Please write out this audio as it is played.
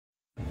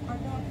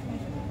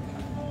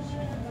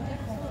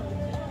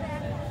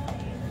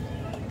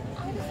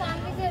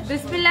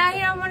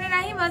বিসমিল্লাহির রহমানির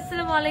রহিম।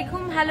 আসসালামু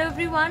আলাইকুম, হ্যালো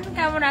এভরিওয়ান,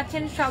 কেমন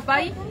আছেন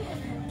সবাই?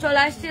 চলে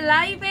আসছে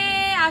লাইভে,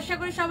 আশা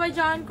করি সবাই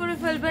জয়েন করে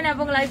ফেলবেন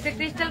এবং লাইভটা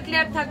ক্রিস্টাল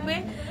ক্লিয়ার থাকবে।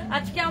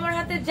 আজকে আমার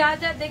হাতে যা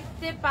যা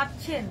দেখতে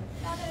পাচ্ছেন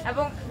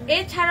এবং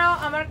এছাড়াও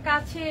আমার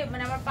কাছে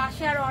মানে আমার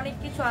পাশে আরো অনেক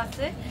কিছু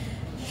আছে,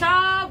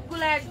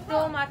 সবগুলো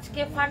একদম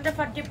আজকে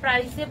ফাটাফাটি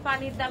প্রাইসে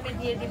পানির দামে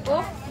দিয়ে দিব।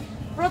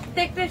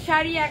 প্রত্যেকটা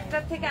শাড়ি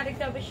একটার থেকে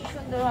আরেকটা বেশি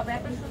সুন্দর হবে।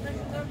 এত সুন্দর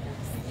সুন্দর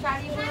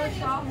শাড়িগুলো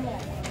সব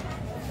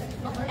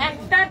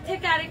একটার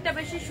থেকে আরেকটা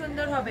বেশি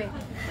সুন্দর হবে।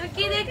 তো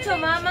কি দেখছো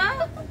মামা?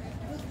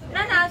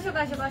 না না, আসো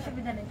আসো,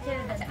 অসুবিধা নেই,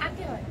 ছেড়ে দেন,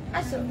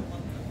 আসো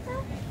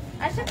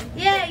আসো।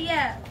 ইয়া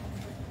ইয়া,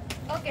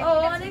 ও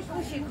অনেক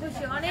খুশি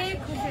খুশি, অনেক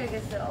খুশি হয়ে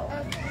গেছে।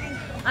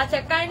 আচ্ছা,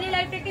 কাইন্ডলি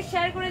লাইভটাকে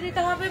শেয়ার করে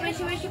দিতে হবে,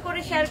 বেশি বেশি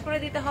করে শেয়ার করে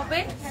দিতে হবে,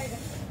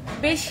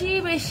 বেশি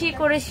বেশি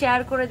করে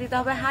শেয়ার করে দিতে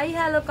হবে, হাই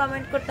হ্যালো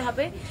কমেন্ট করতে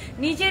হবে,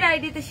 নিজের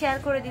আইডিতে শেয়ার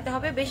করে দিতে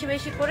হবে, বেশি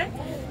বেশি করে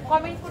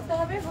কমেন্ট করতে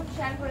হবে এবং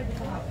শেয়ার করে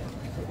দিতে হবে।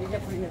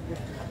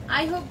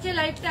 আই হোপ যে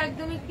লাইভটা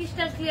একদমই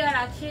ক্রিস্টাল ক্লিয়ার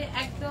আছে,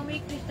 একদমই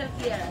ক্রিস্টাল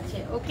ক্লিয়ার আছে।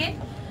 ওকে,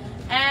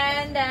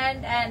 এন্ড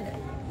এন্ড এন্ড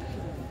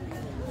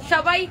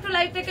সবাই একটু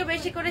লাইভটাকে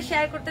বেশি করে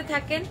শেয়ার করতে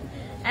থাকেন।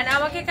 এন্ড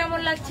আমাকে কেমন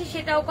লাগছে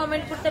সেটাও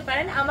কমেন্ট করতে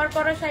পারেন। আমার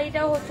পরা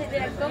শাড়িটাও হচ্ছে যে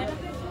একদম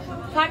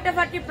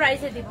ফাটাফাটি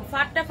প্রাইসে দিব,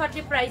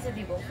 ফাটাফাটি প্রাইসে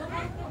দিব।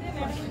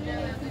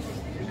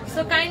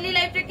 সো কাইন্ডলি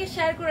লাইভটাকে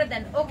শেয়ার করে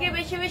দেন। ওকে,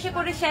 বেশি বেশি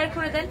করে শেয়ার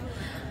করে দেন।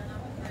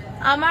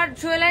 আমার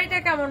জুয়েলারিটা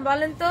কেমন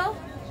বলেন তো?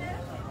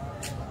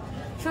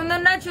 সুন্দর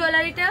না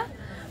জুয়েলারিটা?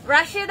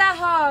 রাশেদা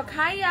হক,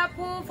 হাই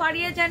আপু।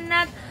 ফারিয়া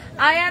জান্নাত,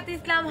 আয়াত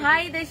ইসলাম,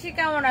 হাই দেশি,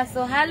 কেমন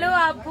আছো? হ্যালো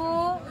আপু।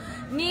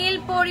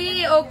 নীলপরি,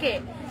 ওকে।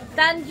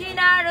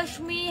 তানজিনা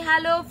রশ্মি,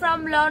 হ্যালো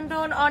ফ্রম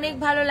লন্ডন, অনেক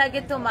ভালো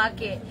লাগে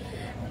তোমাকে।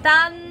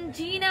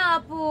 তানজিনা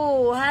আপু,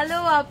 হ্যালো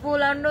আপু,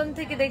 লন্ডন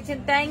থেকে দেখছেন,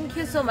 থ্যাংক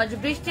ইউ সো মাচ।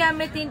 বৃষ্টি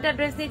আহমেদ, তিনটা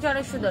ড্রেস নিয়েছে,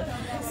 অনেক সুন্দর।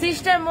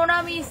 সিস্টার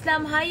মোনামি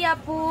ইসলাম, হাই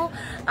আপু।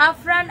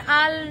 আফরান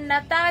আল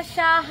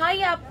নাতাশা, হাই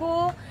আপু।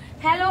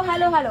 Hello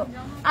hello hello.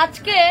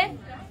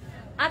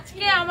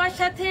 আজকে আমার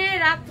সাথে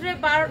রাত্রে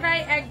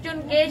 12টায় একজন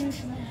গেস্ট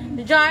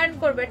জয়েন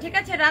করবে, ঠিক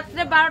আছে?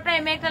 রাত্রে 12টায়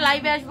আমি একটা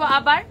লাইভে আসবো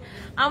আবার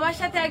আমার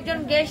সাথে একজন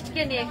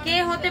গেস্টকে নিয়ে। কে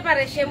হতে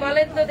পারে সে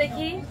বলেন তো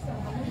দেখি,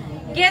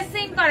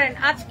 গেসিং করেন।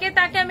 আজকে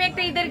তাকে আমি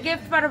একটা ঈদের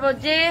গিফট পাঠাবো,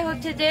 যে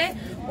হচ্ছে যে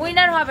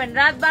উইনার হবেন।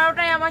 রাত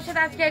 12টায় আমার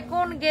সাথে আজকে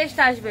কোন গেস্ট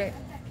আসবে,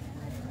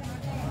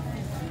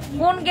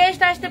 কোন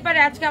গেস্ট আসতে পারে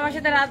আজকে আমার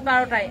সাথে রাত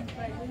 12টায়?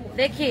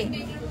 দেখি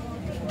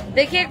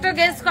দেখি, একটু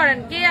গেস করেন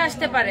কে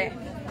আসতে পারে।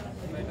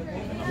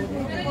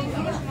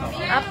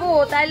 আপু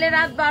তাইলে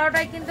রাত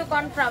 12টায় কিন্তু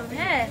কনফার্ম,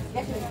 হ্যাঁ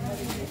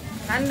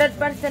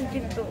 100%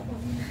 কিন্তু।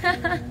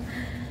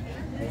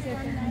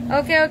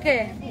 ওকে ওকে,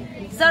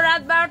 সো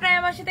রাত 12টায়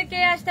আমার সাথে কে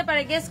আসতে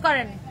পারে গেস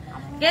করেন,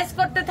 গেস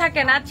করতে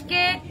থাকেন।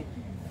 আজকে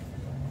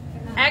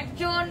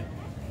একজন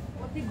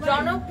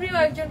জনপ্রিয়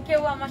একজন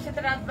কেউ আমার সাথে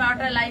রাত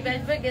 12টায় লাইভ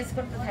আসবে, গেস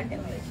করতে থাকেন।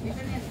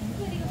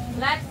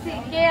 লেটস সি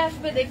কে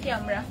আসবে, দেখি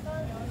আমরা।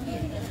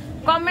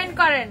 কমেন্ট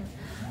করেন।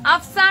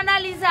 আফসানা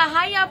লিজা,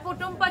 হাই আপু।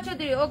 টুম্পা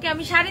চৌধুরী, ওকে।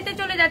 আমি শাড়িতে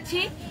চলে যাচ্ছি।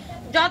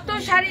 যত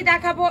শাড়ি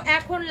দেখাবো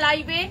এখন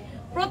লাইভে,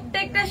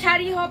 প্রত্যেকটা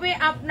শাড়ি হবে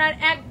আপনার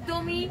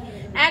একদমই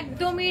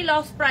একদমই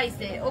লস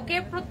প্রাইসে। ওকে,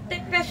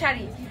 প্রত্যেকটা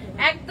শাড়ি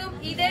একদম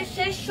ঈদের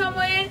শেষ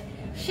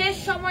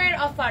সময়ের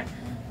অফার,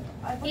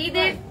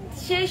 ঈদের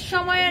শেষ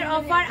সময়ের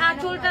অফার।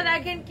 আঁচলটা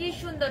দেখেন কি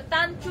সুন্দর,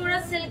 তানচুরা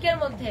সিল্কের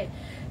মধ্যে।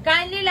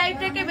 কাইন্ডলি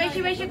লাইভটাকে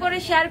বেশি বেশি করে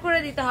শেয়ার করে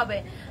দিতে হবে।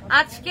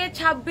 আজকে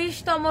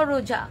 26তম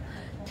রোজা,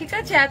 ঠিক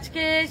আছে?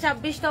 আজকে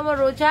 26তম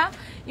রোজা।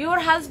 ইউর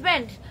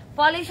হাজবেন্ড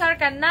পলি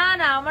সরকার, না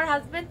না আমার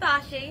হাজবেন্ড তো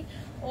আসেই,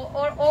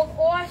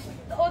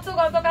 ও তো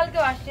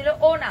গতকালকেও আসছিল।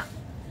 ও না,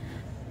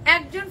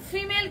 একজন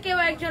ফিমেল কেউ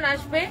একজন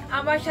আসবে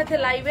আমার সাথে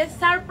লাইভে,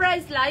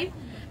 সারপ্রাইজ লাইভ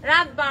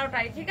রাত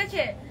 12টায়, ঠিক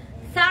আছে?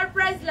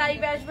 সারপ্রাইজ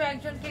লাইভে আসবে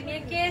একজনকে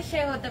নিয়ে। কে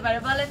সে হতে পারে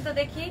বলেন তো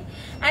দেখি।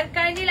 এন্ড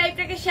কাইন্ডলি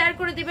লাইভটাকে শেয়ার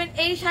করে দিবেন।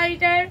 এই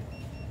শাড়িটার,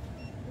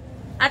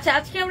 আচ্ছা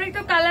আজকে আমরা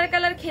একটু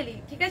কালার খেলি,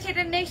 ঠিক আছে?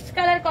 এটা নেক্সট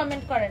কালার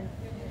কমেন্ট করেন।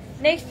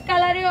 নেক্সট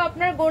কালারেও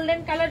আপনার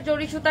গোল্ডেন কালার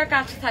জরি সুতার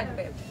কাজ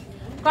থাকবে,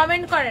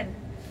 কমেন্ট করেন।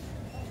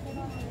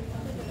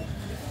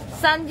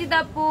 সঞ্জিত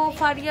আপু,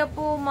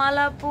 ফারিয়াপু,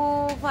 মালাপু,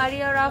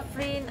 ফারিয়া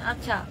রাফরিন,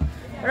 আচ্ছা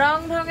রং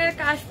ঢঙের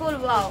কাশফুল,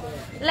 ওয়াও।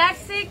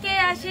 লেটস সি কে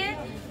আসে।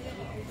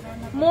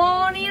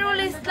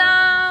 মনিরুল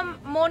ইসলাম,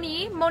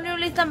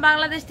 মনিরুল ইসলাম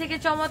বাংলাদেশ থেকে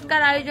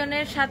চমৎকার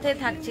আয়োজনের সাথে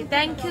থাকছি,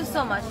 thank you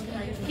so much.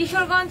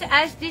 Kishoreganj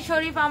SD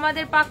শরীফ,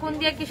 আমাদের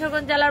পাকুন্দিয়া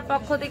কিশোরগঞ্জ জেলার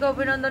পক্ষ থেকে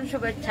অভিনন্দন,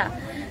 শুভেচ্ছা,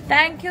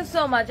 thank you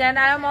so much. And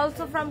I am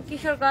also from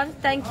Kishoreganj,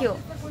 thank you.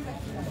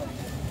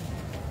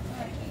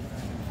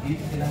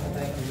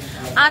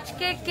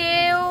 আজকে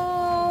কেউ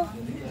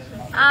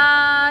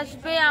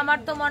আসবে আমার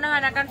তো মনে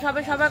হয় না, কারণ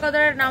সবে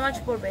কদরের নামাজ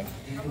পড়বে।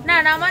 না,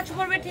 নামাজ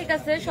পড়বে, ঠিক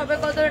আছে, সবে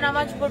কদরের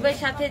নামাজ পড়বে,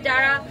 সাথে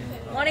যারা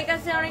অনেক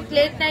আছে অনেক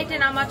লেট নাইটে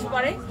নামাজ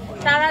পড়ে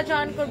তারা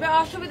জয়েন করবে,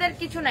 অসুবিধার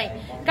কিছু নাই।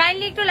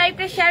 কাইন্ডলি একটু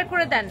লাইভটা শেয়ার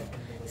করে দেন।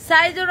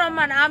 সাইজুর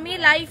রহমান, আমি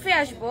লাইভে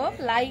আসবো,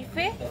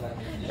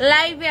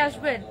 লাইভে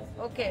আসবেন,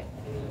 ওকে।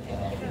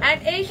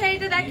 এন্ড এই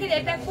শাড়িটা দেখেন,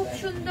 এটা খুব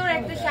সুন্দর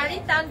একটা শাড়ি,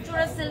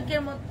 তানচুরা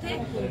সিল্কের মধ্যে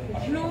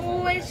ব্লু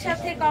এর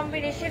সাথে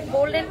কম্বিনেশন,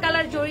 গোল্ডেন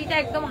কালার জড়িটা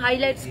একদম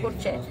হাইলাইটস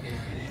করছে,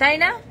 তাই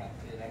না?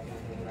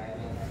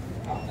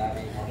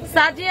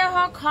 সাজিয়া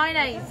হক হয়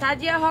নাই,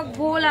 সাজিয়া হক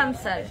ভুল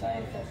আনসার।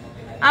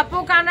 আপু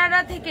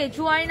কানাডা থেকে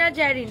জুয়াইনা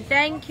Zarin,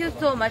 thank you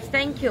so much,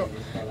 thank you.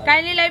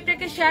 Kindly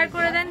লাইভটাকে শেয়ার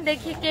করে দেন,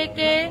 দেখি কে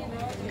কে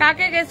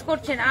কাকে গেস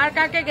করছেন আর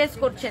কাকে গেস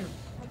করছেন।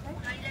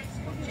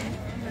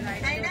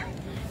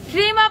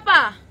 ক্রিম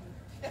আপা,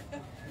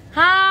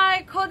 হাই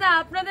খোদা,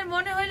 আপনাদের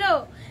মনে হইলো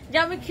যে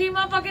আমি ক্রিম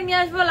আপাকে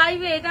নিয়ে আসবো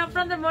লাইভে? এটা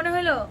আপনাদের মনে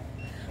হইলো?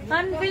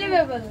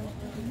 আনবিলিভেবল।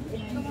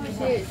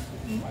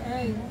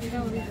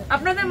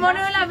 আপনাদের মনে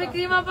হলো আমি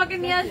ক্রিম আপাকে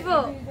নিয়ে আসবো?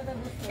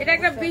 এটা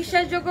একটা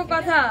বিশ্বাসযোগ্য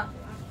কথা।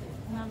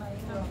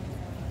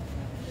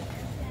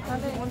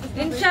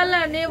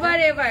 ইনশাল্লাহ, নেভার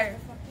এভার।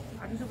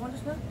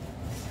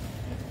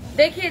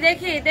 দেখি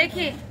দেখি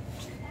দেখি,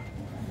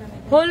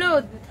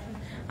 হলুদ।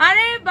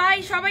 আরে ভাই,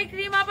 সবাই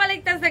ক্রিম আপা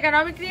লিখতেছে কেন?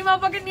 আমি ক্রিম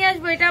আপাকে নিয়ে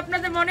আসবো, এটা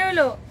আপনাদের মনে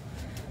হলো?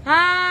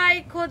 হাই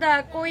খোদা,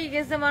 কই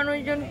গেছে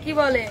মানুষজন? কি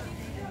বলে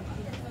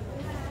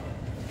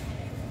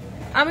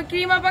আমি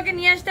ক্রিম আপাকে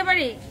নিয়ে আসতে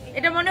পারি,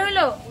 এটা মনে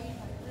হলো?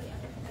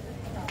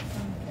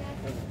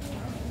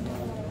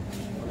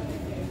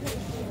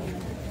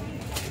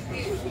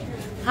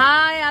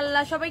 হাই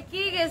আল্লাহ, সবাই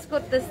কি গেস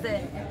করতেছে?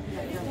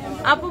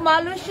 আপু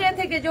মালয়েশিয়া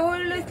থেকে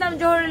Zahurul Islam,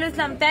 Zahurul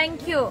Islam, thank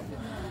you,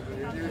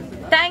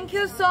 thank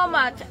you so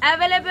much.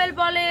 Available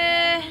বলে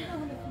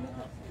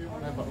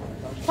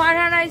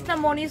ফারহানা ইসলাম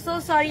মনি। সো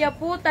সরি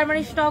আপু, তার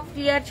মানে স্টক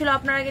ক্লিয়ার ছিল,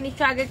 আপনার আগে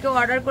নিশ্চয় আগে কেউ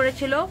অর্ডার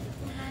করেছিল।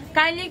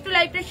 কাইন্ডলি একটু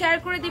লাইভটা শেয়ার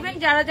করে দিবেন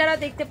যারা যারা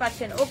দেখতে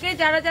পাচ্ছেন। ওকে,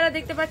 যারা যারা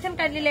দেখতে পাচ্ছেন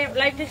কাইন্ডলি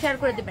লাইভটা শেয়ার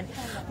করে দিবেন।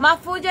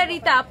 মাহফুজা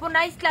রিতা আপু,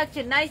 নাইস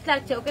লাগছে, নাইস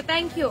লাগছে, ওকে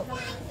থ্যাংক ইউ।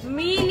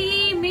 মিলি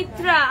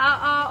মিত্রা,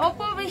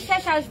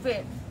 অপবিশ্বাস আসবে।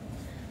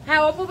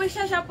 হ্যাঁ,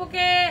 অপবিশ্বাস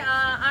আপুকে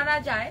আনা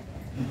যায়।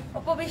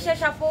 অপবিশ্বাস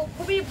আপু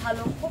খুবই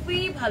ভালো,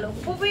 খুবই ভালো,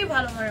 খুবই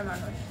ভালো মনের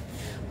মানুষ।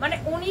 মানে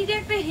উনি যে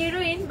একটা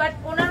হিরোইন, বাট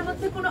ওনার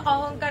মধ্যে কোনো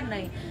অহংকার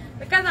নাই।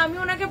 বিকজ আমি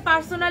ওনাকে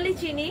পার্সোনালি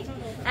চিনি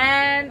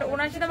এন্ড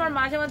ওনার সাথে আমার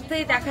মাঝে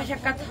মধ্যেই দেখা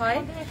সাক্ষাৎ হয়।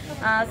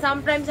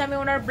 সামটাইমস আমি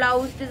ওনার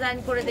ব্লাউজ ডিজাইন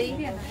করে দেই,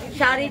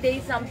 শাড়ি দেই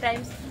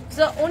সামটাইমস।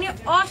 সো উনি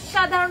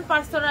অসাধারণ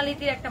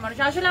পার্সোনালিটির একটা মানুষ।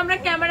 আসলে আমরা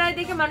ক্যামেরায়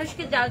দেখে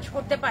মানুষকে জাজ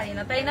করতে পারি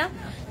না, তাই না?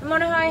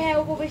 মনে হয় হ্যাঁ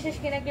উপবিশ্বাস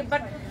কিনা কি,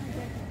 বাট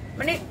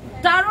মানে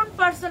দারুণ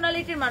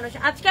পার্সোনালিটির মানুষ।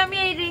 আজকে আমি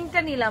এই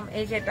রিংটা নিলাম,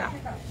 এই যেটা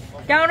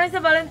কেমন হয়েছে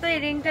বলেন তো? এই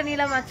রিংটা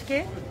নিলাম আজকে,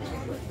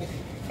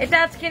 এটা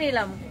আজকে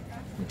নিলাম,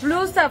 ব্লু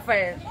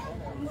সাফায়ার,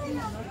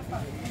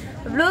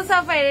 ব্লু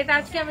সাফায়ার, এটা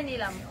আজকে আমি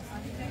নিলাম।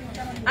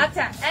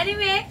 আচ্ছা,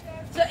 এনিওয়ে,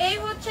 তো এই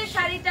হচ্ছে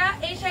শাড়িটা।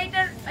 এই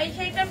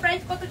শাড়িটার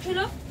প্রাইস কত ছিল?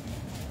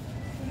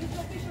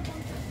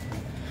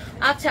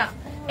 আচ্ছা,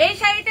 এই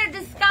শাড়িটার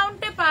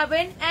ডিসকাউন্টে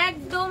পাবেন,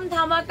 একদম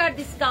ধামাকা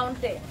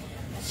ডিসকাউন্টে,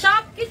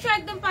 সবকিছু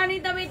একদম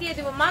পানির দামে দিয়ে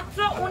দেবো। মাত্র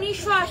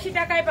 1980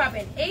 টাকায়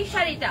পাবেন এই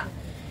শাড়িটা।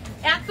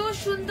 এত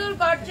সুন্দর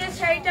গর্জিয়াস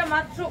শাড়িটা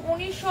মাত্র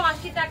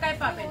 1980 টাকায়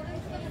পাবেন,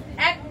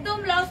 একদম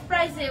লস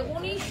প্রাইসে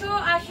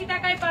 1980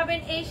 টাকায় পাবেন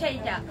এই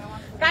শাড়িটা।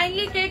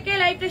 কাইন্ডলি কে কে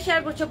লাইভটা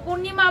শেয়ার করছো?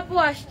 পূর্ণিমা আপু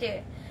আসছে,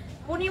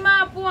 পূর্ণিমা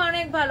আপু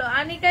অনেক ভালো।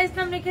 আনিকা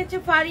ইসলাম লিখেছে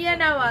ফারিয়া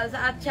নওয়াজ।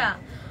 আচ্ছা,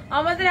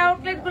 আমাদের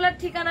আউটলেট গুলার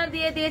ঠিকানা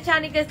দিয়ে দিয়েছে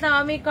আনিকা ইসলাম,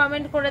 আমি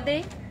কমেন্ট করে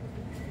দেই।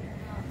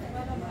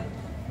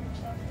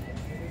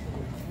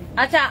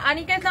 আচ্ছা,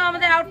 আনিকা ইসলাম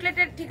আমাদের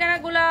আউটলেটের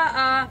ঠিকানাগুলা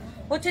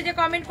হচ্ছে যে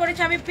কমেন্ট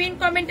করেছে, আমি পিন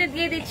কমেন্টে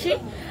দিয়ে দিচ্ছি।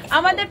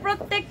 আমাদের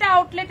প্রত্যেকটা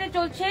আউটলেটে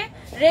চলছে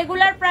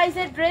রেগুলার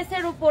প্রাইসের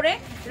ড্রেসের উপরে,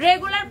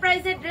 রেগুলার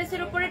প্রাইসের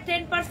ড্রেসের উপরে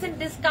 10%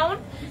 ডিসকাউন্ট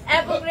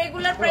এবং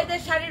রেগুলার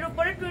প্রাইসের শাড়ির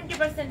উপরে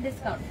 20%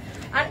 ডিসকাউন্ট।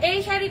 আর এই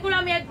শাড়িগুলো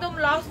আমি একদম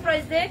লস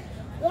প্রাইসে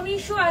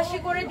 1980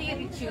 করে দিয়ে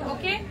দিচ্ছি।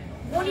 ওকে,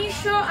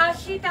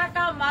 1980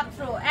 টাকা মাত্র,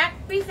 এক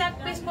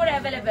পিস করে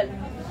অ্যাভেলেবেল,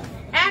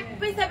 এক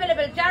পিস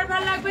অ্যাভেলেবেল। যার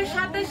ভালো লাগবে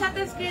সাথে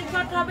সাথে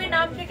স্ক্রিনশট হবে,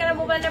 নাম ঠিকানা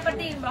মোবাইল নাম্বার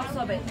দিয়ে ইনবক্স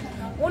হবে।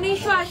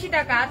 1980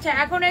 টাকা। আচ্ছা,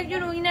 এখন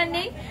একজন উইনার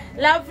নেই,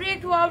 লাভ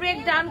রিয়েক্ট ওয়াও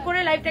রিয়েক্ট ডান করে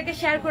লাইভটাকে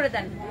শেয়ার করে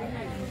দেন।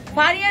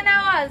 ফারিয়া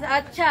নওয়াজ,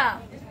 আচ্ছা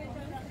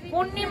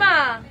পূর্ণিমা,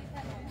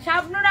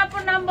 শাবনুর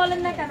আপুর নাম বলেন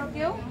না কেন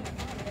কেউ?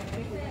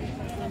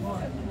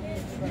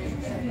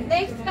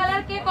 নেক্সট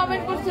কালার কে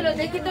কমেন্ট করছিল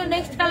দেখি তো,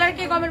 নেক্সট কালার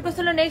কে কমেন্ট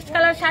করছিল? নেক্সট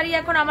কালার শাড়ি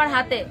এখন আমার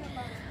হাতে।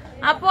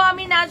 আপু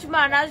আমি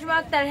নাজমা, নাজমা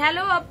আক্তার।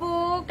 হ্যালো আপু,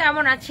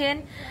 কেমন আছেন?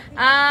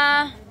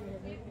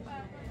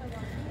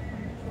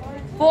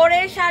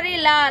 পরে শাড়ি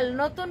লাল,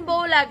 নতুন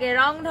বউ লাগে,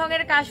 রং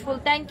ঢঙের কাশফুল।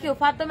 Thank you.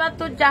 Fatema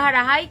Tuz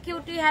জাহারা, high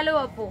cutie. Hello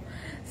আপু।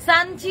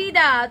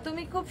 সঞ্জিদা,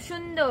 তুমি খুব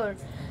সুন্দর।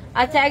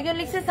 আচ্ছা, একজন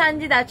লিখছে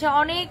সঞ্জিদা। আচ্ছা,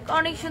 অনেক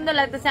অনেক সুন্দর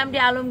লাগতেছে। আমি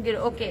আলমগীর।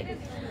 ওকে,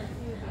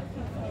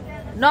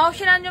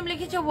 নওশিন আঞ্জুম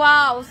লিখেছে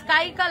ওয়াও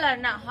স্কাই কালার,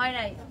 না হয়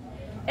নাই।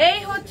 এই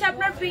হচ্ছে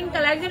আপনার পিঙ্ক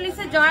কালার। একজন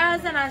লিখছে জয়া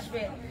হাসান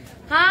আসবে।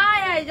 হাই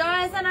হাই, জয়া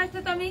হাসান আসতে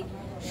তো আমি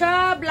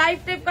সব লাইভ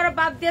টাইপ করা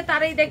বাদ দিয়ে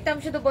তারাই দেখতাম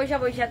শুধু পয়সা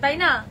পয়সা, তাই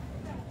না?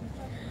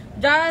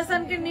 জয়া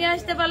হাসানকে নিয়ে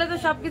আসতে পারলে তো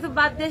সবকিছু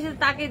বাদ দিয়ে শুধু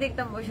তাকেই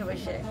দেখতাম বসে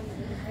বসে।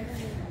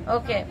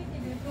 ওকে,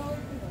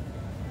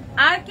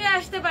 আর কে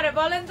আসতে পারে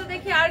বলেন তো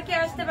দেখি, আর কে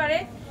আসতে পারে?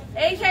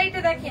 এই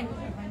শাড়িটা দেখেন,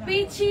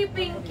 পিচি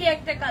পিঙ্কি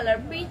একটা কালার,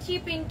 পিচি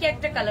পিঙ্কি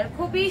একটা কালার,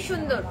 খুবই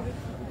সুন্দর,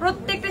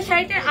 প্রত্যেকটা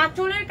শাড়িটার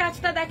আঁচলের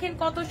কাজটা দেখেন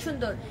কত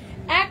সুন্দর।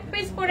 এক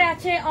পিস করে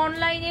আছে,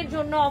 অনলাইনের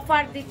জন্য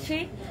অফার দিচ্ছি,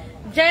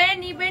 যে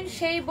নিবেন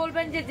সেই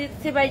বলবেন যে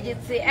জিতছি ভাই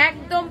জিতছি,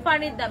 একদম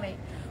পানির দামে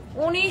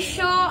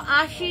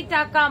 1980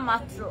 টাকা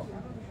মাত্র,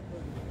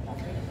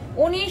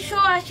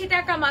 1980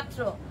 টাকা মাত্র।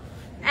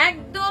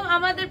 একদম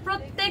আমাদের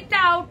প্রত্যেকটা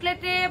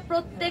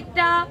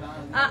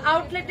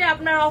আউটলেটে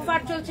আপনার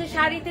অফার চলছে।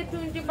 শাড়িতে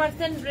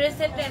 20%,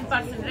 ড্রেসে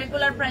 10%,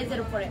 রেগুলার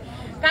প্রাইসের উপরে।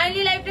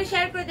 কাইন্ডলি লাইভটা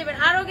শেয়ার করে দেবেন।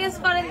 আরো গেস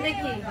করেন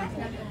দেখি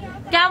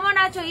কেমন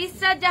আছো।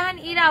 ইসরাত জাহান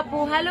ইরা আপু,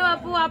 হ্যালো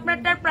আপু,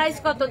 আপনারটার প্রাইস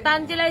কত?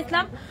 তানজিলা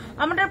ইসলাম,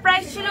 আমাদের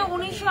প্রাইস ছিল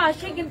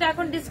 1980, কিন্তু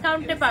এখন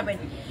ডিসকাউন্টে পাবেন।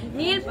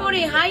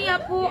 নীলপরি, হাই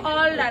আপু,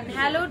 অল ডান।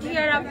 হ্যালো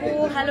ডিয়ার আপু,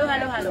 হ্যালো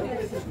হ্যালো হ্যালো।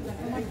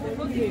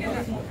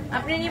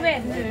 আপনি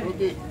নিবেন?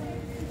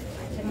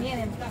 আচ্ছা নিয়ে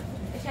নেন,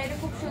 এই শাড়িটা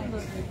খুব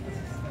সুন্দর,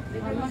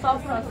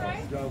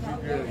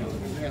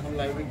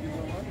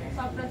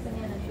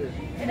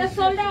 এটা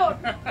সোল্ড আউট।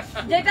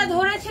 যেটা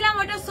ধরেছিলাম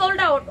ওইটা সোল্ড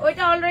আউট,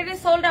 ওইটা অলরেডি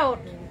সোল্ড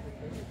আউট।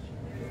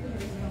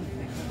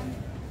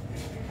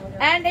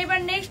 এন্ড এবার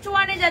নেক্সট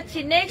ওয়ানে যাচ্ছি।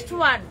 নেক্সট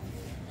ওয়ান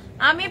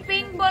আমি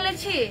পিঙ্ক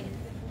বলেছি,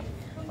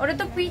 ওটা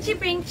তো পিচি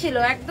পিঙ্ক ছিল,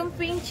 একদম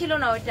পিঙ্ক ছিল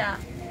না ওইটা।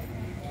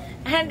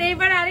 এন্ড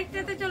এবার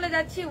আরেকটাতে চলে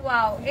যাচ্ছি।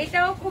 ওয়াও,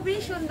 এটাও খুবই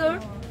সুন্দর,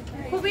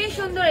 খুবই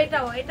সুন্দর।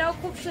 এটাও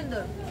খুব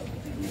সুন্দর।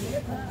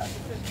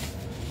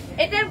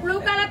 এটার ব্লু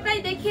কালারটাই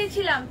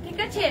দেখিয়েছিলাম, ঠিক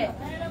আছে,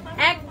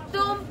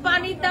 একদম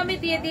পানির দামে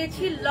দিয়ে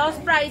দিয়েছি, লস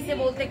প্রাইসে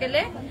বলতে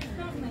গেলে।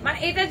 মানে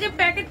এটা যে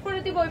প্যাকেট করে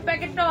দিব, ওই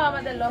প্যাকেটটাও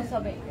আমাদের লস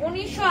হবে।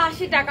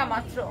 1980 টাকা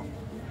মাত্র,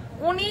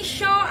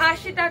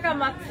 1980 টাকা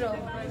মাত্র।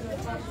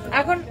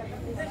 এখন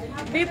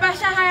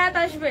বিপাশা হায়াত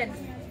আসবেন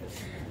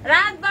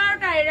রাত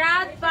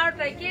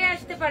 12টায়। কে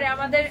আসতে পারে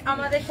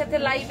আমাদের সাথে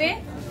লাইভে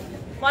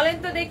বলেন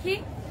তো দেখি।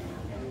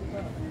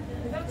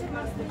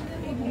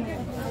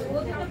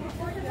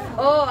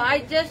 I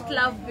just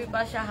love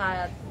বিপাশা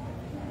হায়াত।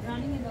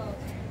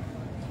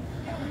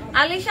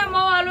 আলিশা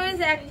মো অলওয়েজ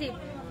অ্যাক্টিভ।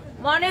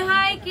 মনে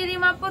হয়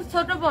কিরিমাপুর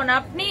ছোট বোন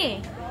আপনি?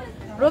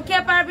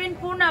 রোকিয়া পারভিন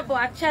পূর্ণ আপু,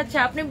 আচ্ছা আচ্ছা,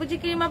 আপনি বুঝি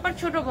কিরিমাপুর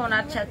ছোট বোন।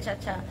 আচ্ছা আচ্ছা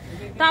আচ্ছা,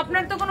 তো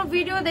আপনার তো কোনো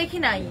ভিডিও দেখি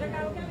নাই।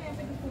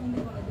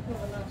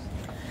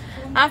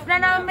 আপনার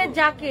নাম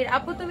জাকির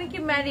আপু, তুমি কি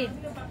ম্যারিড?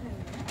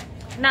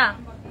 না,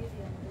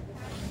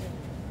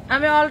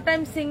 আমি অল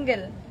টাইম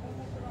সিঙ্গেল।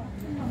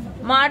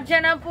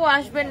 মার্জান আপু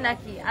আসবেন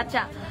নাকি?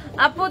 আচ্ছা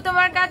আপু,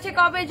 তোমার কাছে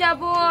কবে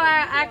যাব?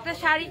 একটা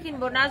শাড়ি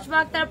কিনবো। নাজমা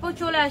আক্তার আপু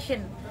চলে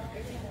আসেন।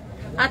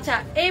 আচ্ছা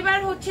এইবার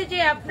হচ্ছে যে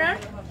আপনার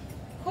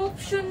খুব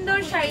সুন্দর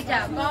শাড়িটা,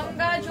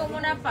 গঙ্গা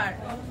যমুনা পার,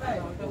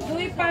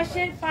 দুই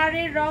পাশের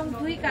পাড়ের রং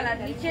দুই কালার,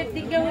 নিচের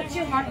দিকে হচ্ছে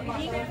হট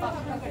পিঙ্ক,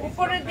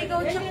 উপরের দিকে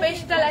হচ্ছে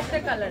পেস্টাল একটা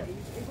কালার।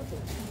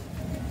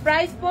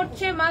 প্রাইস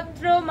পড়ছে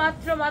মাত্র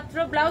মাত্র মাত্র।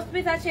 ব্লাউজ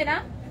পিস আছে না?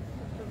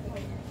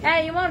 হ্যাঁ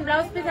ইমন,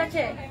 ব্লাউজ পিস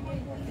আছে?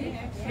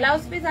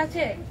 ব্লাউজ পিস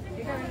আছে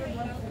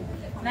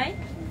নাই?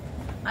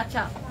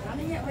 আচ্ছা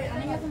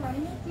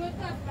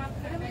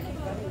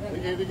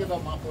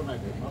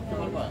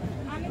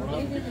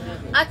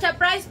আচ্ছা,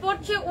 প্রাইস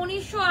পড়ছে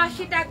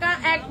 1980 টাকা,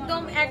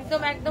 একদম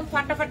একদম একদম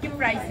ফাটাফাটি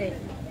প্রাইসে।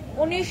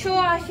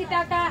 1980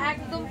 টাকা,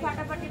 একদম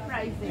ফাটাফাটি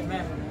প্রাইসে।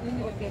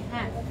 ওকে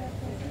হ্যাঁ,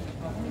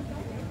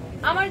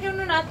 আমার জন্য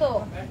না তো,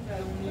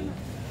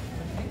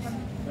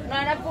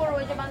 না পড়ো,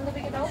 ওই যে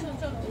বান্ধবীকে দাও।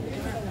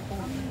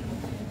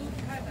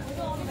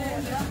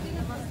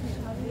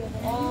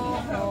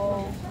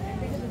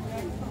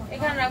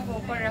 এখানে রাখো,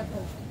 করে রাখো।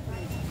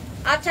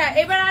 আচ্ছা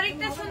এবার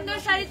আরেকটা সুন্দর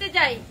শাড়িতে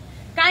যাই।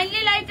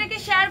 কাইন্ডলি লাইভটাকে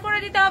শেয়ার করে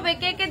দিতে হবে।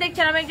 কে কে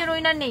দেখছেন? আমি একজন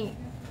উইনার নেই।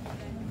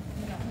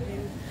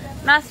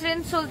 নাসরিন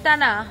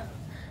সুলতানা,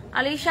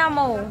 আলিশা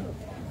মৌ,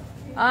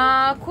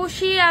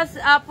 খুশি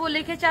আপু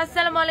লিখেছে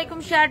আসসালামু আলাইকুম,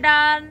 শেয়ার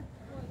ডান।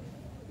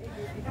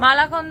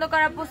 মালা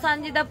খন্দকার আপু,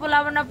 সঞ্জিত আপু,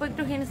 লাবণ আপু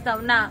একটু হিন্স দাও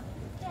না।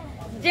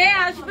 যে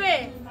আসবে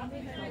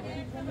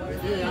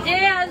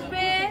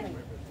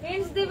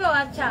হিন্স দিব।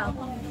 আচ্ছা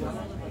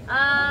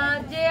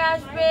যে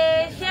আসবে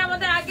সে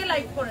আমাদের আগে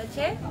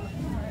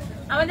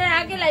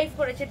লাইভ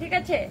করেছে, ঠিক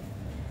আছে,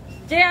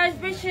 যে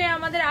আসবে সে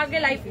আমাদের আগে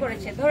লাইভ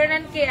করেছে। ধরে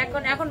নেন কে?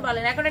 এখন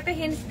বলেন। এখন একটা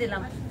হিন্স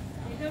দিলাম।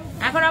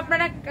 এখন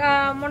আপনারা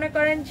মনে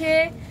করেন যে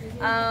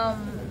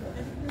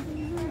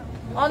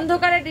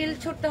অন্ধকারে ডিল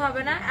ছুটতে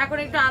হবে না, এখন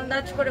একটু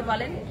আন্দাজ করে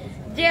বলেন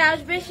যে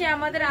আসবে সে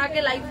আমাদের আগে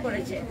লাইভ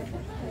করেছে।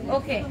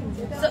 ওকে,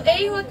 তো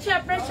এই হচ্ছে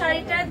আপনার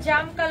শাড়িটা,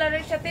 জাম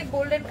কালারের সাথে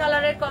গোল্ডেন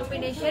কালারের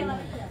কম্বিনেশন।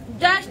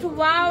 জাস্ট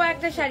ওয়াও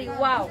একটা শাড়ি,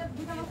 ওয়াও।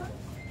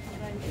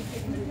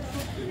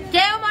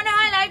 কেউ মনে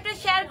হয় লাইভটা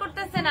শেয়ার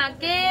করতেছে না,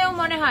 কেউ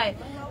মনে হয়।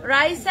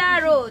 রাইসা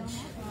রোজ,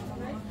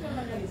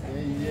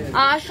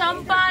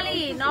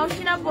 সম্পালি,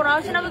 নওশিনাপুর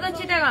তো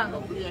চিটাগাং,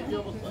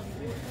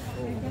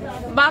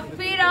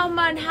 বাপ্পি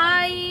রহমান,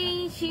 হাই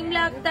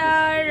শিমলা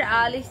আক্তার,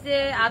 আলিসে,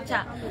 আচ্ছা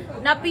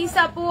নাপিস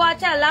আপু,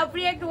 আচ্ছা লাভ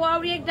রিয়েক্ট, ওয়াও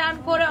রিয়েক্ট ডান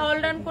করে অল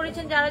ডান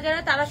করেছেন যারা যারা,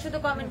 তারা শুধু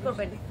কমেন্ট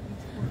করবেন।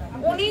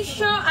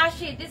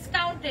 1980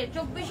 ডিসকাউন্টে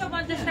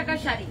 2450 টাকার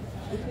শাড়ি,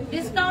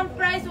 ডিসকাউন্ট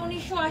প্রাইস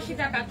 1980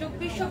 টাকা,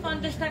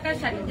 2450 টাকার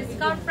শাড়ি,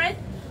 ডিসকাউন্ট প্রাইস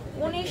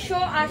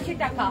 1980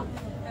 টাকা।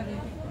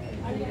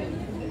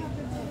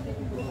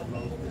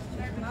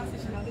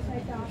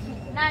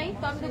 নাই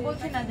তো আমি তো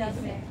বলছি না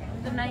যাচ্ছে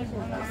তো নাই।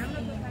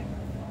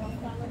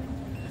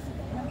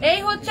 এই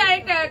হচ্ছে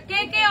আরেকটা।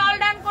 কে কে অল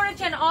ডান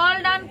করেছেন? অল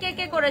ডান কে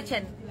কে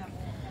করেছেন?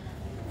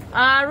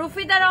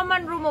 রুফিদা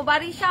রহমান রুমো,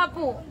 বারিশা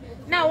আপু।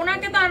 না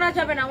ওনাকে তো আনা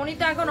যাবে না, উনি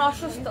তো এখন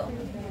অসুস্থ,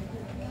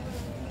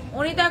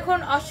 উনি তো এখন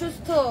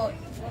অসুস্থ।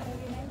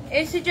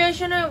 এই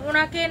সিচুয়েশনে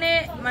ওনাকে এনে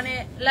মানে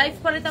লাইভ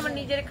করে তো আমার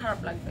নিজের খারাপ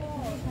লাগবে।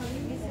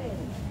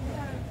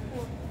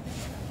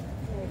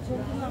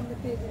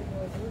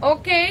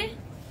 ওকে,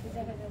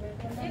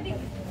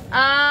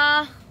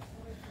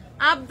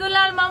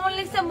 আব্দুল্লাহ মামুন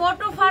লিখছে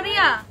মোটো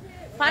ফারিয়া।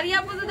 ফারিয়া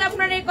আপু যদি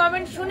আপনার এই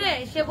কমেন্ট শুনে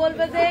সে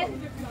বলবে যে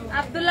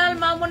আব্দুল্লাহ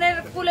মামুনের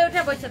কুলে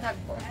উঠে বসে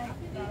থাকবো।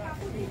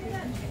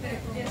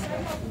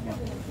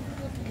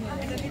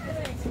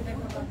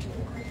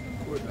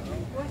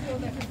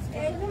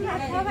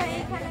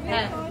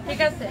 হ্যাঁ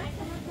ঠিক আছে।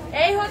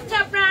 এই হচ্ছে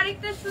আপনার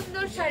আরেকটা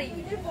সুন্দর শাড়ি,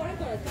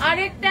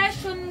 আরেকটা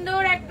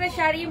সুন্দর একটা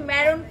শাড়ি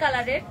মেরুন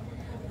কালারের।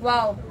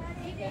 ওয়াও,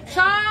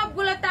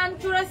 সবগুলো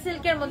তানচুরা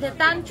সিল্কের মধ্যে,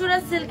 তানচুরা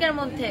সিল্কের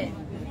মধ্যে।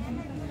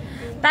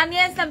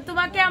 তানিয়া ইসলাম,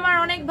 তোমাকে আমার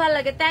অনেক ভালো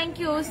লাগে, thank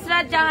you.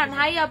 Israt Jahan,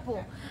 high আপু।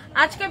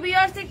 আজকে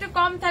ভিউয়ার্স একটু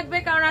কম থাকবে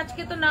কারণ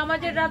আজকে তো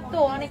নামাজের রাত, তো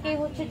অনেকেই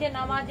হচ্ছে যে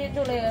নামাজে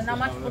চলে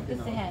নামাজ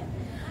পড়তেছে। হ্যাঁ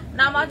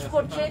নামাজ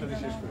পড়ছে,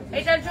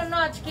 এটার জন্য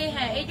আজকে,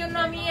 হ্যাঁ এই জন্য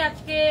আমি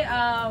আজকে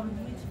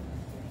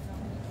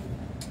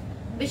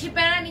বেশি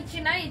প্যারা নিচ্ছি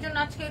না, এই জন্য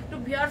আজকে একটু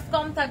ভিউয়ার্স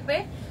কম থাকবে।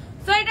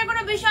 তো এটা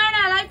কোনো বিষয়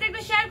না, লাইভটা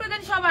একটু শেয়ার করে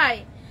দেন সবাই।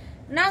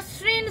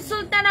 নাসরিন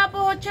সুলতান আপু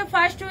হচ্ছে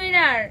ফার্স্ট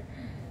উইনার।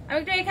 আমি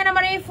একটু এখানে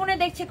আমার এই ফোনে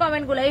দেখছি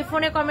কমেন্টগুলো, এই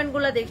ফোনে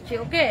কমেন্টগুলো দেখছি।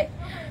 ওকে,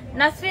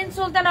 নাসরিন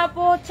সুলতান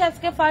আপু হচ্ছে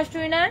আজকে ফার্স্ট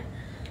উইনার।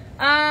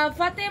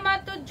 ফাতেমা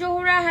তো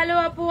জোহরা, হ্যালো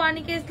আপু।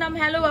 আনিকা ইসলাম,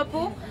 হ্যালো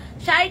আপু।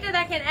 শাড়িটা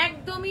দেখেন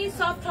একদমই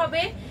সফট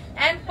হবে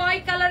এন্ড কয়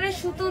কালারের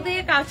সুতো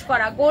দিয়ে কাজ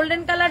করা,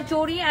 গোল্ডেন কালার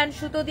জড়ি এন্ড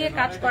সুতো দিয়ে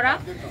কাজ করা।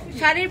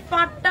 শাড়ির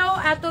পাটটাও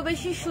এত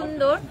বেশি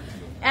সুন্দর,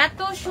 এত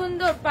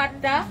সুন্দর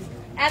পাটটা,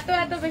 এত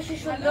এত বেশি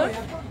সুন্দর।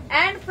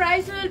 And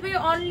price will be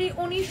only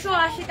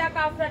 1980 টাকা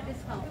আফটার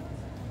ডিসকাউন্ট।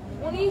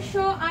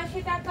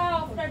 1980 টাকা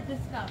after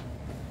discount.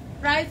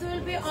 Price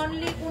will be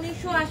only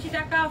 1980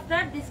 টাকা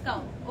after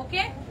discount.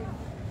 Okay,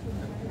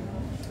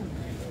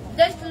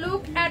 just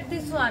look at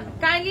this one.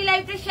 Kindly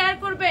লাইভটা শেয়ার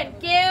করবেন।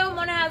 কেউ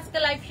মনে হয় আজকে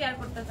লাইভ শেয়ার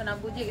করতেছে না,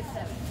 বুঝে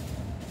গেছেন।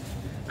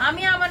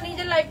 আমি আমার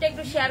নিজের লাইভটা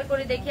একটু শেয়ার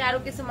করে দেখি আরো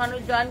কিছু মানুষ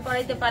জয়েন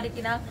করাইতে পারি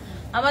কিনা।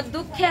 আমার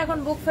দুঃখে এখন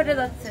বুক ফেটে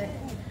যাচ্ছে।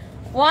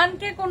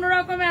 1K কোন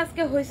রকমে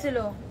আজকে হয়েছিল,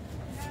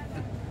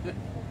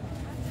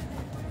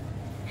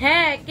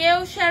 হ্যাঁ কেউ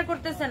শেয়ার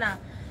করতেছে না।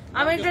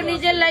 আমি একটু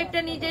নিজের লাইভটা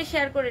নিজে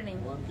শেয়ার করে নিই।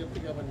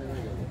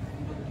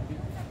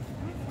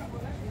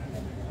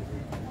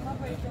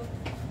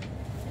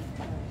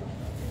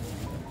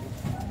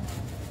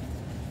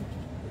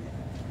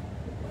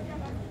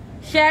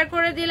 শেয়ার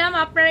করে দিলাম,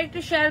 আপনারা একটু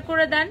শেয়ার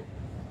করে দেন।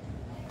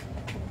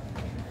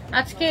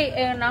 আজকে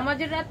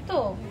নামাজের রাত তো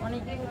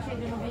অনেকে হচ্ছে এই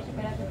জন্য বেশি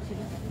প্যারা করছিল।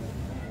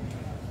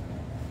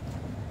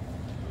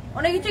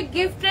 অনেক কিছু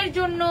গিফটের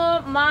জন্য,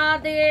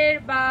 মাদের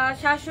বা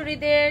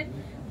শাশুড়িদের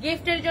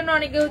গিফটের জন্য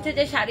অনেকে হচ্ছে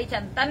যে শাড়ি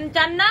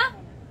চান না,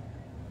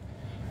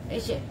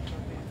 এসে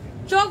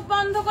চোখ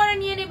বন্ধ করে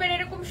নিয়ে নিবেন।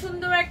 এরকম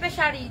সুন্দর একটা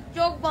শাড়ি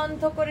চোখ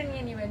বন্ধ করে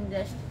নিয়ে নিবেন।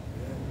 জাস্ট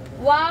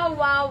ওয়াও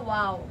ওয়াও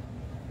ওয়াও,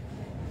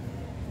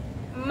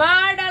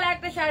 মারডালা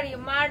একটা শাড়ি,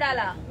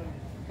 মারডালা।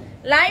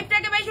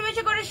 লাইভটাকে বেশি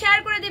বেশি করে শেয়ার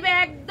করে দিবে।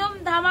 একদম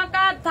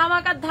ধামাকা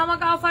ধামাকা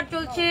ধামাকা অফার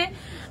চলছে।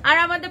 আর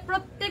আমাদের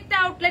প্রত্যেকটা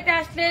আউটলেটে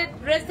আসলে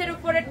ড্রেসের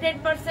উপরে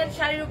 10%,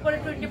 শাড়ির উপরে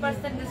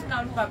 20%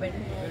 ডিসকাউন্ট পাবেন।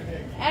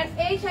 আর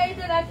এই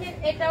শাড়িটা দেখেন,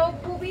 এটাও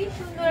খুবই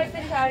সুন্দর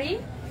একটা শাড়ি।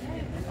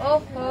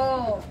 ওহো,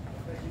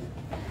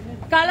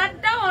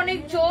 কালারটাও অনেক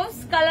জোস,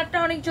 কালারটা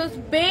অনেক জোস।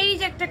 বেজ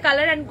একটা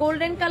কালার এন্ড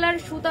গোল্ডেন কালার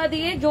সুতা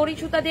দিয়ে, জরি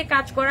সুতা দিয়ে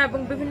কাজ করা এবং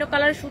বিভিন্ন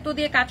কালার সুতো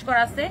দিয়ে কাজ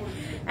করা আছে।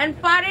 এন্ড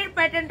পাড়ের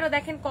প্যাটার্নটা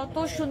দেখেন কত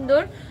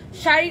সুন্দর।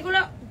 শাড়িগুলো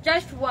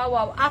জাস্ট ওয়াও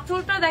ওয়াও।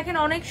 আঁচলটা দেখেন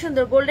অনেক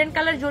সুন্দর, গোল্ডেন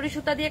কালার জরি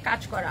সুতা দিয়ে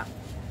কাজ করা।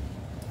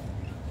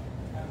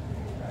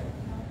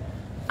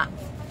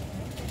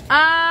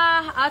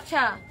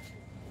 আচ্ছা,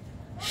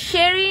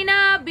 শেরিনা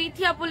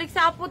বিথি আপু লিখছে,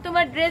 আপু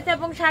তোমার ড্রেস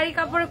এবং শাড়ি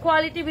কাপড়ের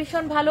কোয়ালিটি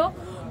ভীষণ ভালো,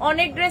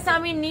 অনেক ড্রেস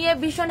আমি নিয়ে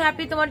ভীষণ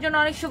হ্যাপি, তোমার জন্য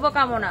অনেক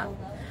শুভকামনা।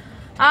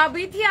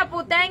 বিথি আপু,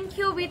 থ্যাংক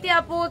ইউ। বিথি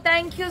আপু,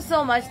 thank you so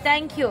much,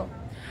 thank you.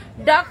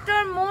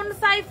 Doctor moon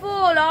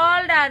Saiful,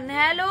 all done.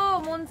 Hello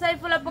moon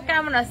Saiful আপু,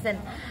 কেমন আছেন?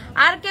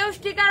 আর কেউ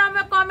স্টিকার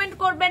আমার কমেন্ট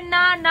করবেন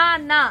না, না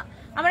না,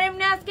 আমার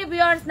এমনি আজকে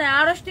ভিউয়ার্স নাই।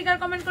 আরো স্টিকার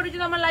কমেন্ট করে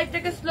যদি আমার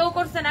লাইভটাকে স্লো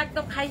করছেন,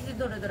 একদম খাইছি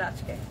ধরে ধরে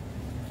আজকে।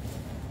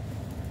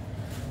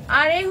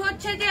 আর এই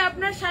হচ্ছে যে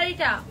আপনার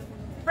শাড়িটা,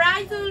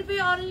 প্রাইস উইল বি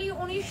অনলি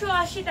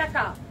 1980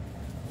 টাকা,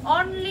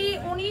 অনলি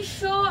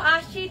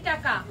 1980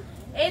 টাকা।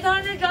 এই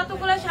ধরনের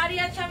যতগুলো শাড়ি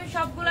আছে আমি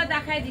সবগুলো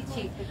দেখাই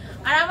দিচ্ছি।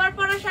 আর আমার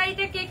পরা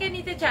শাড়িটা কে কে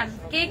নিতে চান,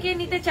 কে কে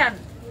নিতে চান?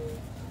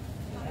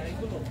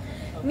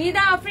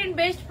 নিদা আফরিন,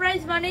 বেস্ট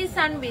প্রাইস মানে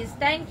সানভিজ,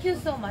 thank you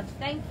so much,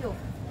 thank you.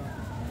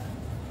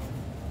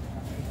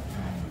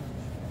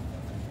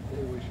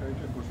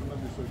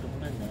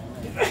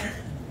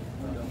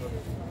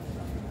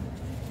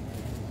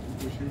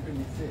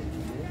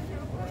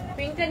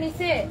 পিঙ্কটা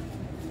নিচে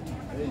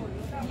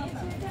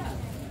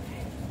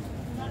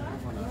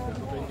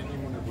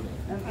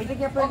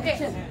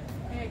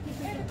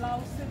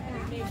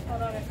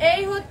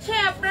এই হচ্ছে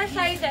আপনার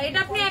শাড়িটা, এটা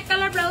আপনি এক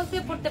কালার ব্লাউজ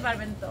দিয়ে পরতে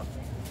পারবেন তো?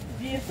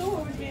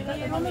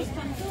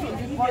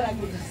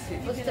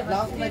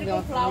 ব্লাউজ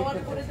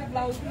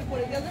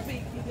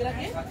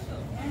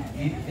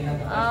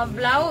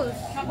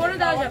করে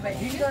দেওয়া যাবে,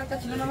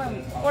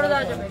 করে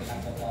দেওয়া যাবে,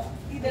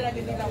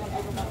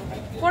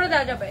 করে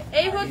দেওয়া যাবে।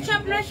 এই হচ্ছে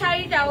আপনার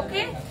শাড়িটা।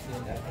 ওকে,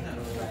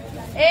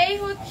 এই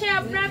হচ্ছে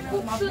আপনার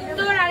খুব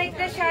সুন্দর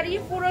আরেকটা শাড়ি।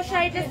 পুরো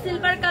শাড়িটা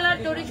সিলভার কালার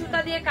জরি সুতা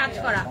দিয়ে কাজ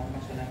করা।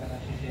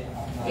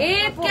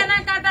 ঈদ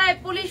কেনাকাটায়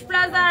পুলিশ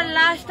প্লাজার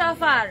লাস্ট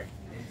অফার।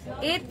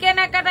 ঈদ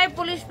কেনাকাটায়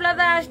পুলিশ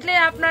প্লাজা আসলে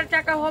আপনার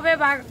চাকা হবে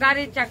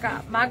গাড়ির চাকা,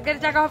 ভাগ্যের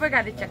চাকা হবে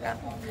গাড়ির চাকা।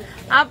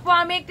 আপু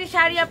আমি একটি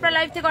শাড়ি আপনার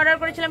লাইভ থেকে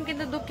অর্ডার করেছিলাম,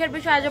 কিন্তু দুঃখের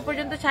বিষয় আজ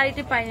পর্যন্ত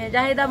শাড়িটি পাইনি।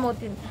 জাহিদা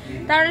মতিন।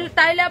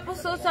 তাইলে আপু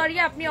সো সরি,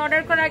 আপনি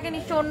অর্ডার করার আগে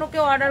নিশ্চয় অন্য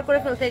কেউ অর্ডার করে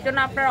ফেলছে, এই জন্য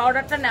আপনার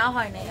অর্ডারটা নেওয়া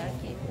হয় নাই আর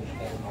কি।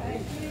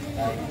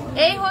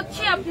 এই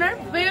হচ্ছে আপনার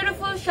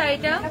বিউটিফুল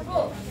শাড়িটা,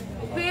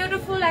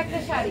 বিউটিফুল একটা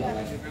শাড়ি,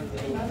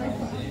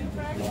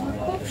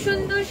 খুব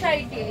সুন্দর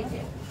শাড়িটি। এই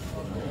যে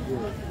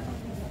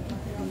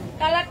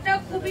কালারটা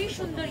খুবই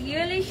সুন্দর,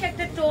 ইয়েলিশ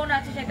একটা টোন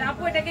আছে সেটা।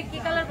 আপু এটাকে কি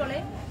কালার বলে?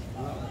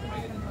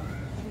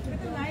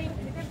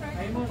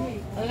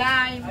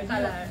 লাইম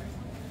কালার,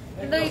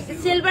 কিন্তু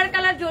সিলভার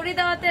কালার জড়ি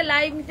দেওয়াতে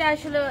লাইমটা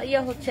আসলে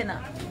ইয়ে হচ্ছে না।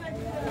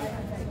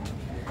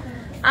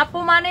 আপু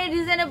মানে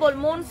রিজনেবল।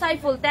 মন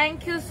Saiful, thank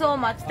you so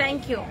much,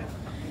 thank you.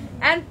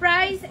 And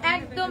price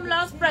একদম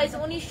লস প্রাইস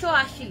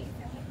 1980,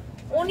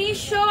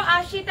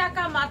 1980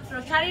 টাকা মাত্র।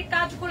 শাড়ির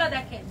কাজগুলো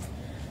দেখেন,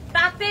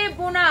 তাতে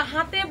বোনা,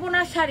 হাতে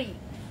বোনা শাড়ি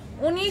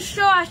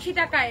 1980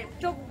 টাকায়,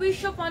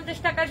 2450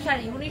 টাকার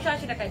শাড়ি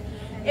 1980 টাকায়।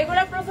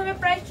 এগুলো প্রথমে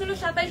প্রাইস ছিল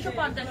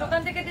 2750,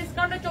 ওখান থেকে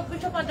ডিসকাউন্টে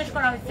 2450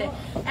 করা হয়েছে,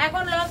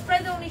 এখন লস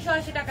প্রাইসে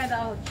 1980 টাকায়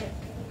দেওয়া হচ্ছে।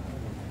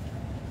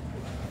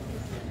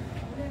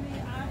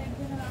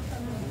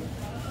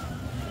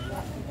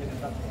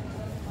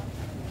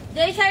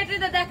 যে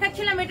শাড়িটা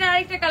দেখাচ্ছিলাম এটা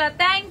আরেকটা colour.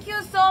 Thank you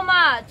so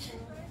much.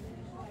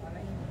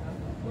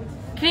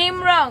 Cream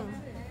wrong,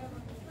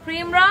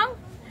 cream রং।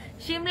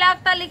 শিমলা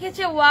আক্তার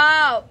লিখেছে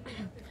ওয়াও।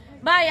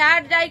 ভাই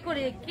আর যাই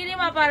করি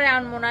ক্রিম আপারে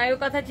আনবো না, এই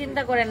কথা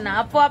চিন্তা করেন না।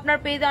 আপু আপনার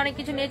পেজে অনেক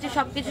কিছু নিয়েছে,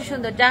 সবকিছু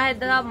সুন্দর।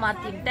 Zaheda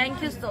মাতিন, thank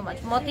you so much.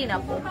 Matin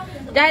আপু,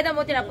 জাহেদা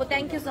মতিন আপু,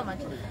 থ্যাংক ইউ সো মাচ।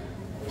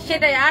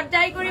 সেটাই, আর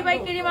যাই করি ভাই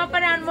ক্রিম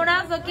আপারে আনবো না,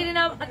 তো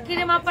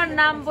ক্রিম আপার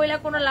নাম বইলা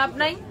কোনো লাভ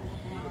নাই।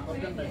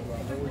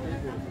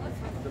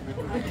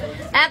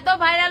 এত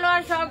ভাইরাল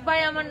হওয়ার শখ ভাই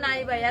আমার নাই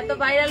ভাই, এত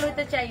ভাইরাল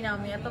হইতে চাই না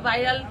আমি, এত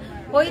ভাইরাল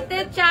হইতে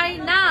চাই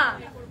না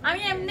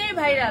আমি, এমনি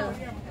ভাইরাল,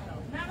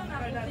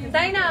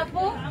 তাই না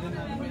আপু?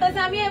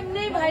 আমি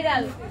এমনি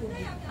ভাইরাল,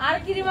 আর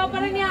ক্রিমা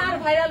পারে নিয়ে আর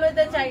ভাইরাল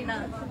হইতে চাই না।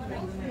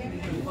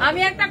 আমি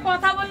একটা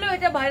কথা বললে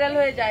ওইটা ভাইরাল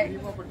হয়ে যায়,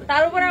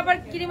 তার উপর আবার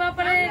ক্রিমা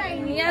পারে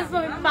নিয়ে আসবো,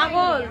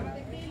 পাগল।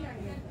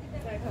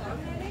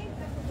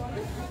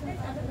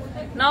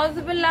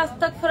 নাউজুবিল্লাহ,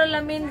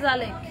 আস্তাগফিরুল্লাহ মিন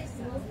যালিক।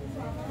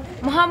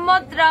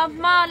 মোহাম্মদ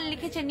রহমান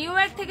লিখেছে নিউ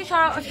ইয়র্ক থেকে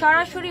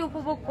সরাসরি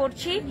উপভোগ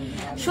করছি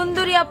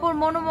সুন্দরী আপুর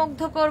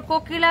মনোমুগ্ধকর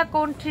কোকিলা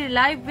কণ্ঠীর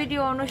লাইভ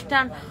ভিডিও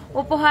অনুষ্ঠান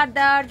উপহার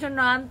দেওয়ার জন্য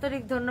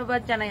আন্তরিক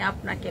ধন্যবাদ জানাই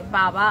আপনাকে।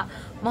 বাবা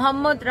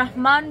মোহাম্মদ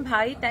রহমান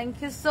ভাই, thank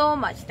you so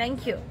much, thank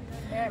you,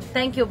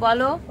 thank you.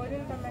 বলো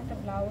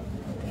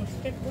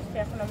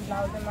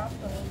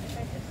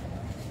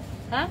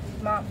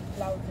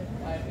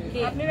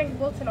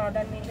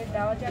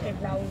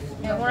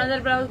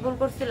ব্লাউজ ভুল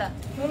করছিলা?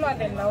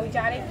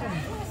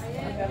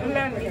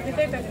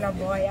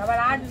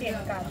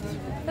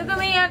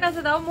 তুমি ইয়ার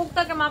কাছে দাও,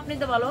 মুক্তাকে মাপ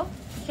নিতে বলো,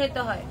 সে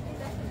তো হয়।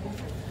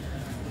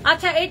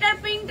 আচ্ছা এটার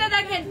পিঙ্কটা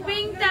দেখেন,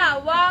 পিঙ্কটা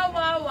ওয়াও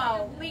ওয়াও ওয়াও,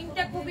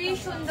 পিঙ্কটা খুবই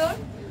সুন্দর,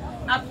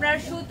 আপনার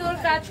সুতোর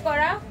কাজ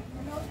করা।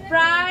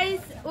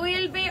 প্রাইস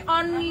উইল বি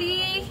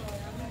অনলি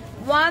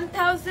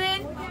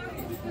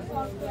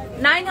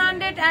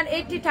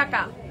 1980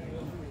 টাকা,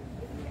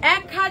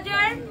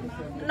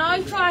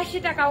 1980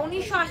 টাকা,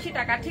 1980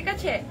 টাকা, ঠিক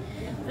আছে?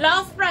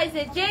 লস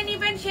প্রাইসে যে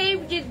নিবেন সেই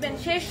জিতবেন,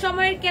 শেষ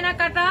সময়ের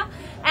কেনাকাটা,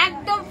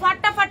 একদম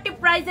ফাটাফাটি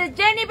প্রাইসে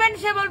যে নিবেন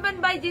সে বলবেন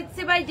ভাই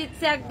জিতছি, ভাই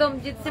জিতছি, একদম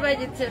জিতছি ভাই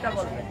জিতছি, এটা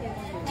বলবেন,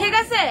 ঠিক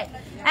আছে?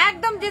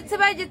 একদম জিতছি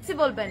ভাই জিতছি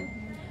বলবেন।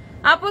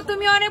 আপু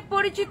তুমি অনেক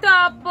পরিচিত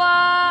আপা,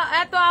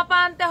 এত আপা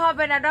আনতে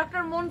হবে না।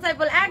 Doctor moon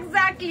Saiful,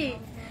 exactly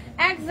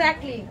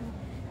exactly,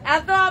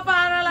 এত আপা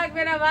আনা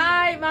লাগবে না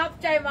ভাই, মাপ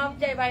চাই, মাপ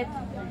চাই ভাই।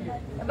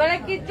 মানে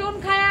কি চুন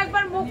খায়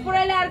একবার মুখ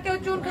পুরাইলে আর কেউ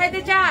চুন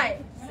খাইতে চায়?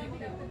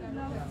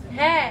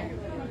 হ্যাঁ,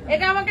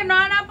 এটা আমাকে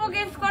নয়ন আপু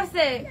গিফট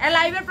করছে,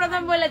 লাইভের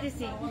প্রথম বলে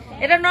দিছি,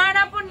 এটা নয়ন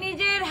আপু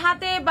নিজের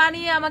হাতে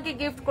বানিয়ে আমাকে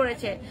গিফট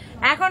করেছে।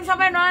 এখন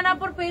সবাই নয়ন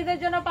আপুর পেজের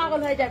জন্য পাগল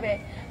হয়ে যাবে।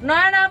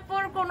 নয়ন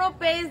আপুর কোনো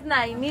পেজ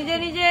নাই, নিজে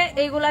নিজে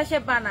এইগুলা সে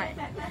বানায়,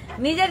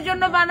 নিজের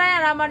জন্য বানায়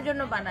আর আমার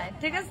জন্য বানায়,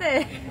 ঠিক আছে?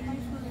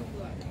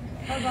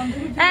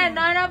 হ্যাঁ,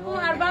 নয়ন আপু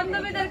আর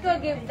বান্ধবীদেরকেও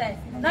গিফট দেয়।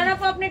 নয়ন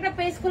আপু আপনি একটা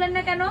পেজ খুলেন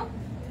না কেন?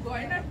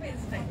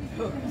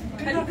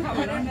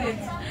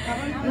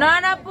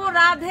 নয়ন আপু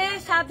রাধের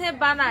সাথে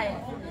বানায়,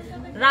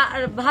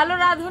 ভালো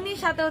রাঁধুনি,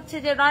 সাথে হচ্ছে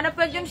যে নয়নাপু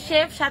একজন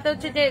শেফ, সাথে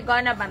হচ্ছে যে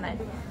গয়না বানায়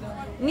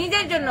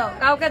নিজের জন্য,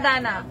 কাউকে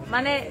দেয় না,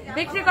 মানে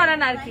বিক্রি করে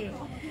না আর কি,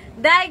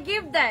 দেয়,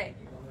 গিফট দেয়।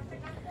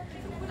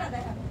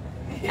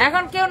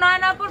 এখন কেউ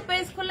নয়নাপুর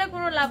পেজ খুললে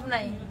কোনো লাভ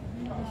নাই।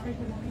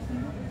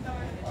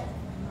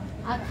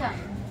 আচ্ছা,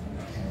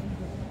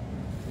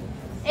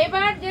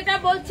 এবার যেটা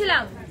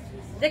বলছিলাম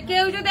যে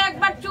কেউ যদি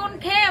একবার চুন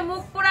খেয়ে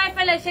মুখ পোড়ায়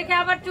ফেলে, সে কি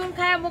আবার চুন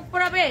খায় মুখ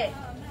পোড়াবে?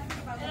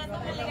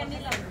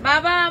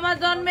 বাবা, আমার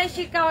জন্মে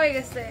শিক্ষা হয়ে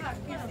গেছে,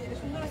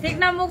 ঠিক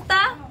না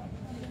মুক্তা?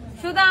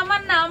 শুধু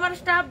আমার না, আমার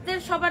স্টাফদের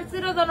সবার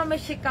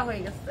চিরজন্মের শিক্ষা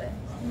হয়ে গেছে।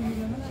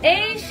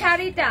 এই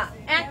শাড়িটা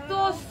এত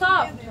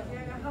সফট,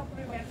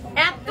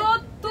 এত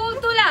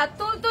তুলতুলা,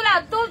 তুলতুলা,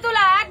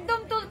 তুলতুলা, একদম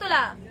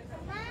তুলতুলা।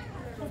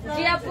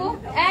 জি আপু,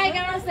 এই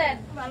কেমন আছেন?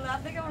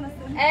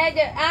 এই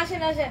যে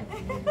আসেন আসেন,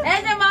 এই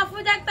যে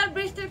মাহফুজ আক্তার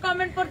বৃষ্টির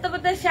কমেন্ট পড়তে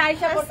পড়তে সে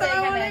আইসা পড়তে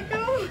এখানে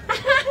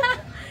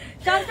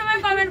সবসময়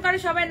কমেন্ট করে,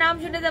 সবাই নাম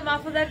শুনে যে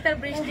মাহফুজ আক্তার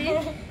বৃষ্টি,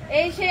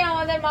 এই সেই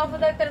আমাদের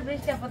মাহফুজ আক্তার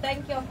বৃষ্টি আপু।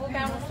 থ্যাংক ইউ আপু,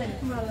 কেমন আছেন?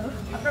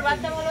 আপনার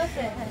বাচ্চা ভালো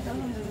আছে?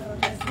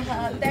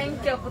 থ্যাংক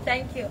ইউ আপু,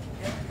 থ্যাংক ইউ।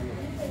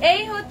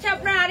 এই হচ্ছে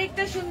আপনার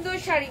আরেকটা সুন্দর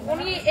শাড়ি,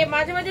 উনি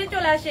মাঝে মাঝে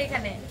চলে আসে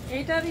এখানে।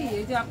 এইটারই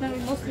এই যে আপনার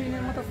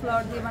মসলিনের মতো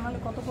ফ্লাওয়ার দিয়ে বানালে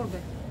কত পড়বে?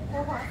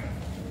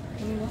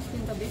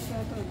 মসলিনটা বেশি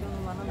হয়তো এর জন্য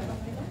বানালে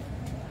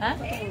হ্যাঁ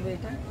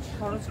এটা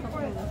খরচ কত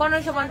পড়বে?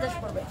 1550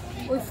 পড়বে।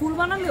 ওই ফুল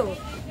বানালেও?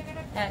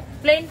 হ্যাঁ,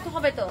 প্লেন তো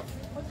হবে তো।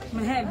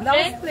 হ্যাঁ,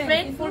 ব্লাউজ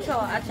প্লেন ফুল সহ।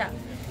 আচ্ছা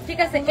ঠিক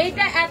আছে,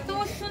 এইটা এত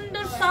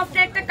সুন্দর সফট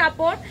একটা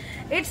কাপড়,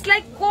 ইটস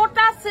লাইক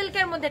কোটা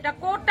সিল্কের মধ্যে, এটা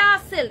কোটা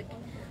সিল্ক,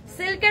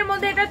 সিল্কের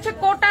মধ্যে এটা হচ্ছে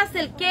কোটা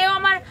সিল্ক। কেউ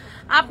আমার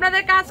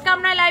আপনাদের কাজ কাম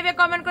নাই লাইভে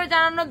কমেন্ট করে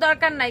জানানোর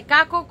দরকার নাই।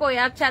 কাকু কই?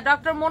 আচ্ছা,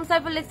 ডক্টর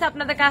মুনসাইফুল লিখছে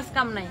আপনাদের কাজ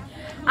কাম নাই।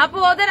 আপু,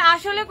 ওদের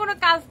আসলে কোনো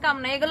কাজ কাম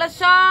নাই, এগুলো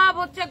সব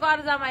হচ্ছে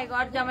গড় জামাই,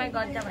 গড় জামাই,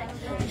 গড় জামাই,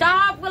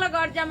 সবগুলো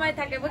গড় জামাই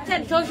থাকে, বুঝছেন?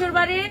 শ্বশুর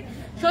বাড়ির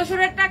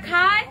শ্বশুরেরটা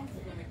খায়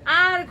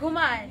আর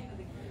ঘুমায়,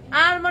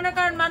 আর মনে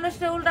করেন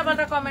মানুষকে উল্টা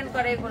পাল্টা কমেন্ট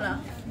করে।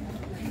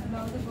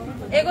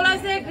 এগুলো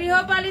হচ্ছে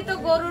গৃহপালিত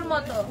গরুর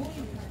মতো।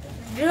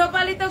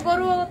 গৃহপালিত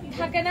গরু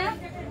থাকে না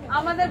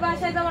আমাদের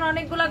বাসায়, যেমন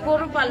অনেকগুলা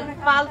গরু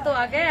পালতো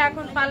আগে,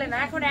 এখন পালে না,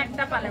 এখন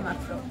একটা পালে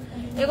মাত্র।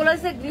 এগুলো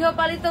হচ্ছে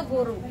গৃহপালিত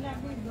গরু।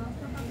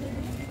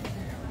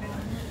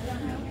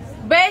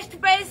 Best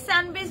price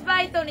Sanvees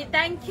by Toni,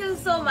 thank you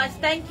so much,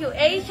 thank you.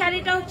 এই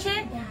শাড়িটা হচ্ছে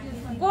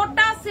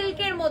কোটা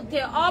সিল্কের মধ্যে,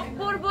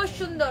 অপূর্ব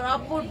সুন্দর,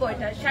 অপূর্ব।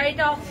 এটা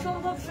শাড়িটা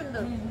অসম্ভব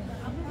সুন্দর,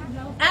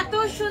 এত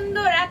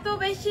সুন্দর, এত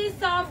বেশি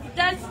সফট,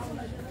 জাস্ট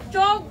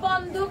চোখ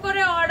বন্ধ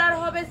করে অর্ডার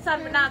হবে।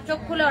 না, চোখ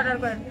খুলে অর্ডার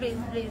করেন প্লিজ,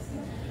 প্লিজ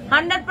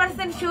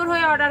 100% শিওর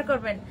হয়ে অর্ডার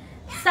করবেন।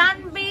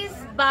 Sanvees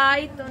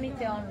by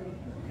তনিতে, only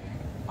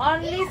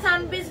only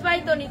Sanvees by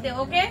তনিতে।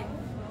 ওকে,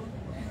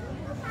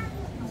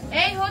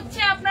 এই হচ্ছে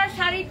আপনার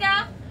শাড়িটা,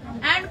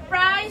 and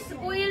price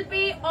will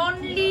be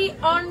only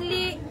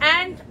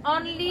and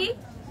only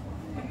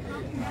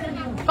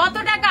কত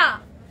টাকা?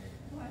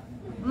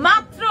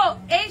 মাত্র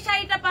এই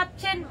শাড়িটা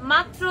পাচ্ছেন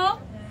মাত্র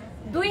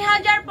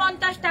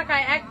 2050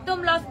 টাকায়, একদম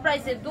লস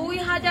প্রাইসে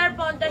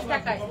 2050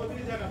 টাকায়।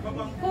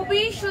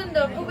 খুবই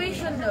সুন্দর, খুবই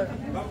সুন্দর।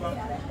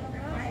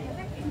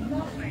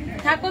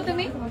 থাকো,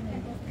 তুমি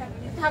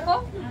থাকো।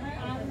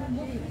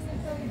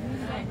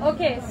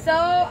 ওকে, সো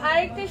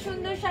আরেকটা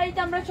সুন্দর শাড়িতে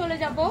আমরা চলে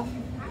যাব।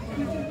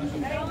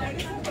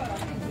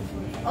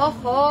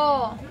 ওহো,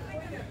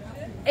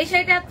 এই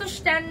শাড়িটা এত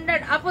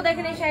স্ট্যান্ডার্ড আপু,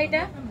 দেখেন এই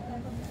শাড়িটা,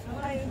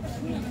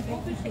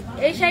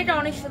 এই শাড়িটা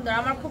অনেক সুন্দর,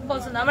 আমার খুব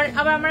পছন্দ। আমার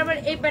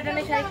এই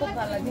প্যাটার্নের শাড়ি খুব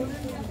ভালো লাগে।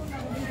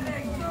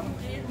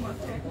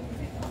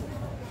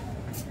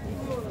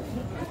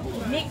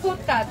 নিখুঁত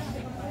কাজ,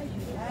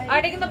 আর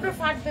এটা কিন্তু আপনার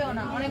ফাটবেও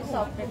না, অনেক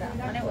সফট। এটা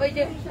মানে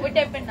ওই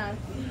টাইপের না,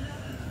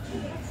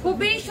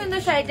 খুবই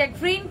সুন্দর শাড়িটা।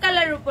 গ্রিন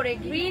কালারের উপরে,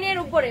 গ্রিনের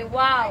উপরে,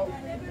 ওয়াও,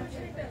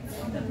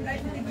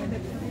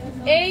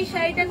 এই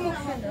শাড়িটা খুব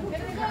সুন্দর।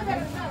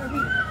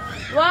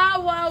 ওয়াও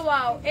ওয়াও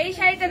ওয়াও, এই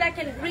শাড়িটা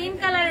দেখেন গ্রিন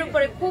কালারের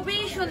উপরে, খুবই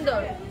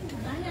সুন্দর,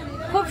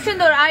 খুব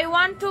সুন্দর। I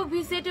want to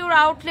visit your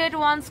outlet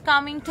once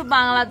coming to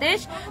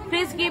Bangladesh.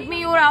 Please give me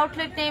your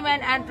outlet name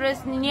and address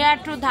near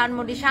to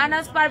Dhanmondi.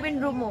 Shahnaz Parvin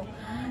Rumu,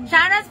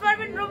 Shahnaz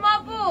Parvin Rumu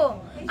আপু,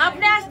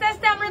 আপনি আস্তে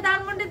আস্তে আমরা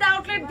ধানমন্ডিতে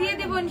আউটলেট দিয়ে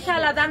দিব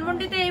ইনশাআল্লাহ।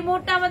 ধানমন্ডিতে এই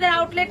মুহূর্তে আমাদের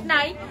আউটলেট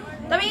নাই,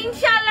 তবে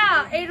ইনশাআল্লাহ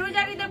এই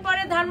রোজার ঈদের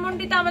পরে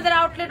ধানমন্ডিতে আমাদের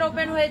আউটলেট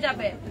ওপেন হয়ে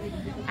যাবে।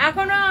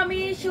 এখনো আমি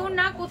শিওর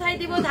না কোথায়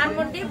দিব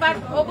ধানমন্ডি, বাট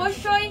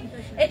অবশ্যই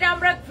এটা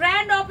আমরা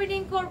গ্র্যান্ড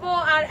ওপেনিং করব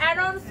আর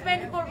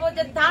অ্যানাউন্সমেন্ট করব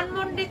যে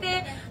ধানমন্ডিতে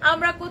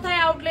আমরা কোথায়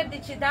আউটলেট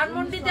দিচ্ছি।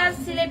 ধানমন্ডিতে আর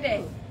সিলেটে,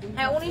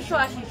 হ্যাঁ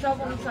 1980, সব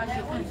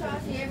 1980।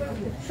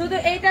 শুধু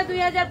এইটা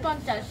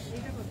 2050,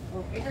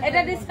 এটা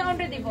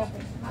ডিসকাউন্টে দিব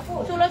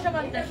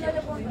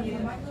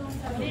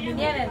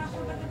 1650।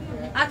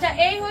 আচ্ছা,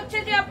 এই হচ্ছে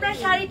যে আপনার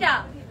শাড়িটা,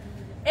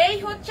 এই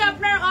হচ্ছে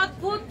আপনার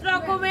অদ্ভুত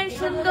রকমের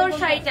সুন্দর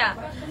শাড়িটা।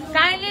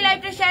 কাইন্ডলি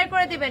লাইভটা শেয়ার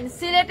করে দিবেন।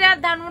 সিলেটে আর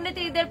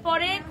ধানমন্ডিতে ঈদের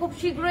পরে খুব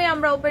শীঘ্রই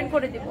আমরা ওপেন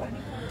করে দিব।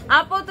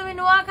 আপু, তুমি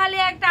নোয়াখালী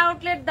একটা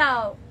আউটলেট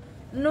দাও,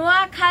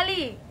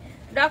 নোয়াখালী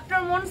ডক্টর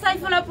মন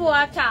সাইফুল আপু।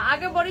 আচ্ছা,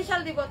 আগে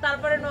বরিশাল দিব,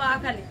 তারপরে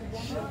নোয়াখালী।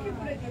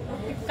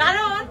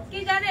 কারণ কি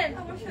জানেন,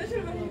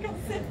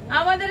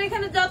 আমাদের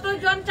এখানে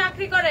যতজন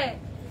চাকরি করে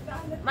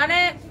মানে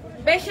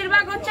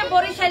বেশিরভাগ হচ্ছে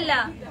বরিশাল্লা,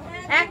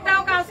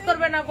 একটাও কাজ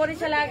করবে না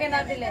বরিশালে আগে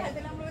না দিলে।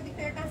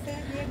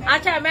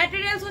 আচ্ছা,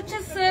 ম্যাটেরিয়ালস হচ্ছে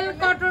সিল্ক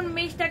কটন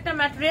মিক্সড একটা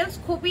ম্যাটেরিয়ালস,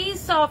 খুবই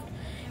সফট।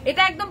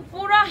 এটা একদম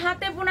পুরো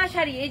হাতে বোনা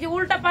শাড়ি। এই যে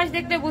উল্টা পাশ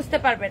দেখতে বুঝতে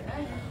পারবেন,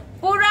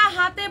 পুরো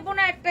হাতে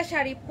বোনা একটা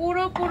শাড়ি,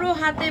 পুরো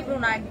হাতে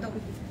বোনা, একদম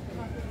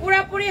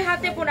পুরাপুরি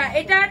হাতে বোনা।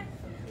 এটার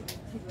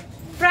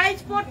প্রাইস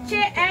পড়ছে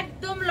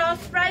একদম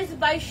লস প্রাইস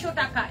 2200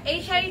 টাকা। এই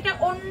শাড়িটা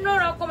অন্য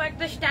রকম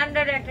একটা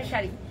স্ট্যান্ডার্ডের একটা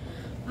শাড়ি,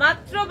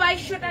 মাত্র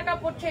 2200 টাকা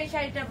পড়ছে এই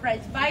শাড়িটার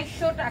প্রাইস।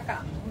 2200 টাকা,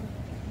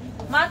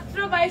 মাত্র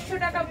 2200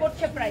 টাকা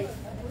পড়ছে প্রাইস।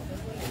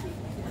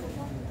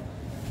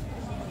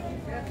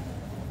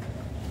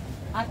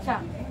 আচ্ছা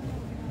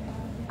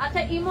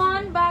আচ্ছা,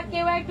 ইমন বা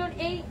কেউ একজন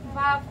এই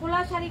বা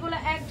খোলা শাড়িগুলো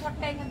এক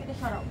ঝটকা এখান থেকে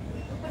সরাও।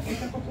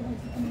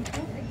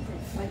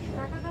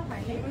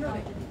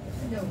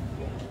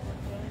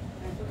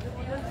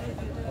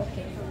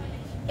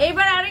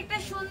 এইবার আরেকটা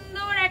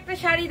সুন্দর একটা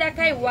শাড়ি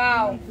দেখাই।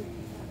 ওয়াও,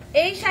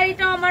 এই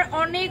শাড়িটাও আমার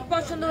অনেক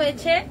পছন্দ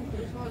হয়েছে,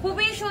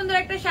 খুবই সুন্দর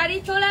একটা শাড়ি।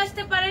 চলে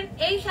আসতে পারেন।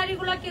 এই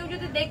শাড়িগুলো কেউ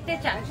যদি দেখতে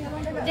চান,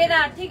 যে না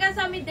ঠিক আছে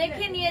আমি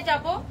দেখে নিয়ে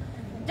যাব,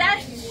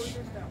 জাস্ট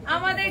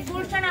আমাদের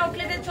গুলশান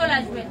আউটলেটে চলে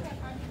আসবেন।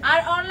 আর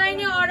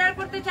অনলাইনে অর্ডার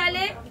করতে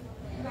চাইলে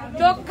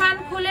চোখ কান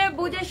খুলে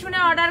বুঝে শুনে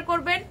অর্ডার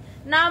করবেন,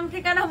 নাম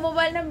ঠিকানা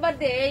মোবাইল নাম্বার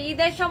দিয়ে।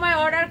 ঈদের সময়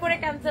অর্ডার করে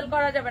ক্যান্সেল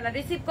করা যাবে না,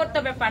 রিসিভ করতে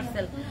হবে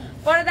পার্সেল।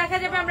 পরে দেখা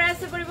যাবে আমরা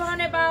এসে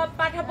পরিবহনে বা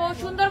পাঠাবো।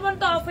 সুন্দরবন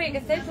তো অফ হয়ে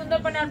গেছে,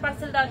 সুন্দরবনে আর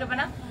পার্সেল দেওয়া যাবে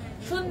না।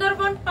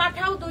 সুন্দরবন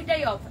পাঠাও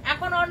দুইটাই অফ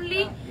এখন।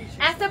 অনলি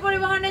এসে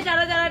পরিবহনে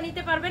যারা যারা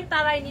নিতে পারবেন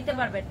তারাই নিতে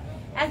পারবেন।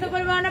 এসে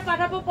পরিবহনে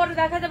পাঠাবো, পরে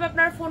দেখা যাবে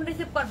আপনারা ফোন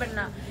রিসিভ করবেন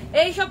না।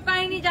 এইসব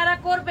কাহিনী যারা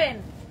করবেন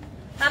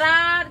তারা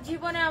আর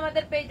জীবনে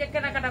আমাদের পেজে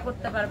কেনাকাটা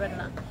করতে পারবেন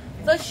না।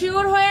 তো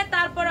শিওর হয়ে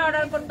তারপরে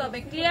অর্ডার করতে হবে।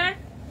 ক্লিয়ার?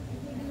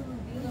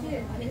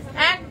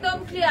 একদম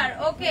ক্লিয়ার।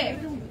 ওকে,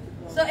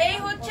 তো এই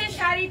হচ্ছে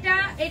শাড়িটা।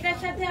 এটার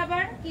সাথে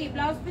আবার কি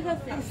ব্লাউজ পিস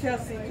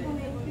আছে?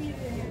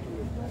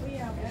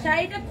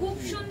 শাড়িটা খুব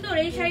সুন্দর,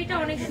 এই শাড়িটা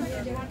অনেক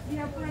সুন্দর,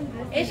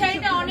 এই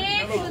শাড়িটা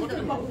অনেক সুন্দর।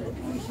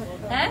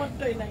 হ্যাঁ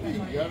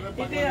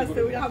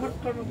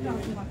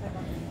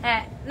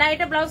হ্যাঁ, না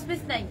এটা ব্লাউজ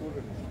পিস নাই,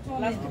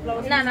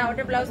 না না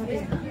ওটা ব্লাউজ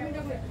পিস না,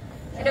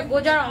 এটা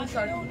গোজার অংশ,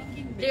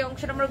 যে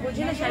অংশটা আমরা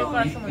বুঝি না শাড়ি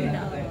পরার সময়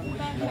না।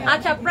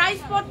 আচ্ছা, প্রাইস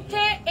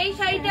পড়ছে এই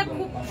শাড়িটা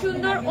খুব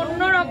সুন্দর,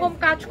 অন্যরকম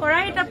কাজ করা।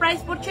 এটা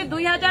প্রাইস পড়ছে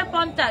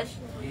 2050,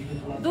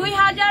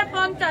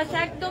 2050,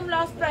 একদম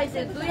লস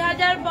প্রাইসে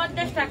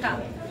 2050 টাকা।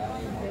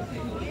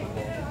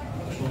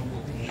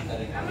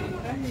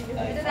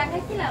 এটা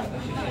দেখাইছিলাম।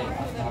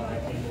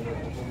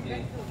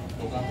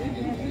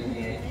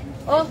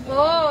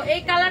 ওহো,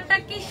 এই কালারটা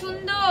কি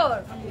সুন্দর।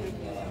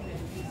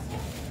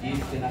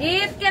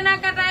 ঈদ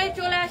কেনাকাটায়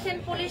চলে আসেন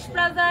পুলিশ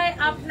প্লাজায়,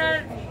 আপনার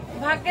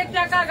ভাগ্যের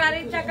চাকা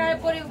গাড়ির চাকায়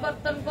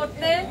পরিবর্তন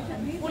করতে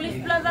পুলিশ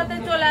প্লাজাতে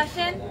চলে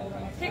আসেন,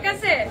 ঠিক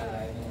আছে?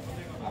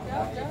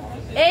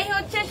 এই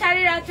হচ্ছে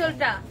শাড়ির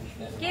আঁচলটা।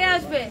 কে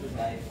আসবে?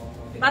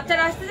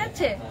 বাচ্চারা আসতে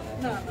যাচ্ছে?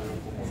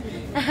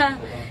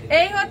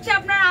 এই হচ্ছে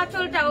আপনার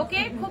আঁচলটা।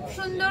 ওকে, খুব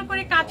সুন্দর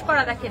করে কাজ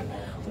করা, দেখেন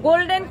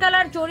গোল্ডেন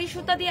কালার জরি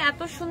সুতা দিয়ে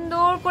এত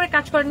সুন্দর করে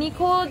কাজ করে,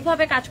 নিখুঁত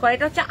ভাবে কাজ করে।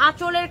 এটা হচ্ছে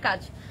আঁচলের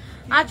কাজ,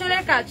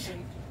 আঁচলের কাজ।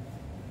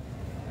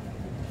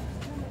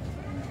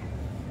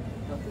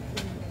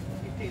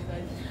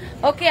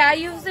 Okay, I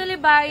usually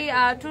buy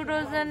 2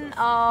 dozen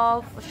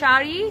of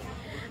Saree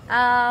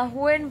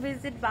when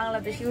visit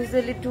Bangladesh,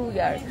 usually 2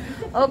 years.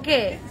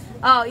 Okay,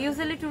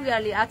 usually 2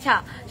 yearly. আচ্ছা,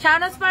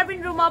 শাহনাজ পারভিন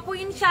রুম আপু,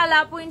 ইনশাআল্লাহ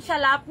আপু,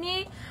 ইনশাআল্লাহ আপনি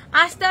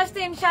আস্তে আস্তে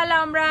ইনশাআল্লাহ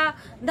আমরা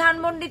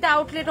ধানমন্ডিতে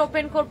আউটলেট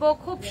ওপেন করব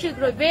খুব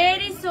শীঘ্রই,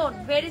 ভেরি সুন,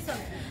 ভেরি সুন।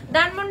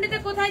 ধানমন্ডিতে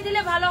কোথায়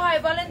দিলে ভালো হয়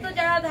বলেন তো?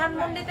 যারা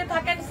ধানমন্ডিতে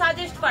থাকেন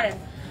সাজেস্ট করেন।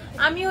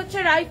 আমি হচ্ছে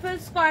রাইফেল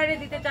স্কয়ারে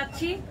দিতে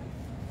চাচ্ছি।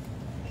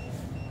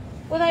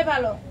 কোথায়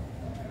ভালো?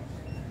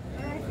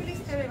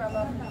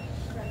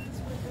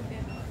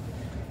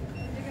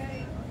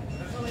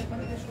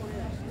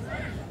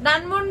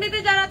 ধানমন্ডিতে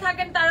যারা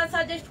থাকেন তারা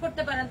সাজেস্ট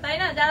করতে পারেন, তাই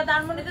না? যারা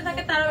ধানমন্ডিতে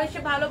থাকে তারা বেশি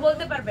ভালো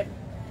বলতে পারবেন।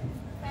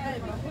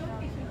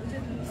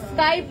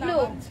 স্কাই ব্লু,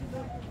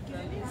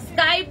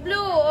 স্কাই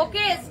ব্লু,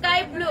 ওকে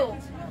স্কাই ব্লু।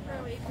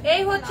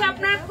 এই হচ্ছে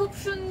আপনার খুব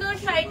সুন্দর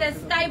শাড়িটা,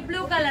 স্কাই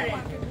ব্লু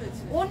কালারের,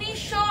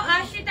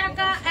 1980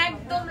 টাকা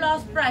একদম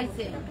লস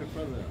প্রাইসে,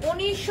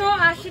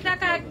 1980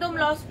 টাকা একদম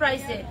লস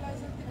প্রাইসে।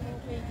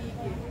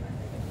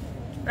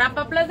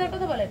 রাপা প্লাজার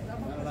কথা বলেন,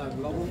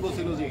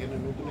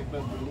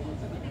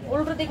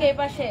 উল্টো দিকে এই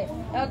পাশে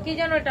কি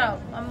যেন, এটা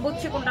আমি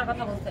বুঝছি কোনটার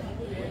কথা বলছেন।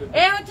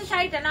 এই হচ্ছে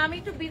শাড়িটা না, আমি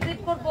একটু ভিজিট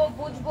করবো,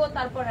 বুঝবো,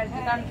 তারপর আর কি।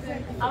 কারণ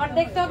আমার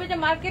দেখতে হবে যে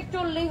মার্কেট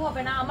চললেই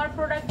হবে না, আমার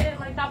প্রোডাক্টের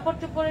মানে কাপড়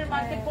চোপড়ের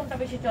মার্কেট কোনটা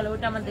বেশি চলে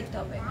ওটা আমার দেখতে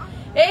হবে।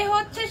 এই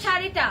হচ্ছে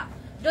শাড়িটা,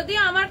 যদিও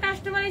আমার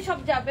কাস্টমারই সব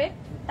যাবে,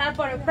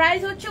 তারপরে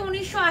প্রাইস হচ্ছে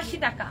 1980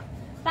 টাকা।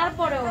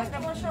 তারপরেও একটা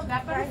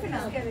ব্যাপার আছে না,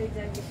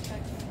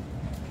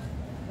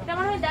 এটা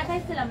মনে হয়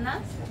দেখাইছিলাম না?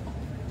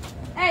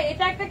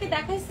 এটা একটা কি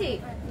দেখাইছি?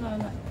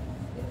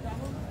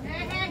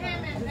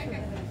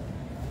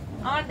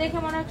 আমার দেখে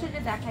মনে হচ্ছে যে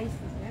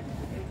দেখাইছি।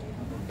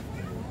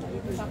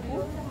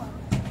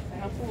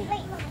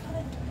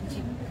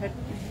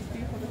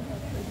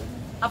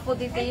 আপু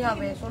দিতেই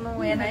হবে, কোনো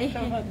ওয়ে নাই।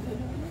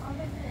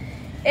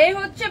 এই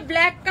হচ্ছে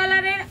ব্ল্যাক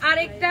কালারের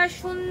আরেকটা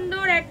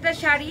সুন্দর একটা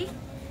শাড়ি,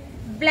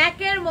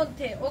 ব্ল্যাকের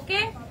মধ্যে।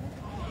 ওকে,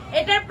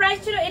 এটার প্রাইস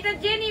ছিল, এটা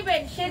যে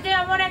নিবেন সে যে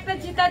আমার একটা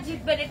জিতা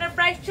জিতবেন। এটার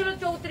প্রাইস ছিল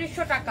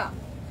 3400 টাকা।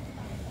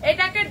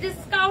 এটাকে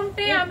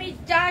ডিসকাউন্টে আমি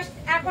জাস্ট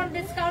এখন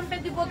ডিসকাউন্টে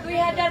দিব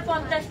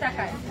 2050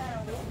 টাকায়।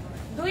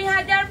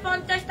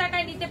 2050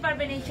 টাকায় নিতে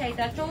পারবেন এই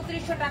শাড়িটা।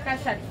 3400 টাকার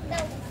শাড়ি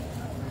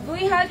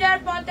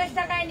 2050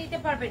 টাকায় নিতে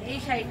পারবেন এই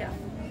শাড়িটা।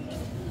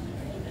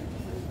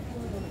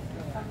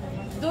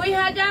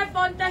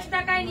 2050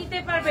 টাকায় নিতে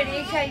পারবেন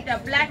এই শাড়িটা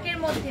ব্ল্যাকের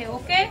মধ্যে।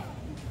 ওকে,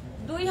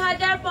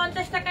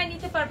 2050 টাকায়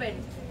নিতে পারবেন।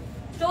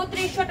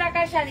 3400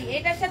 টাকার শাড়ি।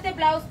 এটার সাথে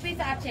ব্লাউজ পিস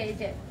আছে, এই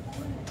যে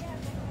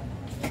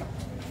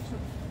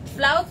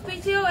ব্লাউজ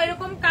পিসেও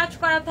এরকম কাজ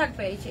করা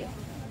থাকবে। এই যে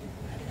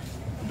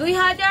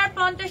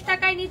 2050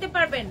 টাকায় নিতে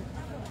পারবেন।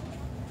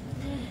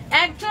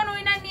 একজন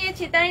উইনার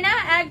নিয়েছি, তাই না?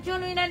 একজন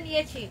উইনার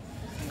নিয়েছি,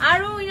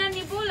 আরো উইনার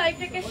নিব।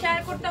 লাইভটাকে শেয়ার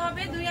করতে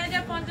হবে।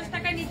 2050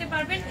 টাকায় নিতে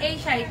পারবেন এই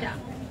শাড়িটা।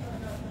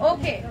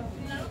 ওকে,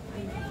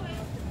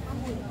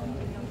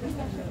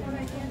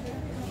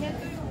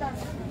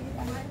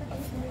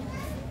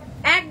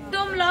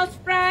 একদম লস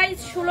প্রাইস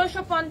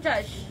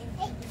 1650।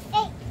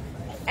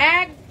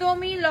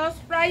 একদমই লস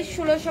প্রাইস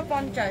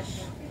 1650।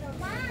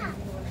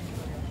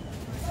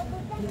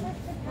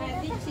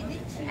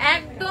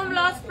 একদম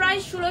লস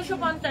প্রাইস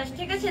 1650।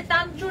 ঠিক আছে,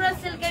 তানচুরা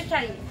সিল্কের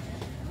শাড়ি,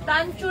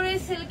 তানচুরি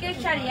সিল্কের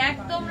শাড়ি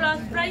একদম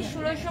লস প্রাইস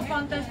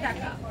 1650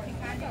 টাকা।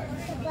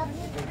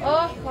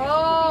 ওহো,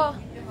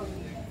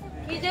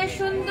 কি যে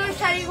সুন্দর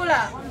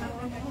শাড়িগুলা।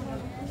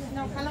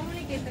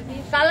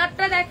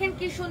 কালারটা দেখেন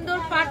কি সুন্দর,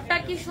 পাটটা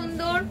কি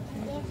সুন্দর।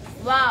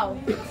 ওয়াও,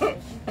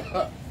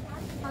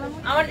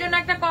 আমার জন্য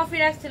একটা কফি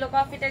রাখছিল,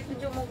 কফিটা একটু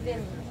চুমুক দিন।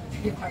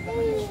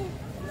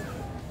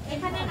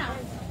 এখানে না,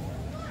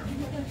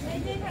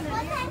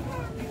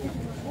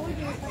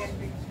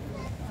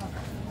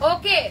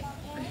 ওকে,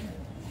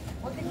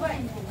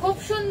 খুব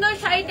সুন্দর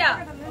শাড়িটা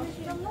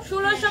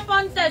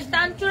 1650।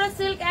 তানচুরা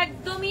সিল্ক,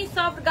 একদমই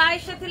সফট,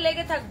 গায়ের সাথে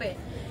লেগে থাকবে,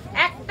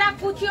 একটা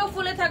কুচিও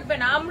ফুলে থাকবে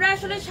না। আমরা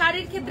আসলে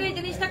শাড়ির ক্ষেত্রে এই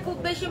জিনিসটা খুব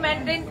বেশি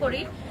মেনটেন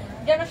করি,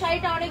 যেন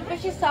শাড়িটা অনেক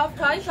বেশি সফট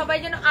হয়, সবাই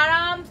যেন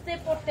আরামসে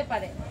পরতে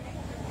পারে,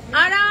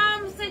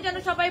 আরামসে যেন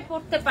সবাই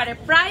পরতে পারে।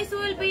 Price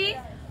will be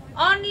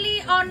only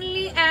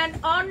and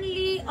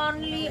only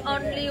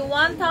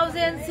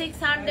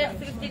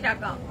 1650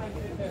 টাকা,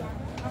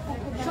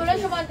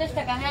 1650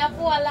 টাকা। হ্যাঁ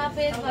আপু, আল্লাহ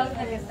হাফেজ, ভালো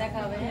থাকেন, দেখা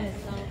হবে।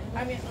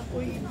 আমি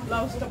ওই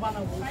ব্লাউজটা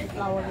বানাবো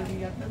ফ্লাওয়ারের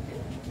ইয়াটা।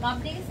 মাপ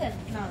দিয়ে গেছেন?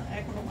 না,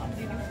 এখনো মাপ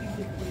দিয়ে দিচ্ছি।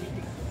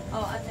 ও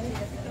আচ্ছা, ঠিক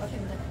আছে,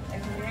 অসুবিধা নেই।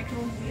 এখন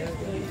একদম দিয়ে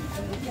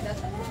ঠিক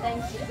আছে,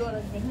 থ্যাংক ইউ।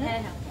 হ্যাঁ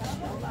হ্যাঁ,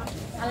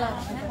 আল্লাহ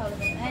হাফেজ, হ্যাঁ ভালো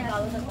থাকেন, হ্যাঁ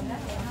ভালো থাকুন।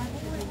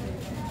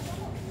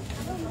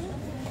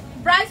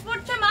 প্রাইস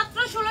পড়ছে মাত্র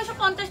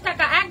 1650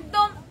 টাকা,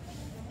 একদম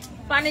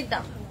পানির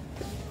দাম।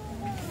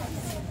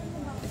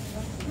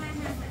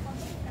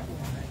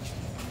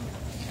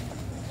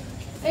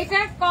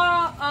 এটার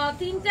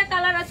 3টা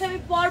কালার আছে, আমি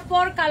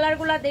পরপর কালার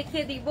গুলা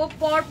দেখিয়ে দিব,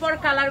 পরপর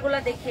কালার গুলা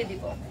দেখিয়ে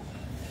দিব।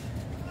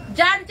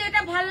 যার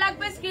যেটা ভাল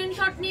লাগবে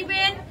স্ক্রিনশট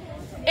নিবেন।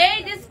 এই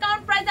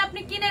ডিসকাউন্ট প্রাইস আপনি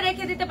কিনে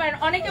রেখে দিতে পারেন।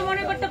 অনেকে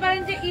মনে করতে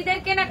পারেন যে ঈদের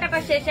কেনাকাটা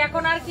শেষ,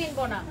 এখন আর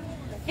কিনবো না,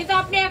 কিন্তু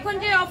আপনি এখন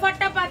যে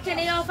অফারটা পাচ্ছেন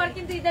এই অফার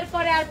কিন্তু ঈদের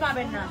পরে আর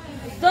পাবেন না।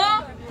 তো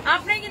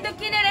আপনি কিন্তু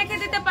কিনে রেখে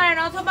দিতে পারেন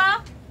অথবা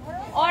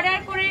অর্ডার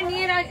করে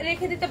নিয়ে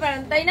রেখে দিতে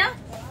পারেন, তাই না?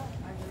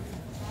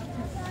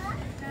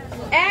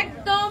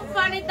 একদম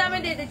পানির দামে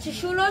দিয়ে দিচ্ছি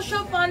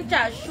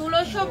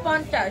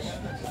 1650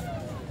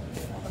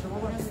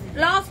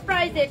 লস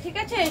প্রাইসে। ঠিক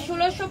আছে,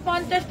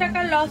 1650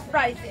 টাকার লস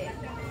প্রাইসে।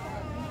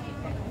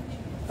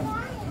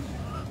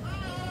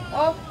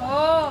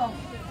 ওহো,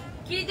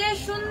 কি যে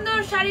সুন্দর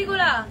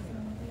শাড়িগুলা,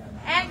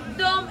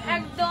 একদম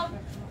একদম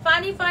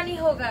পানি পানি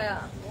হো Gaya.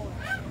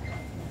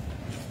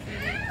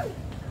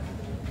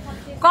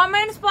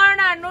 Comments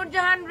পড়না,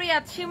 Nurjahan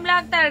Riyad, Shimla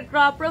Akter,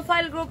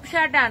 profile group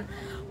শাটান,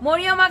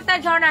 Mariam Akter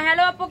ঝর্ণা।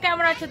 হ্যালো আপু,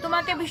 কেমন আছো?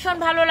 তোমাকে ভীষণ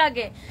ভালো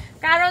লাগে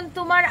কারণ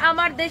তোমার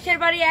আমার দেশের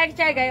বাড়ি এক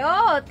জায়গায়। ও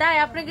তাই,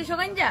 আপনি কি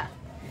কিশোরগঞ্জা?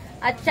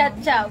 আচ্ছা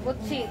আচ্ছা,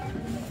 বুঝছি।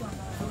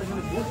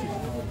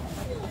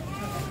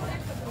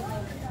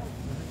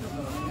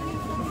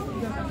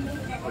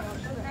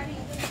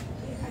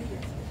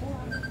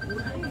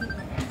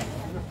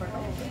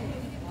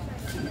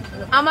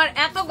 আমার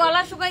এত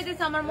গলা শুকাই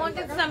দিচ্ছে, আমার মন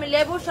চাইছে আমি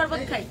লেবুর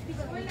শরবত খাই।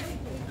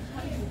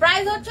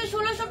 প্রাইস হচ্ছে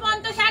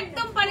 1650,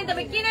 একদম পানি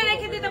দেবে, কিনে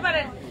রেখে দিতে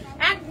পারেন,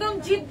 একদম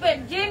জিতবেন,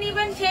 যে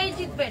নিবেন সেই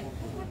জিতবেন।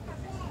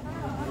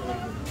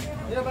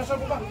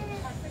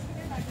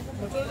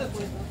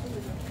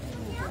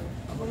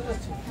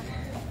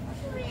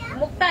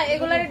 মুক্তা,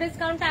 এগুলার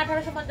ডিসকাউন্টটা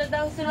 1850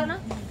 দেওয়া হচ্ছিল না,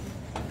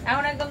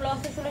 এখন একদম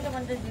লসে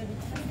 1650 দিয়ে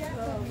দিচ্ছি।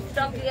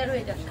 স্টক ক্লিয়ার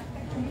হয়ে যাচ্ছে,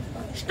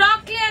 স্টক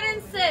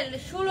ক্লিয়ারেন্স সেল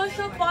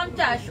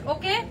 1650।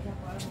 ওকে,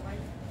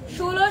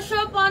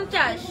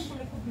 1650।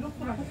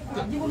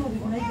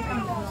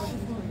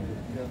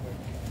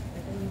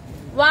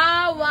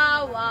 ওয়াও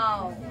ওয়াও ওয়াও,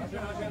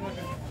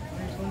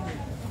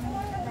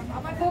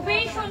 খুবই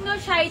সুন্দর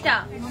শাড়িটা,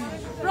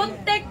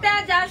 প্রত্যেকটা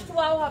জাস্ট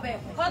ওয়াও হবে।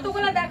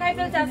 কতগুলো দেখাই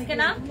ফেলছে আজকে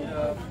না,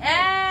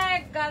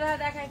 এক গাধা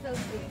দেখাই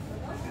ফেলছি,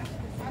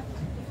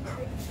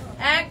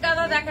 এক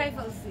গাধা দেখাই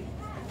ফেলছি।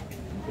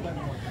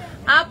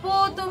 আপু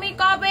তুমি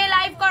কবে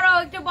লাইভ করো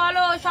একটু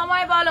বলো,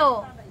 সময় বলো।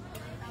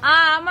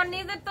 আমার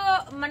নিজের তো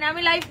মানে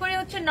আমি লাইভ করি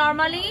হচ্ছে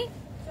নরমালি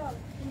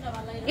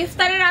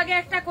ইফতারের আগে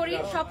একটা করি,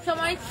 সব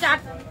সময়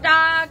 4টা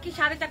কি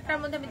 4:30টার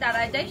মধ্যে আমি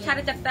দাঁড়ায় যাই,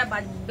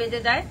 4:30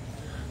 বেজে যায়।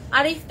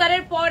 আর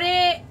ইফতারের পরে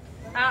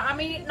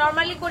আমি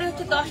নরমালি করি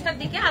হচ্ছে 10টার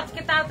দিকে। আজকে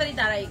তাড়াতাড়ি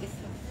দাঁড়াই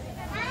গেছি,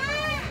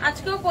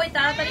 আজকেও কই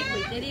তাড়াতাড়ি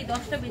কই, দেরি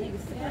 10টা বেজে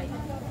গেছে প্রায়,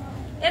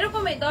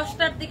 এরকমই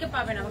 10টার দিকে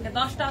পাবেন আমাকে,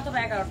 10টা অথবা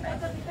 11টায়।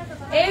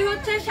 এই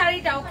হচ্ছে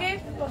শাড়িটা, ওকে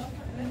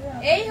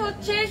এই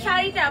হচ্ছে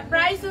শাড়িটা,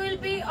 প্রাইস উইল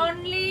বি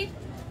অনলি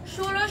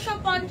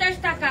 1650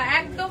 টাকা,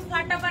 একদম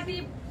ফাটাফাটি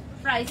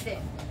প্রাইসে।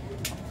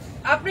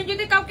 আপনি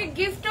যদি কাউকে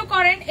গিফটও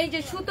করেন, এই যে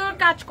সুতোর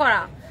কাজ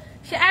করা,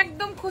 সে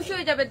একদম খুশি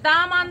হয়ে যাবে,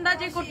 দাম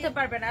আন্দাজে করতে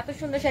পারবে না, এত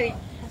সুন্দর শাড়ি।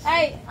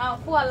 এই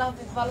আপু আল্লাহ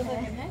হাফেজ, ভালো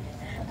থাকবেন। হ্যাঁ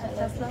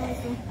আসসালামু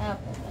আলাইকুম।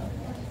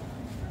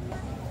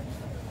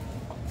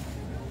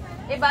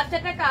 এই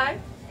বাচ্চাটা কার?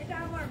 এটা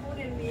আমার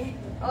বোনের মেয়ে।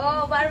 ও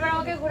বারবার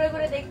আমাকে ঘুরে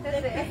ঘুরে দেখতেছে,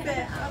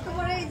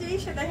 তোমার এই যে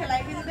ইসে দেখে,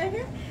 লাইভে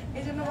দেখে,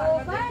 এইজন্য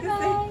বারবার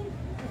দেখতেছে।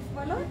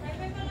 বলো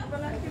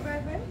বলো কি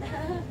বারবার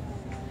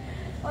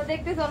ও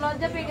দেখতেছে,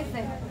 লজ্জা পেয়ে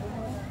গেছে।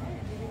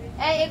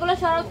 এই এগুলো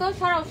সরাও তো,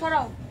 সরাও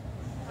সরাও,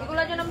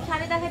 এগুলোর জন্য আমি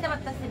শাড়ি দেখাতে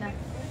পারতাছি না।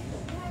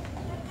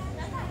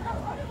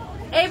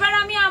 এইবার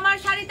আমি আমার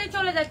শাড়িতে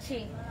চলে যাচ্ছি,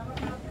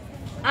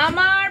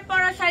 আমার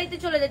পরা শাড়িতে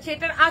চলে যাচ্ছি।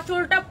 এটার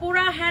আঁচলটা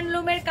পুরো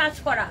হ্যান্ডলুমের কাজ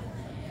করা,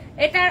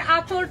 এটার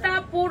আঁচলটা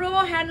পুরো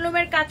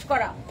হ্যান্ডলুমের কাজ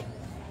করা।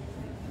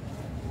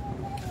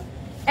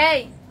 এই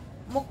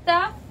মুক্তা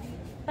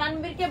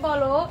তানবীরকে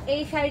বলো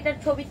এই শাড়িটার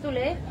ছবি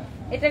তুলে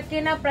এটার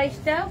কেনা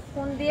প্রাইসটা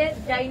ফোন দিয়ে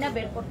যাই না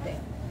বের করতে,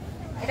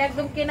 এটা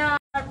একদম কেনা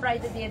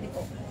প্রাইসে দিয়ে দিব,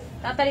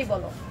 তাড়াতাড়ি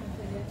বলো।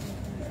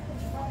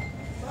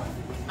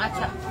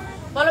 আচ্ছা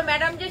বলো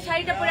ম্যাডাম যে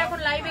শাড়িটা পরে এখন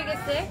লাইভে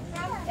গেছে,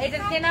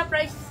 এটার কেনা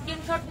প্রাইস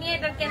স্ক্রিনশট নিয়ে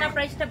এটার কেনা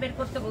প্রাইসটা বের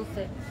করতে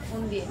বলছে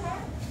ফোন দিয়ে।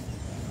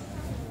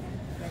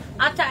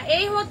 আচ্ছা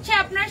এই হচ্ছে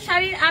আপনার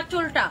শাড়ির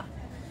আঁচলটা,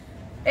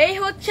 এই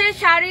হচ্ছে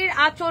শাড়ির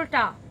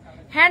আঁচলটা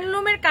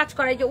হ্যান্ডলুমের কাজ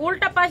করা। এই যে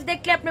উল্টা পাশ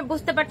দেখলে আপনি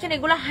বুঝতে পারছেন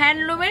এগুলো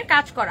হ্যান্ডলুমের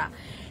কাজ করা।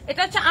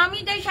 এটা হচ্ছে আমি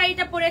যে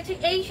শাড়িটা পরেছি,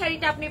 এই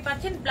শাড়িটা আপনি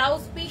পাচ্ছেন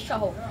ব্লাউজ পিস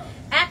সহ।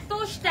 এত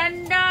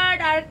স্ট্যান্ডার্ড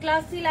আর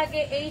ক্লাসি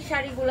লাগে এই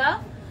শাড়িগুলা,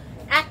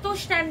 এত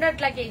স্ট্যান্ডার্ড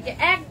লাগে যে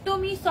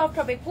একদমই সফট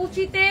হবে,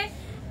 কুচিতে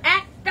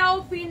একটাও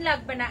পিন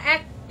লাগবে না,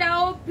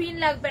 একটাও পিন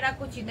লাগবে না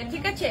কুচিতে,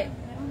 ঠিক আছে?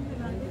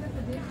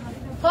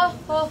 হো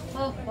হো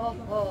হো হো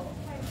হো,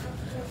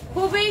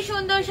 খুবই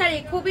সুন্দর শাড়ি,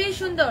 খুবই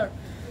সুন্দর।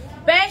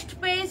 বেস্ট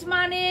পেজ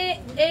মানে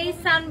এই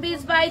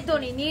সানভিজ বাই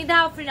তনি, নিধা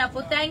আফরিন আপু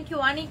thank you,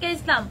 Anika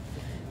Islam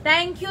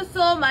thank you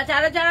so much.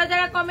 আর যারা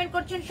যারা কমেন্ট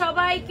করছেন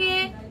সবাইকে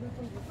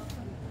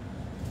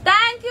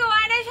থ্যাংক ইউ।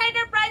 আর এই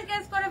শাড়িটার প্রাইস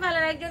গেস করে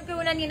ফেলেন, একজনকে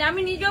বলে নিন,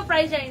 আমি নিজেও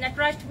প্রাইস জানি না,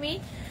 ট্রাস্ট মি।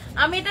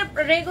 আমি এটা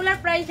রেগুলার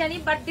প্রাইস জানি,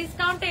 বাট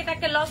ডিসকাউন্টে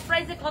এটাকে লস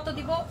প্রাইসে কত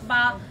দিব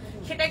বা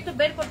সেটা একটু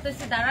বের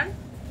করতেছি, দাঁড়ান,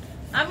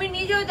 আমি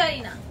নিজেও জানি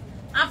না,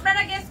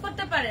 আপনারা গেস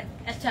করতে পারেন।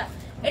 আচ্ছা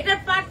এটার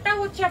পাটটা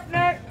হচ্ছে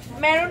আপনার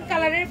মেরুন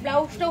কালারের,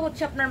 ব্লাউজটাও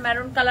হচ্ছে আপনার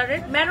মেরুন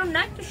কালারের, মেরুন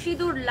না একটু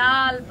সিঁদুর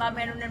লাল বা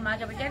মেরুনের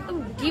মাঝামাঝি, একদম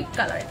ডিপ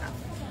কালার না,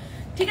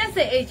 ঠিক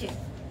আছে? এই যে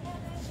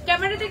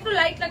ক্যামেরাতে একটু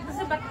লাইট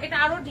লাগতেছে, বাট এটা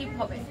আরো ডিপ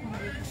হবে।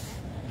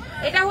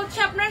 এটা হচ্ছে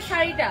আপনার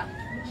শাড়িটা,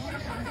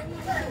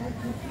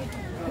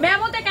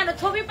 মেমোতে কেন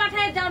ছবি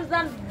পাঠায়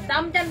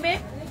দাম জানবে।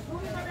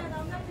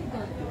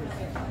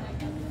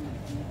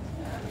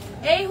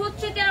 এই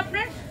হচ্ছে যে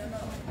আপনার,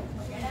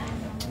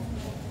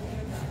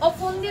 ও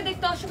ফোন দিয়ে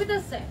দেখতে অসুবিধা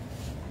হচ্ছে।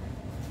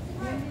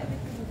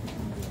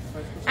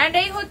 এন্ড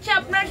এই হচ্ছে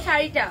আপনার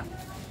শাড়িটা,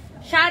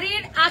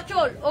 শাড়ির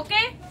আঁচল,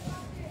 ওকে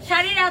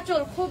শাড়ির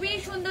আঁচল, খুবই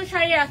সুন্দর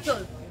শাড়ির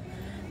আঁচল।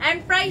 এন্ড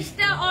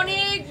প্রাইসটা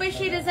অনেক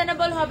বেশি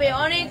রিজনেবল হবে,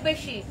 অনেক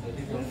বেশি।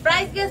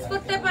 প্রাইস গেস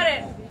করতে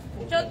পারেন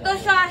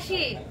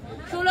 1480,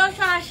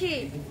 1680।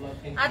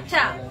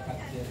 আচ্ছা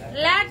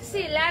লেটস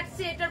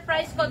সি এটার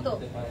প্রাইস কত?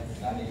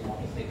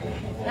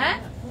 হ্যাঁ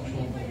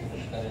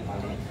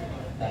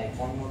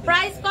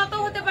প্রাইস কত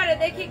হতে পারে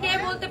দেখি, কে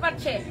বলতে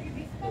পারছে?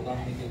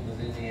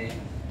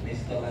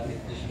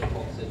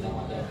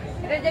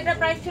 এটা যেটা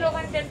প্রাইস ছিল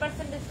ওখানে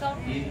 10% discount.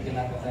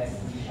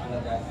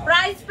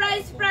 Price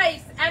price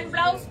price and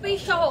blouse piece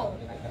সহ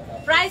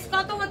প্রাইস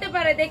কত হতে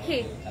পারে দেখি,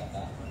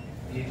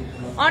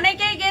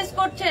 অনেকেই গেস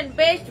করছেন।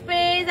 বেস্ট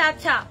পেজ,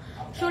 আচ্ছা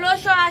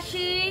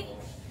 1680।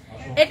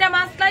 এটা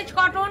মাসলাইজ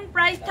কটন,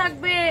 প্রাইস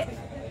থাকবে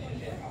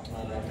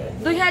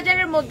 2000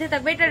 এর মধ্যে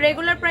থাকবে। এটা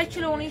রেগুলার প্রাইস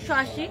ছিল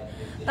 1980,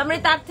 তার মানে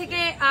তার থেকে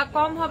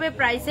কম হবে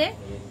প্রাইসে,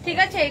 ঠিক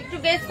আছে? একটু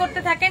গেস করতে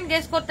থাকেন,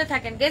 গেস করতে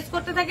থাকেন, গেস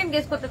করতে থাকেন,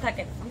 গেস করতে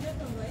থাকেন।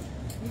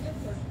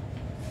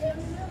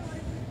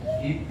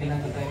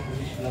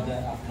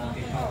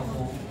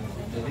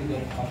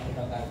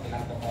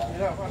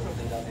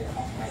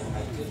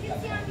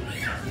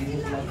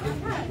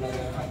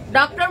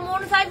 ডক্টর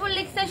মুন সাইফুল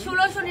লিখছে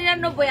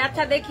 1699।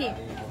 আচ্ছা দেখি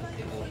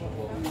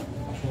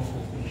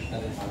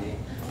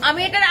আমি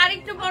এটার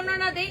আরেকটু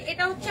বর্ণনা দেই।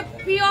 এটা হচ্ছে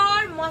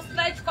পিওর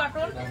মসলাইজ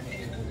কটন,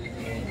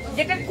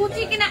 যেটা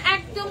কুচি কিনা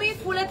একদমই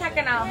ফুলে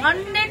থাকে না।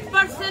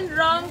 100%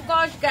 রং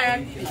কস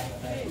গ্যারান্টি,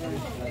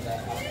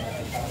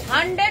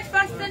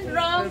 100%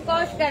 রং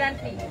কস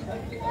গ্যারান্টি।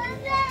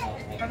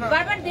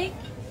 বারবার দেখ,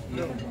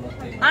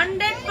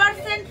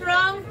 100%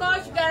 রং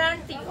কস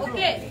গ্যারান্টি।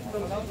 ওকে,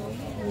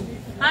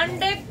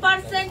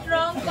 100%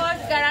 রং কস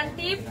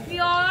গ্যারান্টি,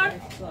 পিওর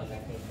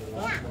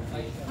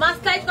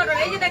মাসলাইজ কটন।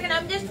 এই যে দেখেন,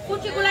 আমি জাস্ট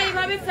কুচিগুলা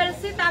এইভাবে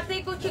ফেলছি,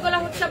 তাতেই কুচিগুলা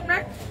হচ্ছে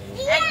আপনার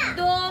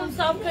একদম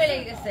সফট হয়ে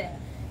লেগে গেছে।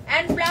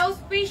 এন্ড ব্লাউজ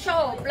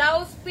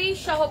পিস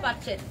সহ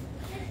পাচ্ছেন।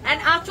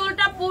 এন্ড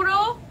আঁচলটা পুরো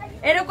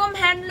এরকম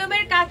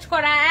হ্যান্ডলুমের কাজ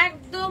করা,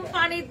 একদম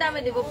পানির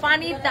দামে দেবো,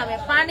 পানির দামে।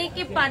 পানি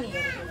কি পানি,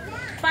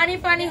 পানি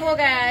পানি हो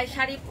गया है।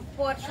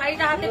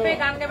 শাড়িটা হাতে পেয়ে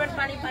গান গাবেন,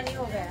 পানি পানি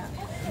हो गया।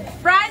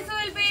 Price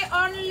will be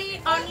only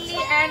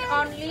and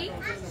only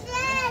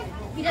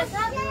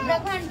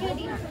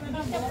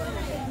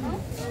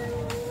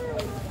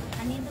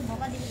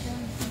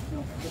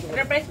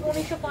এটার প্রাইস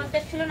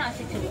 1950 ছিল না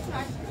 80 ছিল?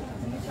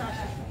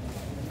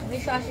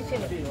 1980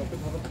 ছিল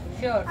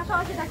শিওর।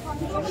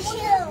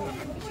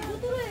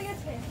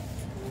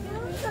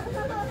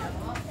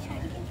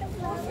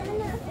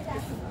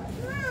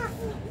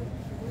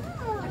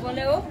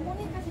 বলে ও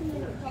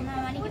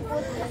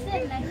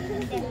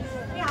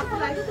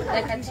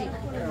দেখাচ্ছি,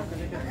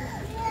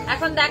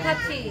 এখন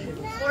দেখাচ্ছি,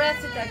 পরে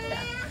আছে তো একটা।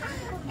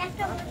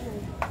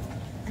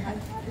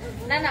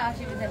 না না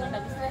অসুবিধা নেই।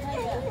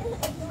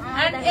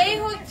 আর এই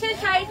হচ্ছে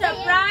শাড়িটা,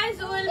 price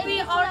will be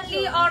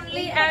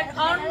only and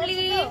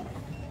only।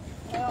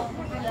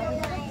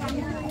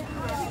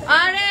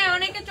 আরে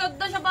অনেকে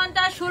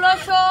 1450,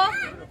 1600।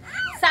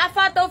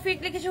 সাফা তৌফিক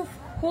লিখেছো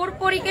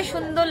হুরপুরিকে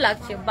সুন্দর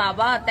লাগছে।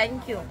 বাবা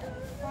থ্যাংক ইউ।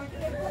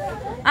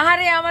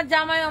 আরে আমার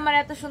জামাই আমার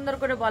এত সুন্দর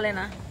করে বলে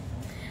না।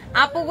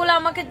 আপুগুলো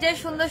আমাকে যে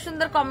সুন্দর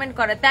সুন্দর কমেন্ট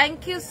করে, thank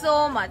you so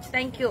much,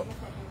 thank you.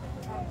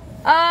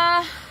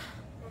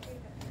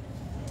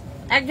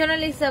 একজনে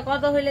লিখছে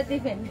কত হইলে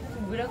দিবেন,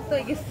 বিরক্ত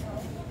হয়ে গেছে।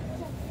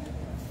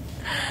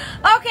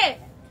 ওকে,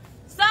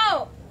 সো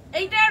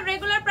এইটার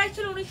রেগুলার প্রাইস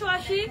ছিল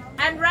 1980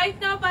 এন্ড রাইট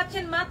নাও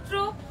পাচ্ছেন মাত্র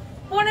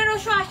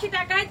 1580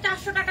 টাকায়,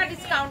 400 টাকা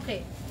ডিসকাউন্টে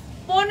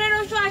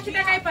 1580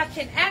 টাকায়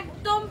পাচ্ছেন।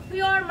 একদম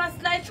পিওর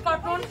মাসলাইজ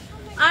কটন,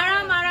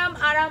 আরাম আরাম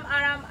আরাম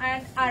আরাম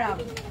এন্ড আরাম।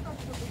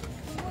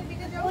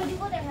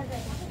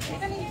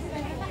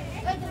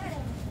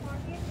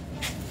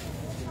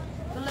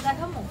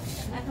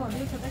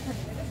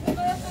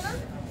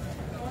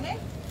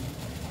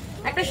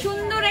 একটা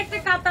সুন্দর একটা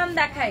কাতান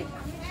দেখাই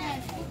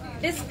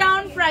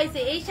ডিসকাউন্ট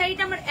প্রাইসে। এই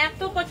শাড়িটা আমার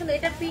এত পছন্দ।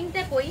 এটা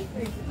পিঙ্কটা কই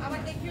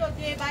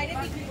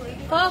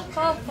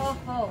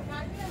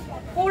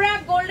পুরা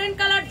গোল্ডেন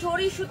কালার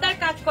জরি সুতার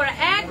কাজ করা,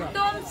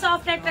 একদম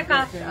সফট একটা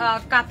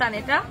কাতান।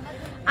 এটা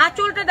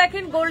আঁচলটা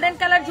দেখেন গোল্ডেন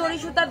কালার জরি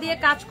সুতা দিয়ে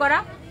কাজ করা,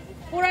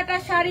 পুরাটা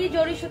শাড়ি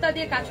জরি সুতা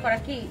দিয়ে কাজ করা।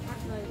 কি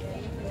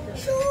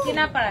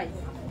কিনা প্রাইস?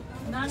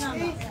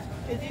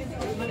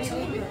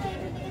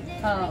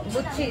 হ্যাঁ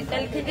বুঝছি,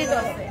 তাহলে ঠিকই তো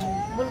আছে,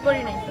 ভুল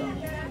করি নাই তো।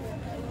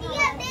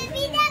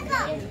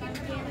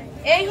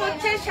 এই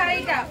হচ্ছে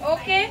শাড়িটা।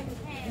 ওকে,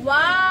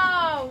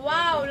 ওয়াও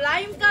ওয়াও,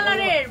 লাইম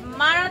কালারের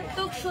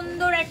মারাত্মক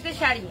সুন্দর একটা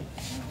শাড়ি,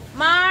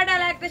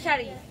 মারাল একটা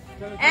শাড়ি।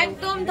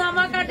 একদম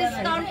ধামাকা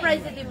ডিসকাউন্ট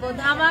প্রাইসে দিব,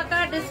 ধামাকা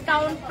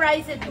ডিসকাউন্ট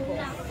প্রাইসে দিব,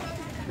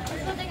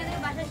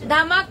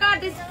 ধামাকা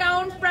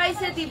ডিসকাউন্ট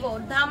প্রাইসে দিব,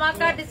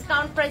 ধামাকা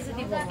ডিসকাউন্ট প্রাইসে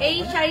দিব। এই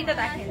শাড়িটা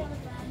দেখেন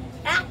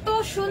এত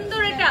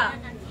সুন্দর।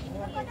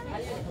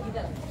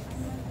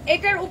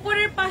 এটার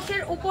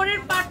উপরের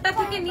পাটটা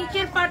থেকে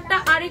নিচের পাটটা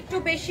আরেকটু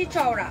বেশি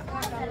চওড়া,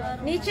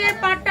 নিচের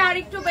পাটটা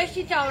আরেকটু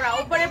বেশি চওড়া,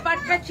 উপরের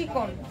পাটটা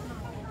চিকন।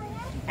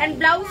 এন্ড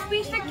ব্লাউজ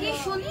পিসটা কি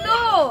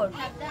সুন্দর,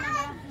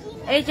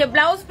 এই যে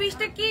ব্লাউজ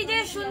পিসটা কি যে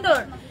সুন্দর।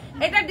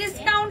 এটা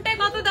ডিসকাউন্টে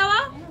কত দেওয়া?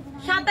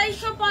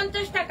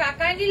 2750 টাকা।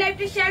 কাইন্ডলি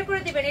লাইভটি শেয়ার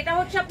করে দিবেন। এটা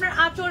হচ্ছে আপনার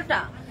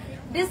আঁচলটা,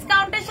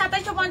 ডিসকাউন্টে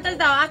 2750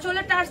 দেওয়া,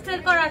 আঁচলে টার্সেল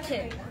করা আছে।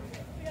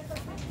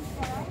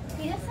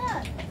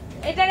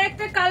 এটার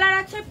একটা কালার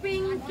আছে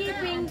পিঙ্কি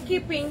পিঙ্কি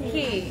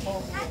পিঙ্কি।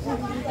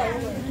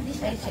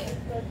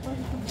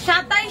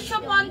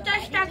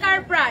 2750 টাকার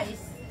প্রাইস।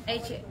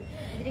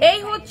 এই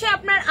হচ্ছে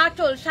আপনার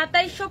আঁচল,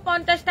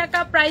 2750 টাকা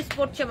প্রাইস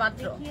পড়ছে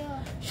মাত্র,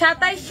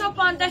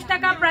 2750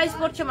 টাকা প্রাইস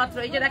পড়ছে মাত্র।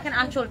 এই যে দেখেন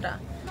আঁচলটা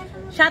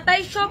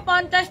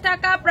 2750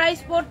 টাকা প্রাইস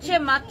পড়ছে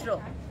মাত্র।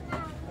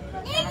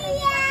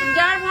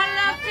 যার ভালো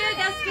লাগছে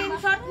জাস্ট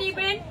স্ক্রিনশট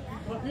নিবেন,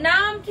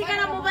 নাম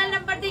ঠিকানা মোবাইল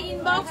নাম্বার দিয়ে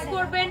ইনবক্স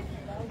করবেন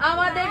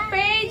আমাদের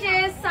পেজে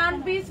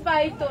সানভিস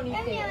বাই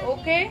তনিতে।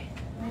 ওকে,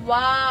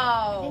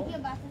 ওয়াও,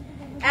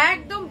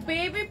 একদম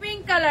বেবি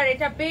পিঙ্ক কালার।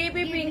 এটা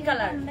বেবি পিঙ্ক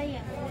কালার।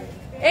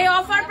 এই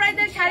অফার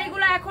প্রাইসের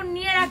শাড়িগুলো এখন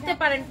নিয়ে রাখতে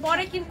পারেন,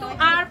 পরে কিন্তু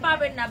আর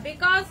পাবেন না,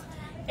 বিকজ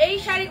এই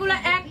শাড়িগুলো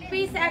এক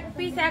পিস এক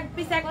পিস এক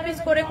পিস এক পিস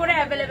করে করে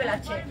অ্যাভেলেবেল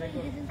আছে,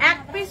 এক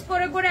পিস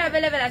করে করে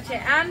অ্যাভেলেবেল আছে।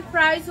 And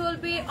price will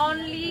be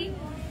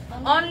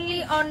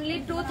only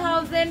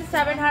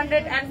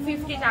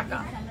 2750 টাকা।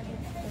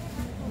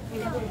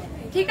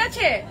 ঠিক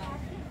আছে,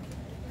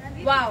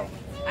 ওয়াও।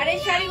 আর এই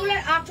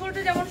শাড়িগুলোর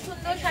আঁচলটা যেমন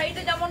সুন্দর,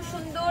 শাড়িটা যেমন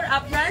সুন্দর,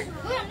 আপনার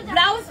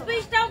ব্লাউজ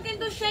পিসটাও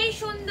কিন্তু সেই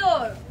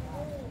সুন্দর।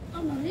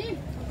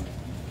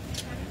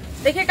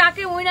 দেখে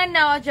কাকে উইনার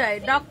নেওয়া যায়।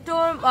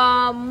 ডক্টর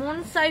মুন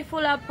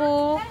সাইফুল আপু,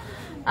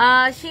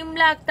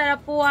 শিমলা আক্তার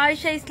আপু,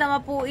 আয়েশা ইসলাম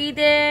আপু,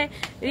 ঈদে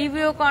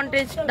রিভিউ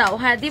কন্টেস্ট দাও।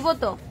 হ্যাঁ দিব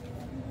তো,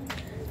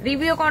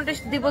 রিভিউ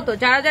কন্টেস্ট দিব তো।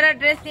 যারা যারা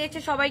ড্রেস নিয়েছে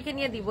সবাইকে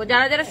নিয়ে দিব।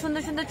 যারা যারা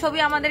সুন্দর সুন্দর ছবি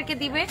আমাদেরকে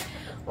দিবে,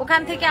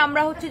 ওখান থেকে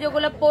আমরা হচ্ছে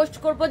যেগুলো পোস্ট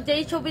করব,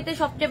 যেই ছবিতে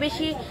সবচেয়ে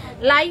বেশি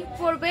লাইক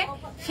করবে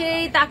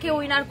সেই তাকে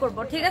উইনার করব,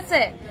 ঠিক আছে?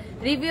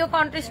 রিভিউ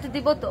কন্টেস্ট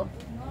দিব তো।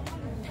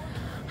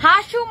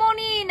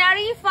 হাসুমণি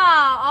নারিফা,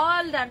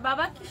 অল ডান।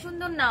 বাবা কি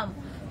সুন্দর নাম,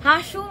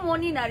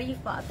 হাসুমণি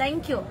নারিফা,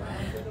 থ্যাংক ইউ।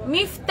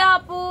 মিফতা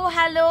আপু,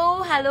 হ্যালো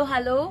হ্যালো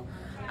হ্যালো।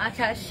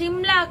 আচ্ছা,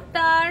 শিমলা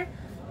আক্তার,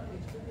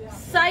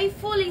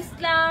 সাইফুল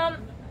ইসলাম,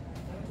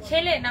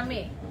 ছেলে না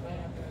মেয়ে?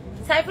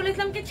 সাইফুল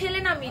ইসলামকে ছেলে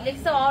না মেয়ে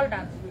লিখছে, অল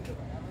ডান।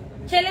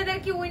 ছেলেদের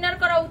কি উইনার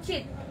করা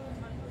উচিত?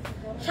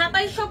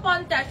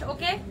 2750।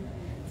 ওকে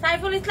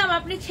সাইফুল ইসলাম,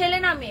 আপনি ছেলে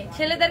না মেয়ে?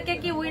 ছেলেদেরকে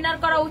কি উইনার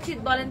করা উচিত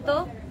বলেন তো?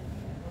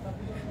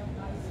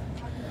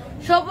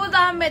 সবুজ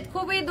আহমেদ,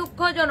 খুবই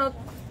দুঃখজনক।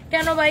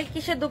 কেন ভাই,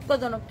 কিসের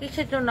দুঃখজনক,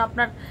 কিসের জন্য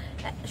আপনার?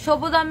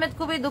 সবুজ আহমেদ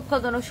খুবই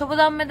দুঃখজনক। সবুজ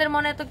আহমেদের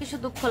মনে এত কিছু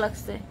দুঃখ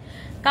লাগছে।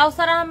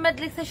 কাউসার আহমেদ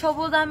লিখছে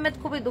সবুজ আহমেদ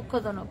খুবই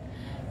দুঃখজনক।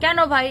 কেন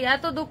ভাই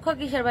এত দুঃখ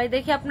কিসের ভাই?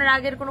 দেখি আপনার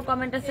আগের কোনো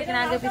কমেন্ট আছে কিনা,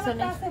 আগে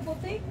পিছনে।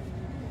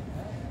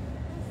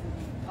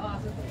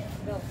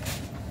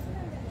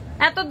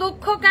 এত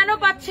দুঃখ কেন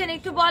পাচ্ছেন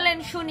একটু বলেন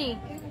শুনি।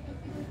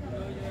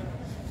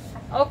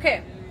 ওকে,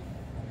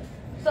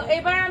 তো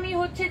এবার আমি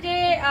হচ্ছে যে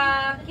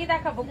কি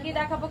দেখাবো কি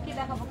দেখাবো কি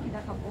দেখাবো কি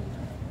দেখাবো।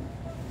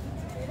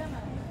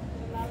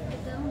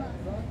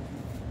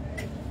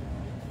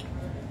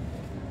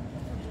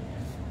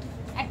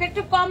 একটা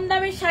একটু কম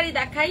দামের শাড়ি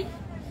দেখাই,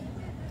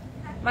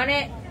 মানে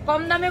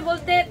কম দামে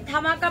বলতে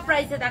ধামাকা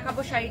প্রাইসে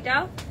দেখাবো শাড়িটা।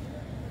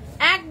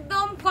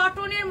 একদম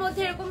কটনের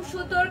মধ্যে এরকম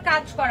সুতোর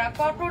কাজ করা,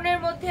 কটনের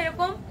মধ্যে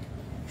এরকম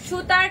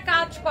সুতার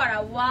কাজ করা।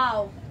 ওয়াও,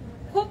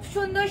 খুব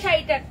সুন্দর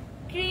শাড়িটা,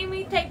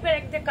 ক্রিমি টাইপের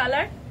একটা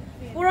কালার।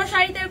 পুরো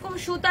শাড়িতে এরকম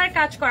সুতার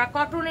কাজ করা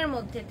কটনের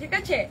মধ্যে, ঠিক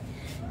আছে?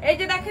 এই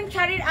যে দেখেন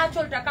শাড়ির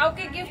আঁচলটা,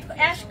 কাউকে গিফট,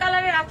 অ্যাশ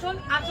কালারের আঁচল,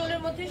 আঁচলের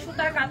মধ্যে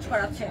সুতার কাজ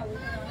করা আছে।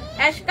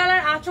 অ্যাশ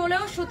কালার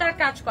আঁচলেও সুতার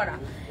কাজ করা।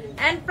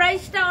 এন্ড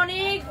প্রাইসটা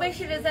অনেক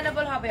বেশি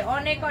রিজনেবল হবে,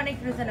 অনেক অনেক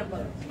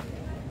রিজনেবল।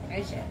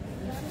 এই যে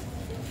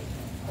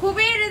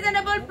খুবই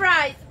রিজনেবল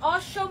প্রাইস,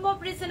 অসম্ভব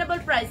রিজনেবল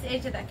প্রাইস। এই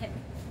যে দেখেন,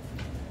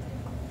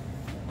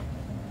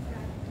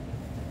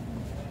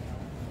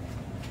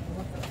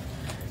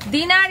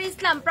 দিনার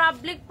ইসলাম,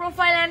 public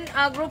profile and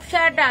group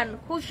share done.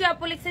 খুশি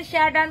আপু লিখছে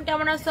শেয়ার ডান।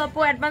 কেমন আছো আপু?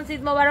 অ্যাডভান্স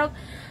ঈদ মোবারক।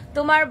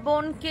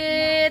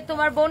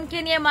 তোমার বোনকে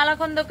নিয়ে মালা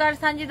খন্দকার,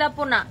 সানজিদা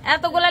আপু, না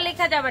এতগুলা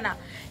লেখা যাবে না।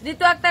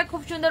 ঋতু আক্তার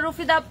খুব সুন্দর,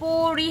 রফিদা আপু,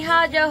 রিহা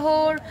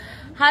জহর,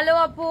 হ্যালো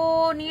আপু,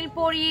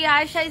 নীলপরি,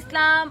 আয়েশা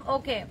ইসলাম,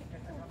 ওকে।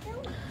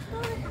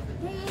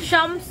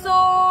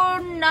 শামসুর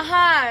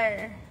নাহার,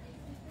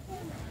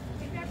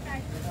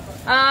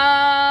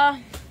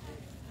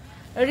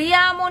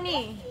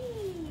 রিয়ামণি,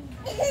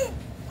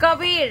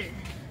 কবির।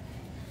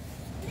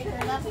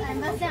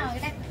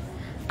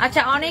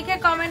 আচ্ছা, অনেকে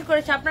কমেন্ট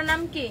করেছে, আপনার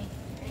নাম কি?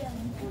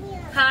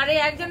 আরে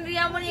একজন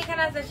রিয়ামণি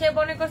এখানে আছে, সে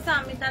মনে করছে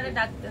আমি তারে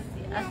ডাকতেছি।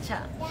 আচ্ছা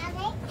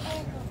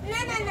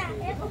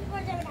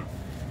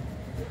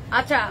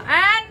আচ্ছা,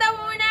 এন্ড দ্য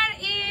উইনার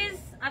ইজ,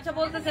 আচ্ছা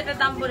বলতেছে এটার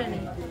দাম বলে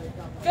নেই,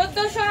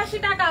 1480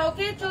 টাকা।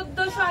 ওকে,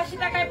 1480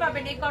 টাকায়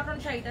পাবেন এই কটন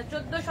শাড়িটা,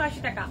 1480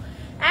 টাকা।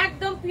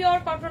 একদম পিওর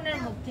কটনের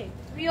মধ্যে,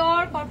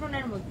 পিওর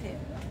কটনের মধ্যে।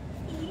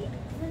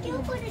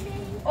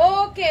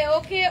 ওকে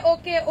ওকে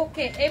ওকে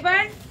ওকে,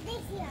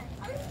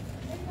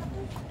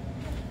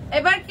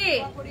 এবার কি?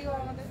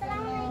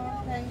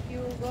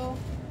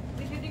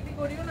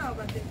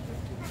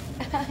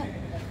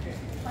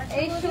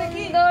 এই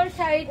সুন্দর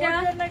শাড়িটা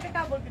একটা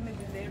কাপড় কিনে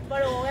দিতে, এরপর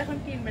ও এখন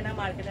কিনবে না,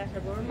 মার্কেটে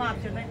আসার পর মার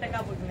জন্য একটা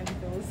কাপড় কিনে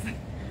দিতে বলছে।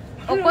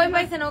 ও কই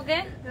পাইছেন ওকে?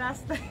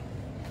 রাস্তায়।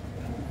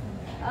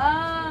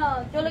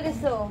 চলে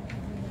গেছো?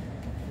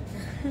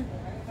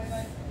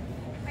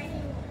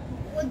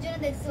 ওর জন্য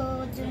দেখছো,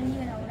 ওর জন্য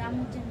নিবে না, ওর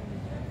আম্মুর জন্য।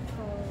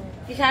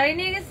 কি শাড়ি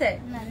নিয়ে গেছে?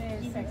 না,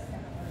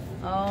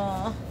 ও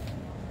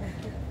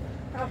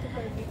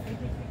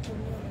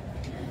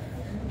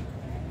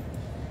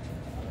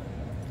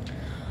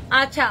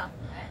আচ্ছা,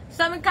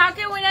 আমি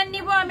কাকে উইনার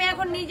নিব আমি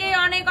এখন নিজেই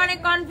অনেক অনেক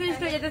কনফিউজ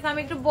হয়ে যেতেছে।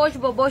 আমি একটু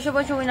বসবো, বসে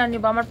বসে উইনার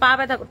নিব, আমার পা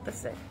ব্যথা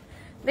করতেছে।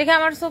 দেখে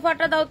আমার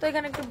সোফাটা দাও তো,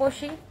 এখানে একটু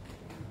বসি।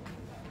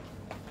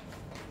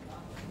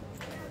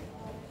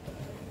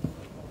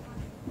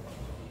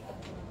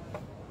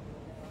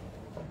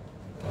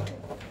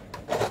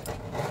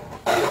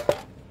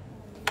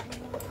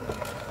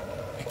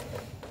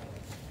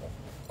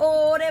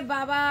 ওরে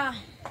বাবা,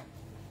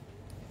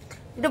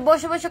 একটু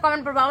বসে বসে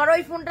কমেন্ট করবো। আমার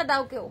ওই ফোনটা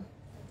দাও কেউ,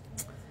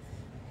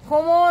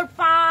 কোমর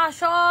পা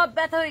সব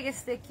ব্যথা হয়ে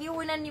গেছে। কি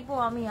উইনার নিব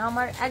আমি?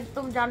 আমার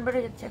একদম জান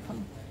বেড়ে যাচ্ছে এখন।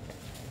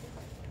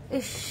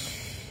 ইস,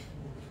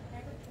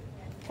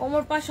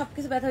 কোমর পা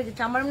সবকিছু ব্যথা হয়ে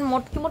যাচ্ছে আমার,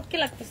 মটকি মটকি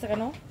লাগতেছে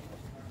কেন?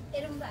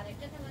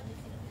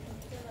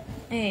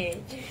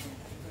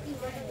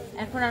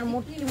 এখন আর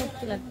মুটকি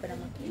মুটকি লাগবে না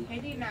আমাকে।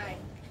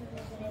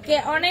 কে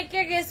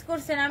অনেকে গেস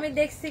করছেন, আমি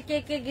দেখছি কে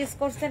কে গেস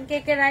করছেন, কে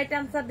কে রাইট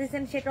আনসার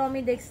দিয়েছেন সেটাও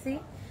আমি দেখছি।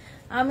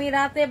 আমি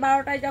রাতে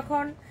 12টায়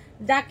যখন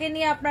যাকে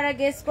নিয়ে আপনারা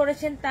গেস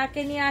করেছেন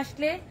তাকে নিয়ে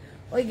আসলে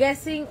ওই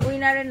গেসিং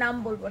উইনারের নাম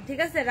বলবো, ঠিক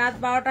আছে? রাত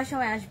 12টার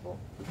সময় আসবো,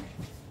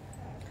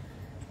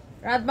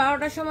 রাত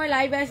 12টার সময়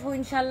লাইভে আসবো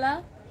ইনশাল্লাহ।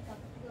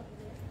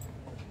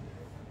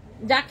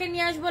 যাকে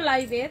নিয়ে আসবো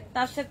লাইভে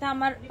তার সাথে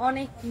আমার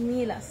অনেক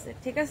মিল আছে,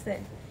 ঠিক আছে?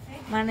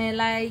 মানে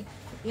লাইক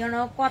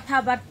ইউনো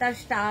কথাবার্তার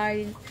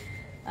স্টাইল,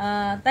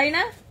 তাই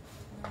না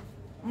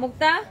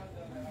মুক্তা?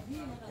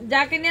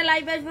 যাকে নিয়ে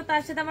লাইভে আসবো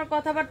তার সাথে আমার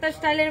কথাবার্তার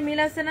স্টাইলের মিল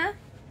আছে না?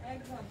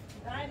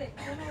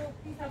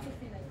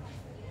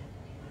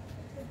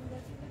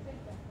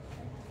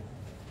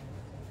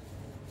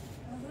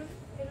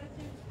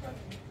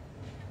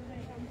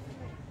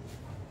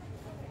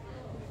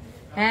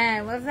 হ্যাঁ,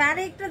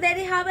 আরে একটু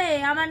দেরি হবে,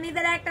 আমার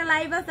নিজের একটা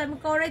লাইভ আছে, আমি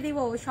করে দিব,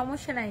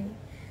 সমস্যা নাই।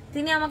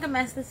 তিনি আমাকে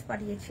মেসেজ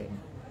পাঠিয়েছেন,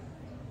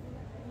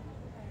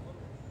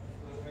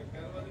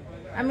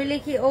 আমি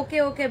লিখি ওকে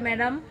ওকে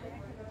ম্যাডাম।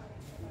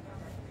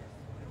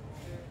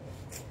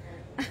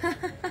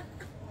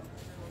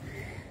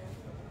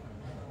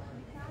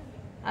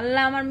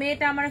 আল্লাহ, আমার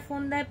মেয়েটা আমার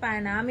ফোন দেয়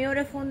পায় না, আমি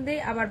ওরে ফোন দিই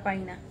আবার পাই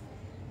না,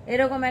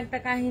 এরকম একটা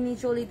কাহিনী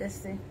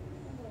চলিতেছে।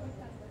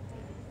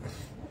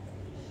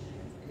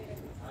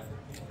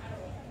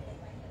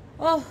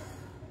 ওহ,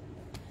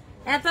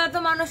 এত এত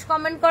মানুষ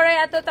কমেন্ট করে,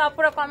 এত এত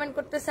আপুরা কমেন্ট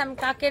করতেছে, আমি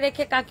কাকে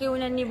রেখে কাকে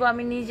উইনার নিব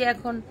আমি নিজে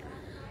এখন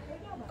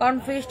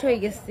কনফিউজড হয়ে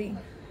গেছি।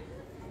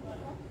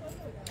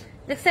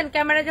 দেখছেন,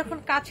 ক্যামেরা যখন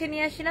কাছে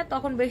নিয়ে আসি না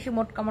তখন বেশি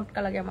মোটকা মোটকা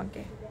লাগে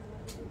আমাকে।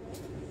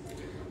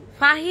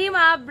 ফাহিম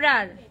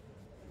আবরার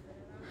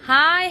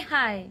হাই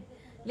হাই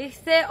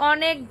লিখছে,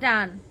 অনেক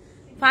ডান।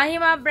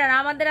 ফাহিম আবরার,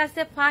 আমাদের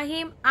আছে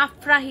ফাহিম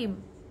আফরাহিম,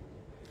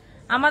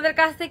 আমাদের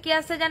কাছে কি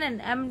আছে জানেন?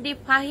 এমডি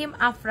ফাহিম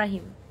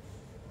আফরাহিম।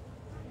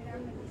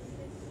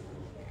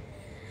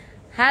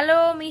 হ্যালো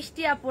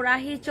মিষ্টি আপু,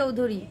 রাহি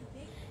চৌধুরী।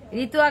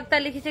 ঋতু আক্তার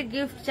লিখেছে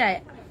গিফট চাই।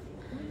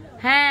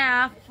 হ্যাঁ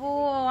আপু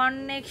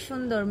অনেক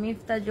সুন্দর।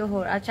 মিফতা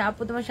জোহর, আচ্ছা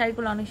আপু তোমার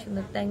শাড়িগুলো অনেক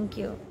সুন্দর, থ্যাংক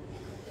ইউ।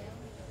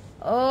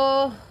 ও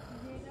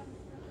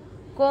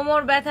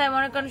কোমর ব্যথায়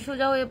মনে করেন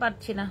সোজা হয়ে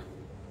পাচ্ছি না।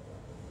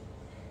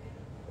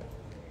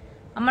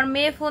 আমার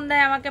মেয়ে ফোন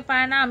দেয় আমাকে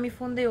পায় না, আমি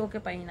ফোন দেই ওকে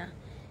পাই না,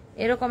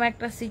 এরকম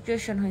একটা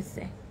সিচুয়েশন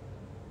হয়েছে।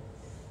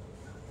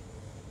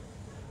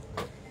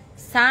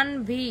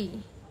 সানভি,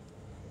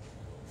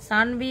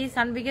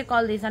 সানভিকে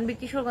কল দিই। সানভি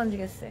কিশোরগঞ্জ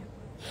গেছে।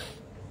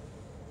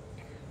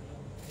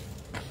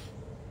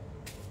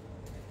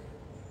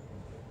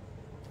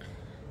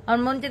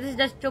 আমার মন চাইতেছে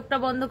জাস্ট চোখটা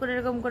বন্ধ করে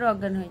এরকম করে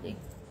অজ্ঞান হয়ে যাই,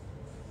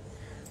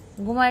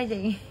 ঘুমাই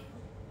যাই।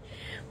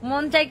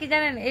 মন চাই কি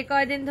জানেন, এই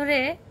কয়দিন ধরে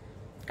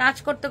কাজ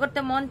করতে করতে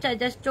মন চাই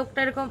জাস্ট চোখটা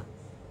এরকম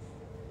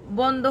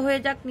বন্ধ হয়ে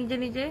যাক নিজে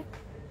নিজে,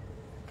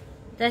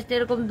 জাস্ট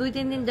এরকম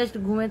 2-3 দিন জাস্ট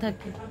ঘুমে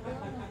থাকি।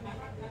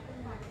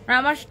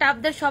 আমার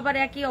স্টাফদের সবার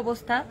একই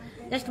অবস্থা,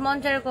 জাস্ট মন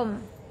চাই এরকম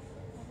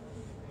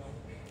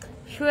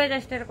শুয়ে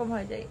জাস্ট এরকম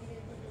হয়ে যায়,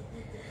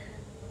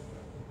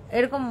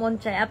 এরকম মন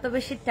চায়। এত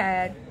বেশি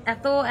টায়ার্ড,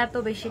 এত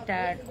বেশি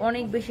টায়ার্ড,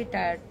 অনেক বেশি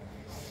টায়ার্ড,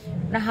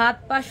 না হাত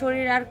পা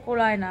শরীর আর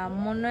কোলায় না,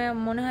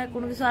 মনে হয়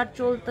কোনো কিছু আর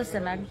চলতেছে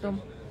না একদম।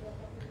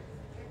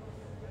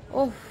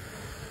 ওহ,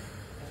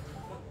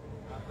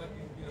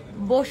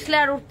 বসলে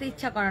আর উঠতে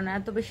ইচ্ছা করে না,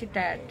 এত বেশি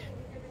টায়ার্ড।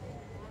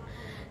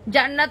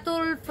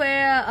 জান্নাতুল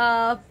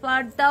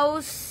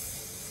ফারদাউস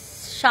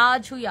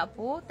শাহজুই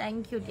আপু,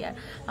 থ্যাংক ইউ ডিয়ার,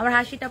 আমার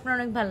হাসিটা আপনার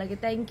অনেক ভালো লাগে,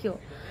 থ্যাংক ইউ।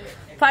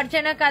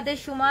 ফারজানা কাদের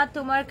সুমা,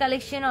 তোমার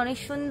কালেকশন অনেক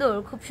সুন্দর,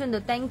 খুব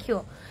সুন্দর, থ্যাংক ইউ।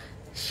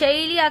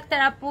 শেইলি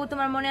আক্তার আপু,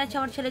 তোমার মনে আছে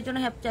আমার ছেলের জন্য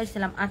হেল্প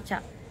চাইছিলাম, আচ্ছা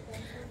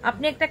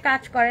আপনি একটা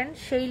কাজ করেন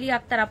শেইলি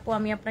আক্তার আপু,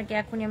 আমি আপনাকে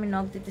এখনই আমি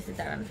নক দিতেছি,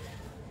 দাঁড়ান।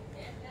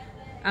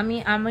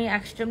 আমি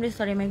এক্সট্রিমলি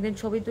সরি, আমি একদিন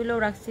ছবি তুলেও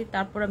রাখছি,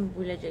 তারপর আমি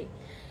ভুলে যাই।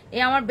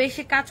 এই আমার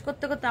বেশি কাজ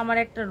করতে করতে আমার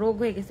একটা রোগ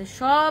হয়ে গেছে,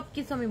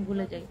 সবকিছু আমি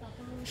ভুলে যাই,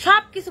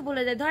 সবকিছু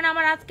ভুলে যাই। ধরেন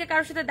আমার আজকে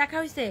কারোর সাথে দেখা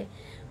হয়েছে,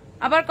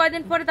 আবার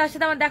কয়দিন পরে তার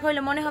সাথে আমার দেখা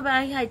হইলে মনে হবে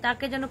আই হাই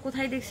তাকে যেন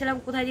কোথায়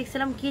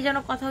দেখছিলাম, কি যেন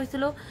কথা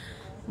হয়েছিল,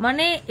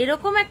 মানে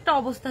এরকম একটা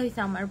অবস্থা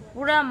হয়েছে আমার,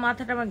 পুরা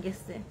মাথাটা আমার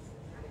গেছে।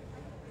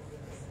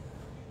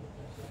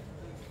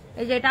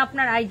 এই যে এটা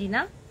আপনার আইডি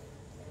না?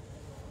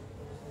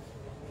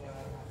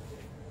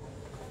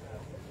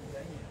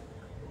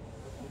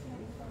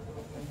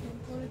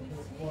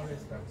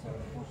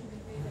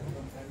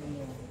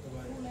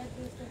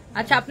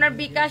 আচ্ছা আপনার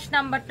বিকাশ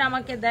নাম্বারটা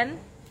আমাকে দেন।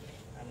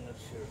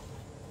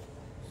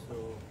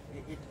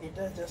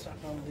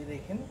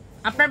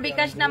 আপনার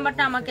বিকাশ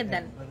নাম্বারটা আমাকে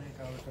দেন,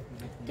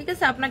 ঠিক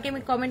আছে? আপনাকে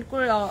আমি কমেন্ট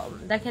করে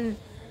দেখেন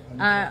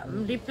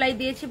রিপ্লাই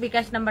দিয়েছি,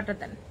 বিকাশ নাম্বারটা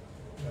দেন।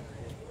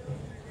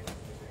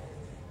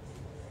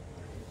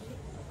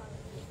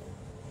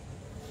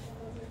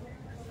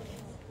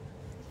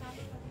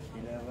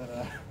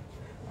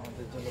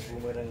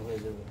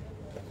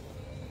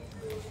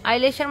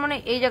 আইলেশার মানে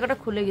এই জায়গাটা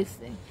খুলে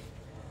গেছে।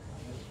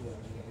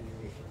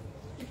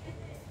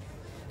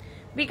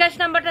 বিকাশ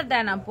নাম্বারটা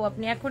দেন আপু,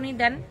 আপনি এখনই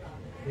দেন,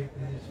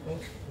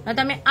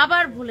 নয়তো আমি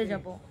আবার ভুলে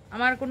যাব,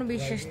 আমার কোনো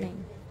বিশ্বাস নেই।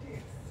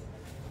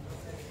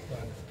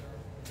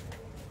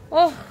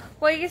 ওহ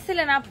কই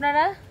গেছিলেন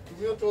আপনারা?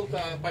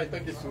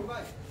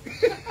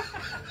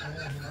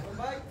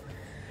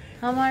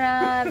 আমার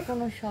আর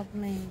কোনো শখ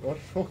নেই,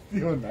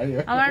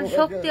 আমার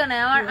শক্তিও নাই।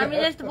 আমি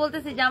জাস্ট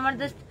বলতেছি যে আমার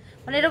জাস্ট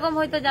মানে এরকম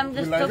হইতো যে আমি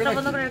জাস্ট চোখটা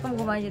বন্ধ করে এরকম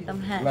ঘুমাই যেতাম।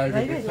 হ্যাঁ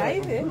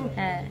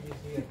হ্যাঁ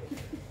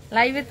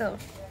লাইভে তো,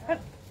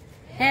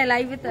 হ্যাঁ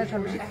লাইভে তো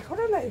এখন।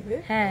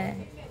 হ্যাঁ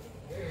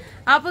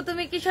আপু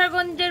তুমি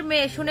কিশোরগঞ্জের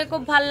মেয়ে, শুনে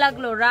খুব ভালো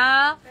লাগলো।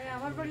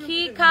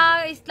 খা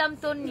ইসলাম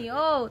তন্নি।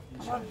 ও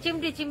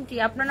চিমটি চিমটি,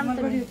 আপনার নাম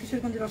তো?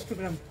 কিশোরগঞ্জের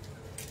অষ্টগ্রাম।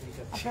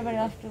 আপনার বাড়ি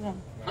অষ্টগ্রাম?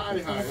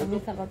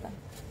 মিথ্যা কথা।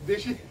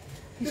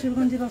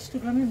 কিশোরগঞ্জের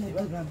অষ্টগ্রামের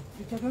মধ্যগ্রাম,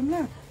 কিশোরগ্রাম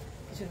না,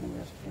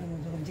 কিশোরগঞ্জের অষ্টগ্রামের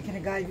মধ্যগ্রাম, যেখানে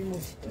গায়েবী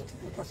মসজিদ।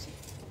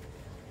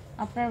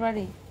 আপনার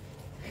বাড়ি?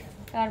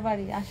 কার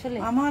বাড়ি? আসলে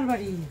আমার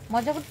বাড়ি।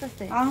 মজা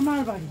করতেছে?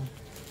 আমার বাড়ি।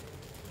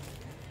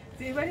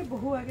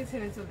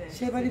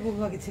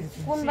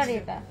 কোন বাড়ি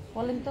এটা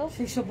বলেন তো?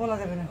 সেসব বলা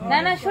যাবে না। না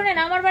না শুনেন,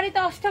 আমার বাড়ি তো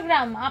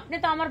অষ্টগ্রাম, আপনি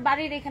তো আমার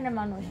বাড়ির এখানে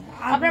মানুষ।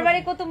 আপনার বাড়ি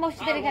কত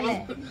মসজিদের এখানে?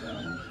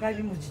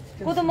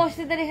 কত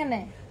মসজিদের এখানে?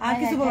 আর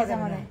কিছু বলা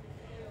যাবে না,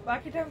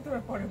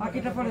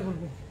 বাকিটা পরে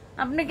বলবো।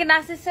 আপনি কি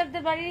নাসির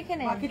স্যারদের বাড়ির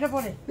এখানে? বাকিটা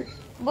পরে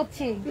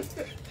বুঝছি।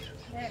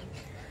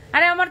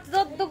 আরে আমার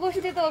 14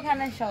 গোষ্ঠী তো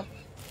ওখানে সব।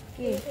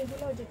 কি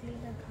এগুলো যে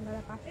ক্লিনার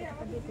খানারা কাটতে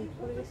টাকা দিয়ে পেট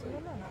করে গেছিল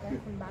না,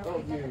 এখন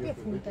 12 টাকা দিয়ে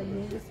ফুলটা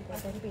নিয়ে গেছে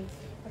টাকা।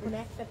 এখন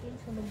একটা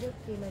 390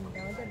 পেমেন্ট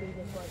দেওয়া যাবে, এই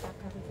যে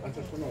টাকা দিতে।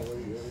 আচ্ছা শোনো,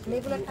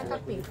 এগুলো টাকা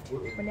পেট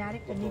মানে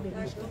আরেকটা নেবে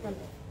 20 টাকা।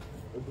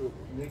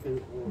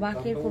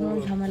 বাকির কোনো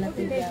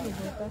ঝামেলাতে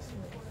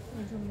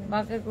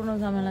বাকির কোনো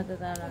ঝামেলাতে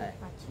দাঁড়া,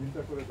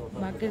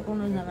 বাকির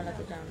কোনো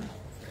ঝামেলাতে দাঁড়া।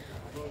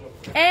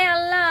 এই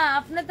আল্লাহ,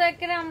 আপনি তো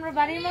একেবারে আমরা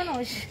বাড়ির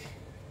মানুষ।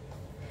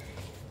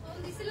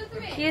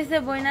 কি হয়েছে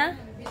বইনা?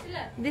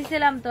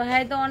 দিছিলাম তো।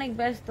 হ্যাঁ তো অনেক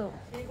ব্যস্ত।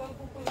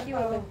 কি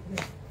বলবো?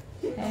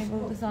 হ্যাঁ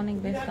বলতেছে অনেক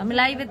ব্যস্ত, আমি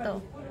লাইভে তো।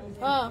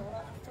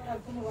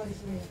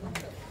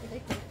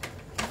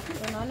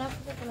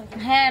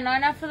 হ্যাঁ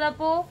নয়ন আফরোজা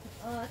আপু,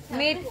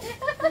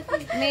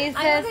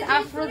 মিসেস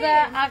আফরোজা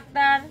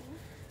আক্তার,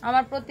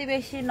 আমার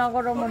প্রতিবেশী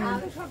নগর রমণী।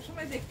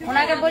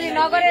 ওনাকে বলি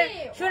নগরের,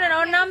 শুনেন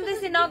ওর নাম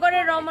দিছি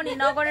নগরের রমণী,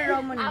 নগরের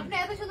রমণী। আপনি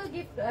এত সুন্দর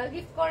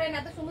গিফট করেন,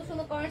 এত সুন্দর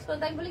সুন্দর কমেন্টস করেন,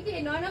 তাই বলি কি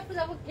নয়ন আপু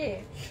যাবো কে?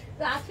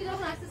 তো আজকে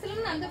যখন আসতেছিলাম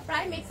না, আমি তো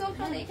প্রায় ম্যাক্সিমাম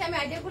সময় দেখে আমি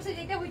আইডিয়া করছি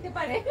যে এটা হইতে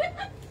পারে।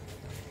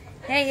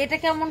 এই এটা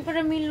কেমন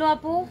করে মিললো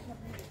আপু?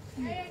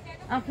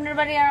 আপনার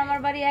বাড়ি আর আমার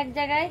বাড়ি এক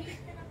জায়গায়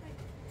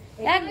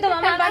একদম।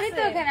 আমার বাড়ি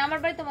তো এখানে, আমার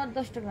বাড়ি তো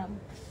 10 গ্রাম,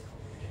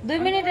 2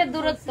 মিনিটের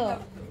দূরত্ব।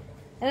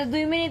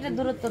 2 মিনিটের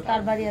দূরত্ব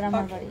তার বাড়ি আর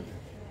আমার বাড়ি।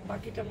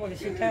 বাকিটা পরে,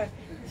 সেটা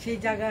সেই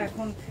জায়গা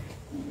এখন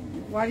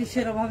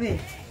ওয়ারিশের অভাবে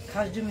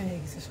খাস জমি হয়ে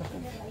গেছে সব।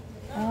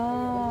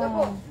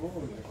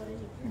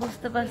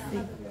 বুঝতে পারছি।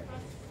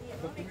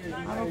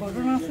 আরো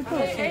ঘটনা আছে তো।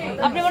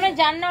 আপনি মনে হয়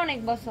জান না অনেক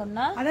বছর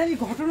না? আরে আমি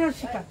ঘটনার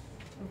শিকার।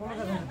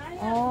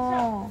 ও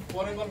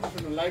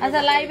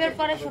আচ্ছা, লাইভের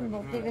পরে শুনবো,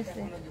 ঠিক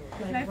আছে।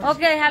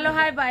 ওকে, হ্যালো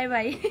হাই বাই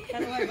বাই।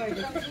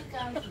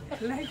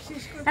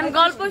 আমি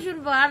গল্প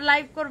শুনবো আর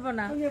লাইভ করবো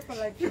না।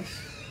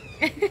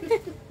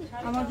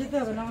 আমার যেতে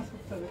হবে, নামাজ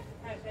পড়তে হবে।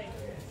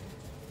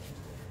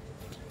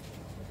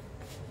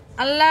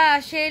 আল্লাহ,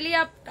 শেলি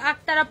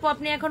আক্তার আপু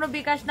আপনি এখনো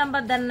বিকাশ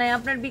নাম্বার দেন নাই।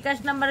 আপনার বিকাশ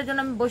নাম্বারের জন্য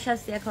আমি বসে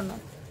আছি এখনো।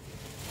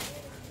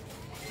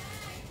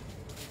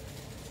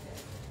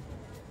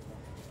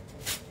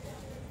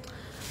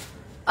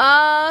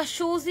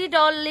 সুজি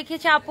ডল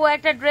লিখেছে আপু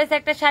একটা ড্রেস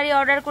একটা শাড়ি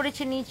অর্ডার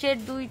করেছি, নিচের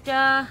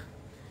 2টা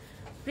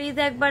প্লিজ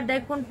একবার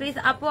দেখুন প্লিজ।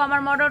 আপু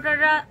আমার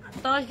মডারেটররা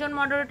 10 জন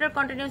মডারেটর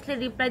কন্টিনিউয়াসলি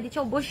রিপ্লাই দিচ্ছে,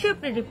 অবশ্যই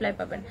আপনি রিপ্লাই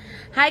পাবেন।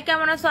 হাই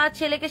কেমন আছো? আজ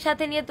ছেলেকে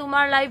সাথে নিয়ে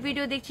তোমার লাইভ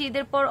ভিডিও দেখছি,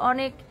 ঈদের পর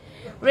অনেক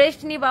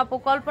রেস্ট নিব আপু।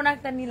 কল্পনা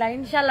আক্তার নীলা,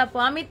 ইনশাল্লাহ আপু।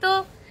 আমি তো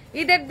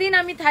ঈদের দিন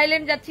আমি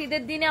থাইল্যান্ড যাচ্ছি,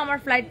 ঈদের দিনে আমার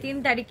ফ্লাইট 3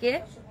 তারিখে।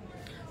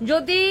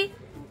 যদি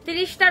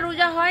 30টা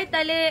রোজা হয়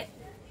তাহলে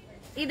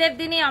ঈদের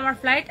দিনে আমার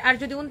ফ্লাইট, আর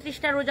যদি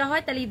 29টা রোজা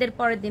হয় তাহলে ঈদের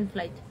পরের দিন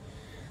ফ্লাইট।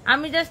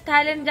 আমি জাস্ট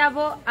থাইল্যান্ড যাব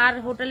আর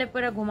হোটেলে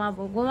পরে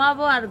ঘুমাবো,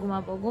 ঘুমাবো আর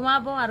ঘুমাবো,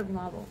 ঘুমাবো আর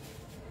ঘুমাবো।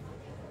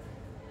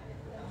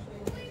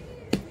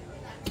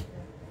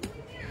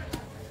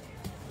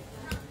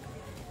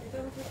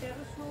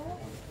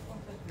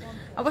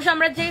 অবশ্য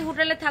আমরা যে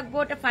হোটেলে থাকবো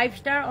ওটা 5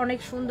 স্টার, অনেক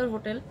সুন্দর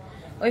হোটেল।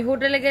 ওই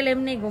হোটেলে গেলে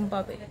এমনি ঘুম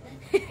পাবে।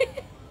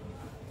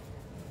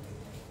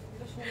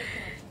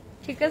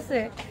 ঠিক আছে।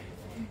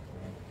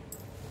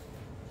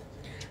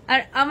 আর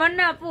আমার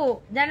না আপু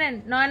জানেন,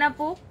 নয়ন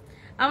আপু,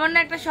 আমার না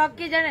একটা শখ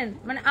কি জানেন,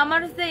 মানে আমার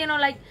হচ্ছে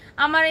লাইক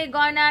আমার এই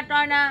গয়না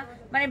টয়না,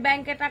 মানে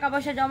ব্যাংকে টাকা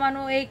পয়সা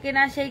জমানো, এই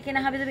কেনা সেই কেনা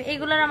হাবিজাবি,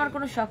 এইগুলোর আমার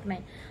কোনো শখ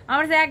নাই।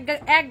 আমার হচ্ছে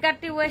এক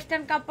গাঁটি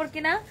ওয়েস্টার্ন কাপড়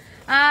কিনা,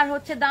 আর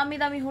হচ্ছে দামি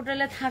দামি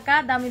হোটেলে থাকা,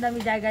 দামি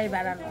দামি জায়গায়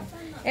বেড়ানো,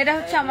 এটা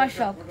হচ্ছে আমার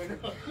শখ।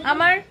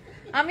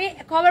 আমি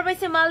খবর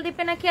পাইছি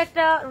মালদ্বীপে নাকি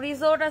একটা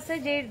রিসোর্ট আছে,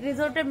 যে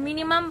রিসোর্টের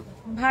মিনিমাম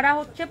ভাড়া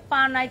হচ্ছে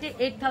পার নাইটে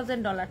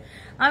 $8,000।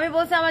 আমি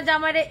বলছি আমার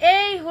জামাইরে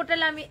এই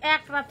হোটেলে আমি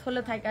 1 রাত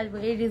হলে থাকি আসবো,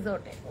 এই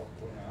রিসোর্টে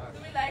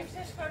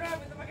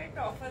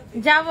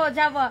যাবো।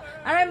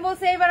 আর আমি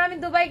বলছি এইবার আমি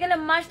দুবাই গেলে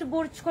মাস্ট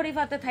বুর্জ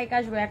খলিফাতে থাকি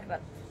আসবো 1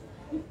 রাত।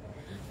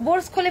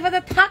 বুর্জ খলিফাতে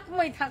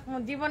থাকমই।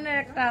 জীবনের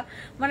একটা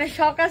মানে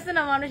শখ আছে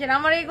না মানুষের,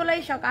 আমার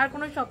এইগুলাই শখ, আর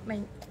কোনো শখ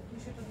নাই।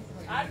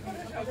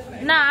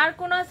 না আর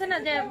কোন আছে না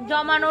যে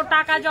জমানো,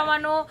 টাকা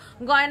জমানো,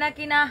 গয়না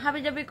কিনা,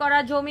 হাবিজাবি করা,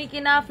 জমি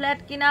কিনা, ফ্ল্যাট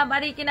কিনা,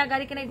 বাড়ি কিনা,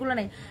 গাড়ি কিনা, এগুলো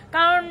নেই।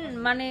 কারণ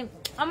মানে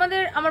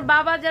আমার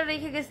বাবা যা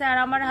রেখে গেছে আর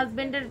আমার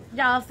হাজবেন্ডের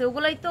যা আছে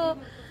ওগুলাই তো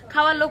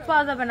খাওয়ার লোক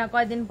পাওয়া যাবে না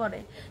কয়দিন পরে।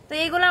 তো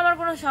এইগুলো আমার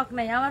কোনো শখ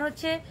নাই। আমার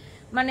হচ্ছে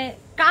মানে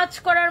কাজ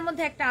করার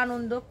মধ্যে একটা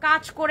আনন্দ,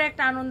 কাজ করে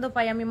একটা আনন্দ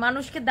পাই আমি,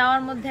 মানুষকে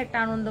দেওয়ার মধ্যে একটা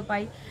আনন্দ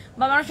পাই,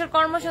 বা মানুষের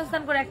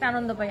কর্মসংস্থান করে একটা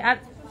আনন্দ পাই। আর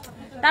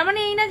তার মানে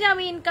এই না যে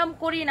আমি ইনকাম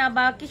করি না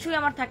বা কিছুই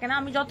আমার থাকে না,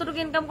 আমি যতটুকু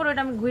ইনকাম করি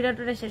ওটা আমি ঘুরে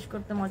টুরে শেষ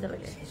করতে মজা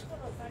লাগে।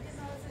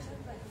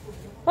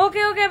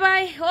 ওকে ওকে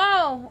বাই।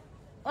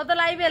 ও তো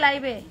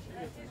লাইভে।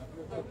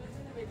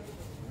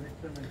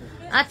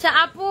 আচ্ছা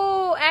আপু,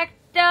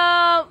 একটা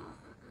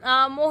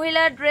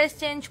মহিলা ড্রেস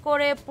চেঞ্জ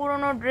করে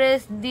পুরনো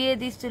ড্রেস দিয়ে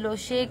দিছিল,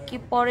 সে কি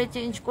পরে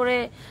চেঞ্জ করে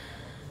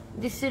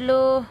দিছিল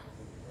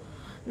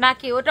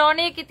নাকি? ওটা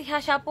অনেক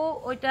ইতিহাস আপু,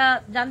 ওইটা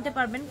জানতে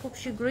পারবেন খুব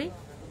শীঘ্রই।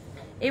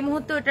 এই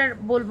মুহূর্তে ওটার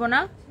বলবো না।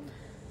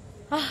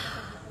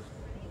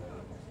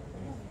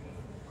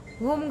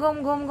 ঘুম ঘুম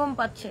ঘুম ঘুম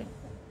পাচ্ছে।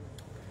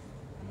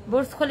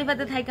 বুর্জ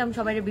খলিফাতে থাইকাম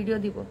সবাই ভিডিও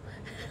দিব,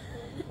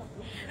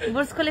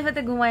 বুর্জ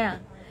খলিফাতে ঘুমায়া,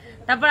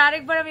 তারপর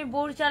আরেকবার আমি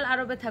বুর্জাল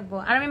আরবে থাকবো।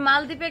 আর আমি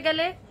মালদ্বীপে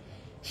গেলে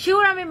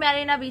শিওর আমি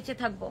ম্যারিনা বিচে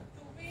থাকবো।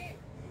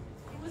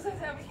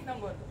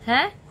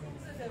 হ্যাঁ,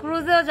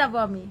 ক্রুজেও যাব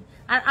আমি।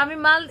 আর আমি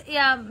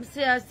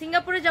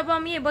সিঙ্গাপুরে যাব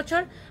আমি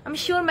এবছর, আমি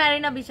শিওর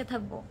ম্যারিনা বিচে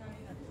থাকবো।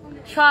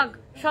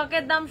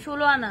 শখের দাম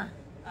 16 আনা,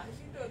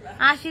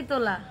 80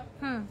 তোলা।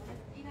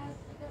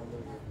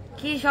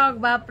 কি শখ,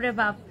 বাপরে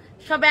বাপ,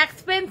 সব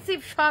এক্সপেন্সিভ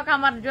শখ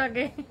আমার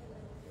জাগে।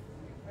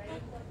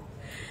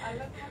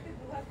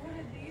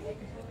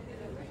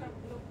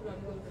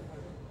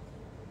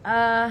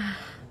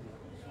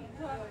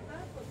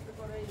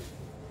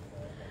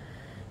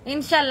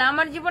 ইনশাল্লাহ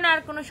আমার জীবনে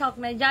আর কোনো শখ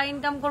নাই। যা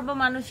ইনকাম করব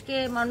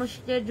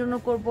মানুষের জন্য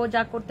করব,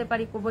 যা করতে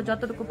পারি করব,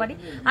 যতটুকু পারি।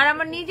 আর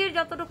আমার নিজের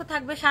যতটুকু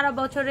থাকবে সারা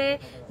বছরে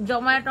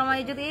জমায়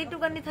টমায় যদি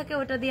এইটুকানি থাকে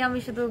ওটা দিয়ে আমি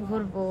শুধু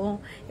ঘুরবো,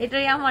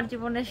 এটাই আমার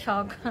জীবনের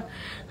শখ।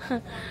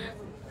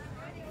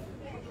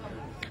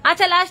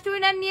 আচ্ছা লাস্ট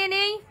উইনার নিয়ে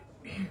নেই।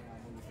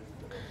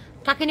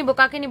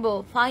 কাকে নিব?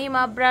 ফাহিম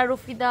আবরা,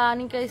 রফিদা,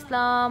 আনিকা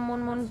ইসলাম,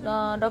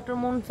 ডক্টর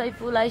মুন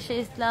সাইফুল, আয়েশা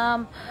ইসলাম,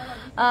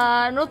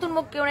 নতুন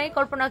মুখ কেউ নেই,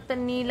 কল্পনা আক্তার,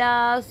 নীলা,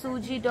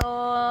 সুজি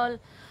ডল,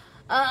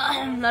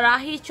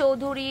 রাহি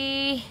চৌধুরী,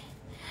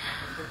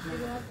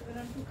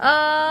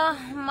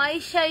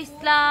 মাইশা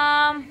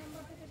ইসলাম,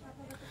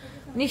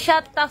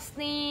 নিশাত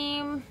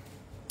তাসনিম,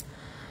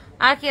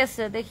 আর কি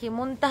আছে দেখি,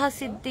 মুনতাহা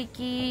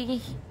Siddiqui.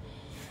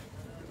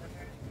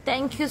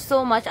 Thank you so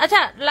much.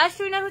 আচ্ছা লাস্ট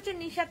উইনার হচ্ছে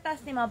নিশাত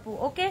তাসনিম আপু।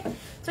 ওকে,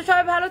 তো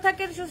সবাই ভালো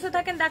থাকেন, সুস্থ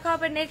থাকেন, দেখা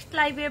হবে নেক্সট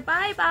লাইভে।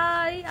 বাই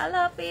বাই,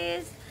 আল্লাহ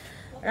হাফিজ।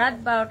 রাত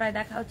 12টায়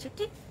দেখা হচ্ছে,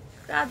 ঠিক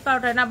রাত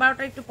 12টায় না,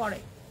 12টা একটু পরে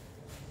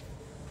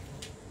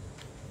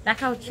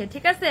দেখা হচ্ছে,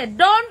 ঠিক আছে?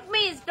 Don't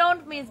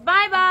miss.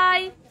 Bye bye.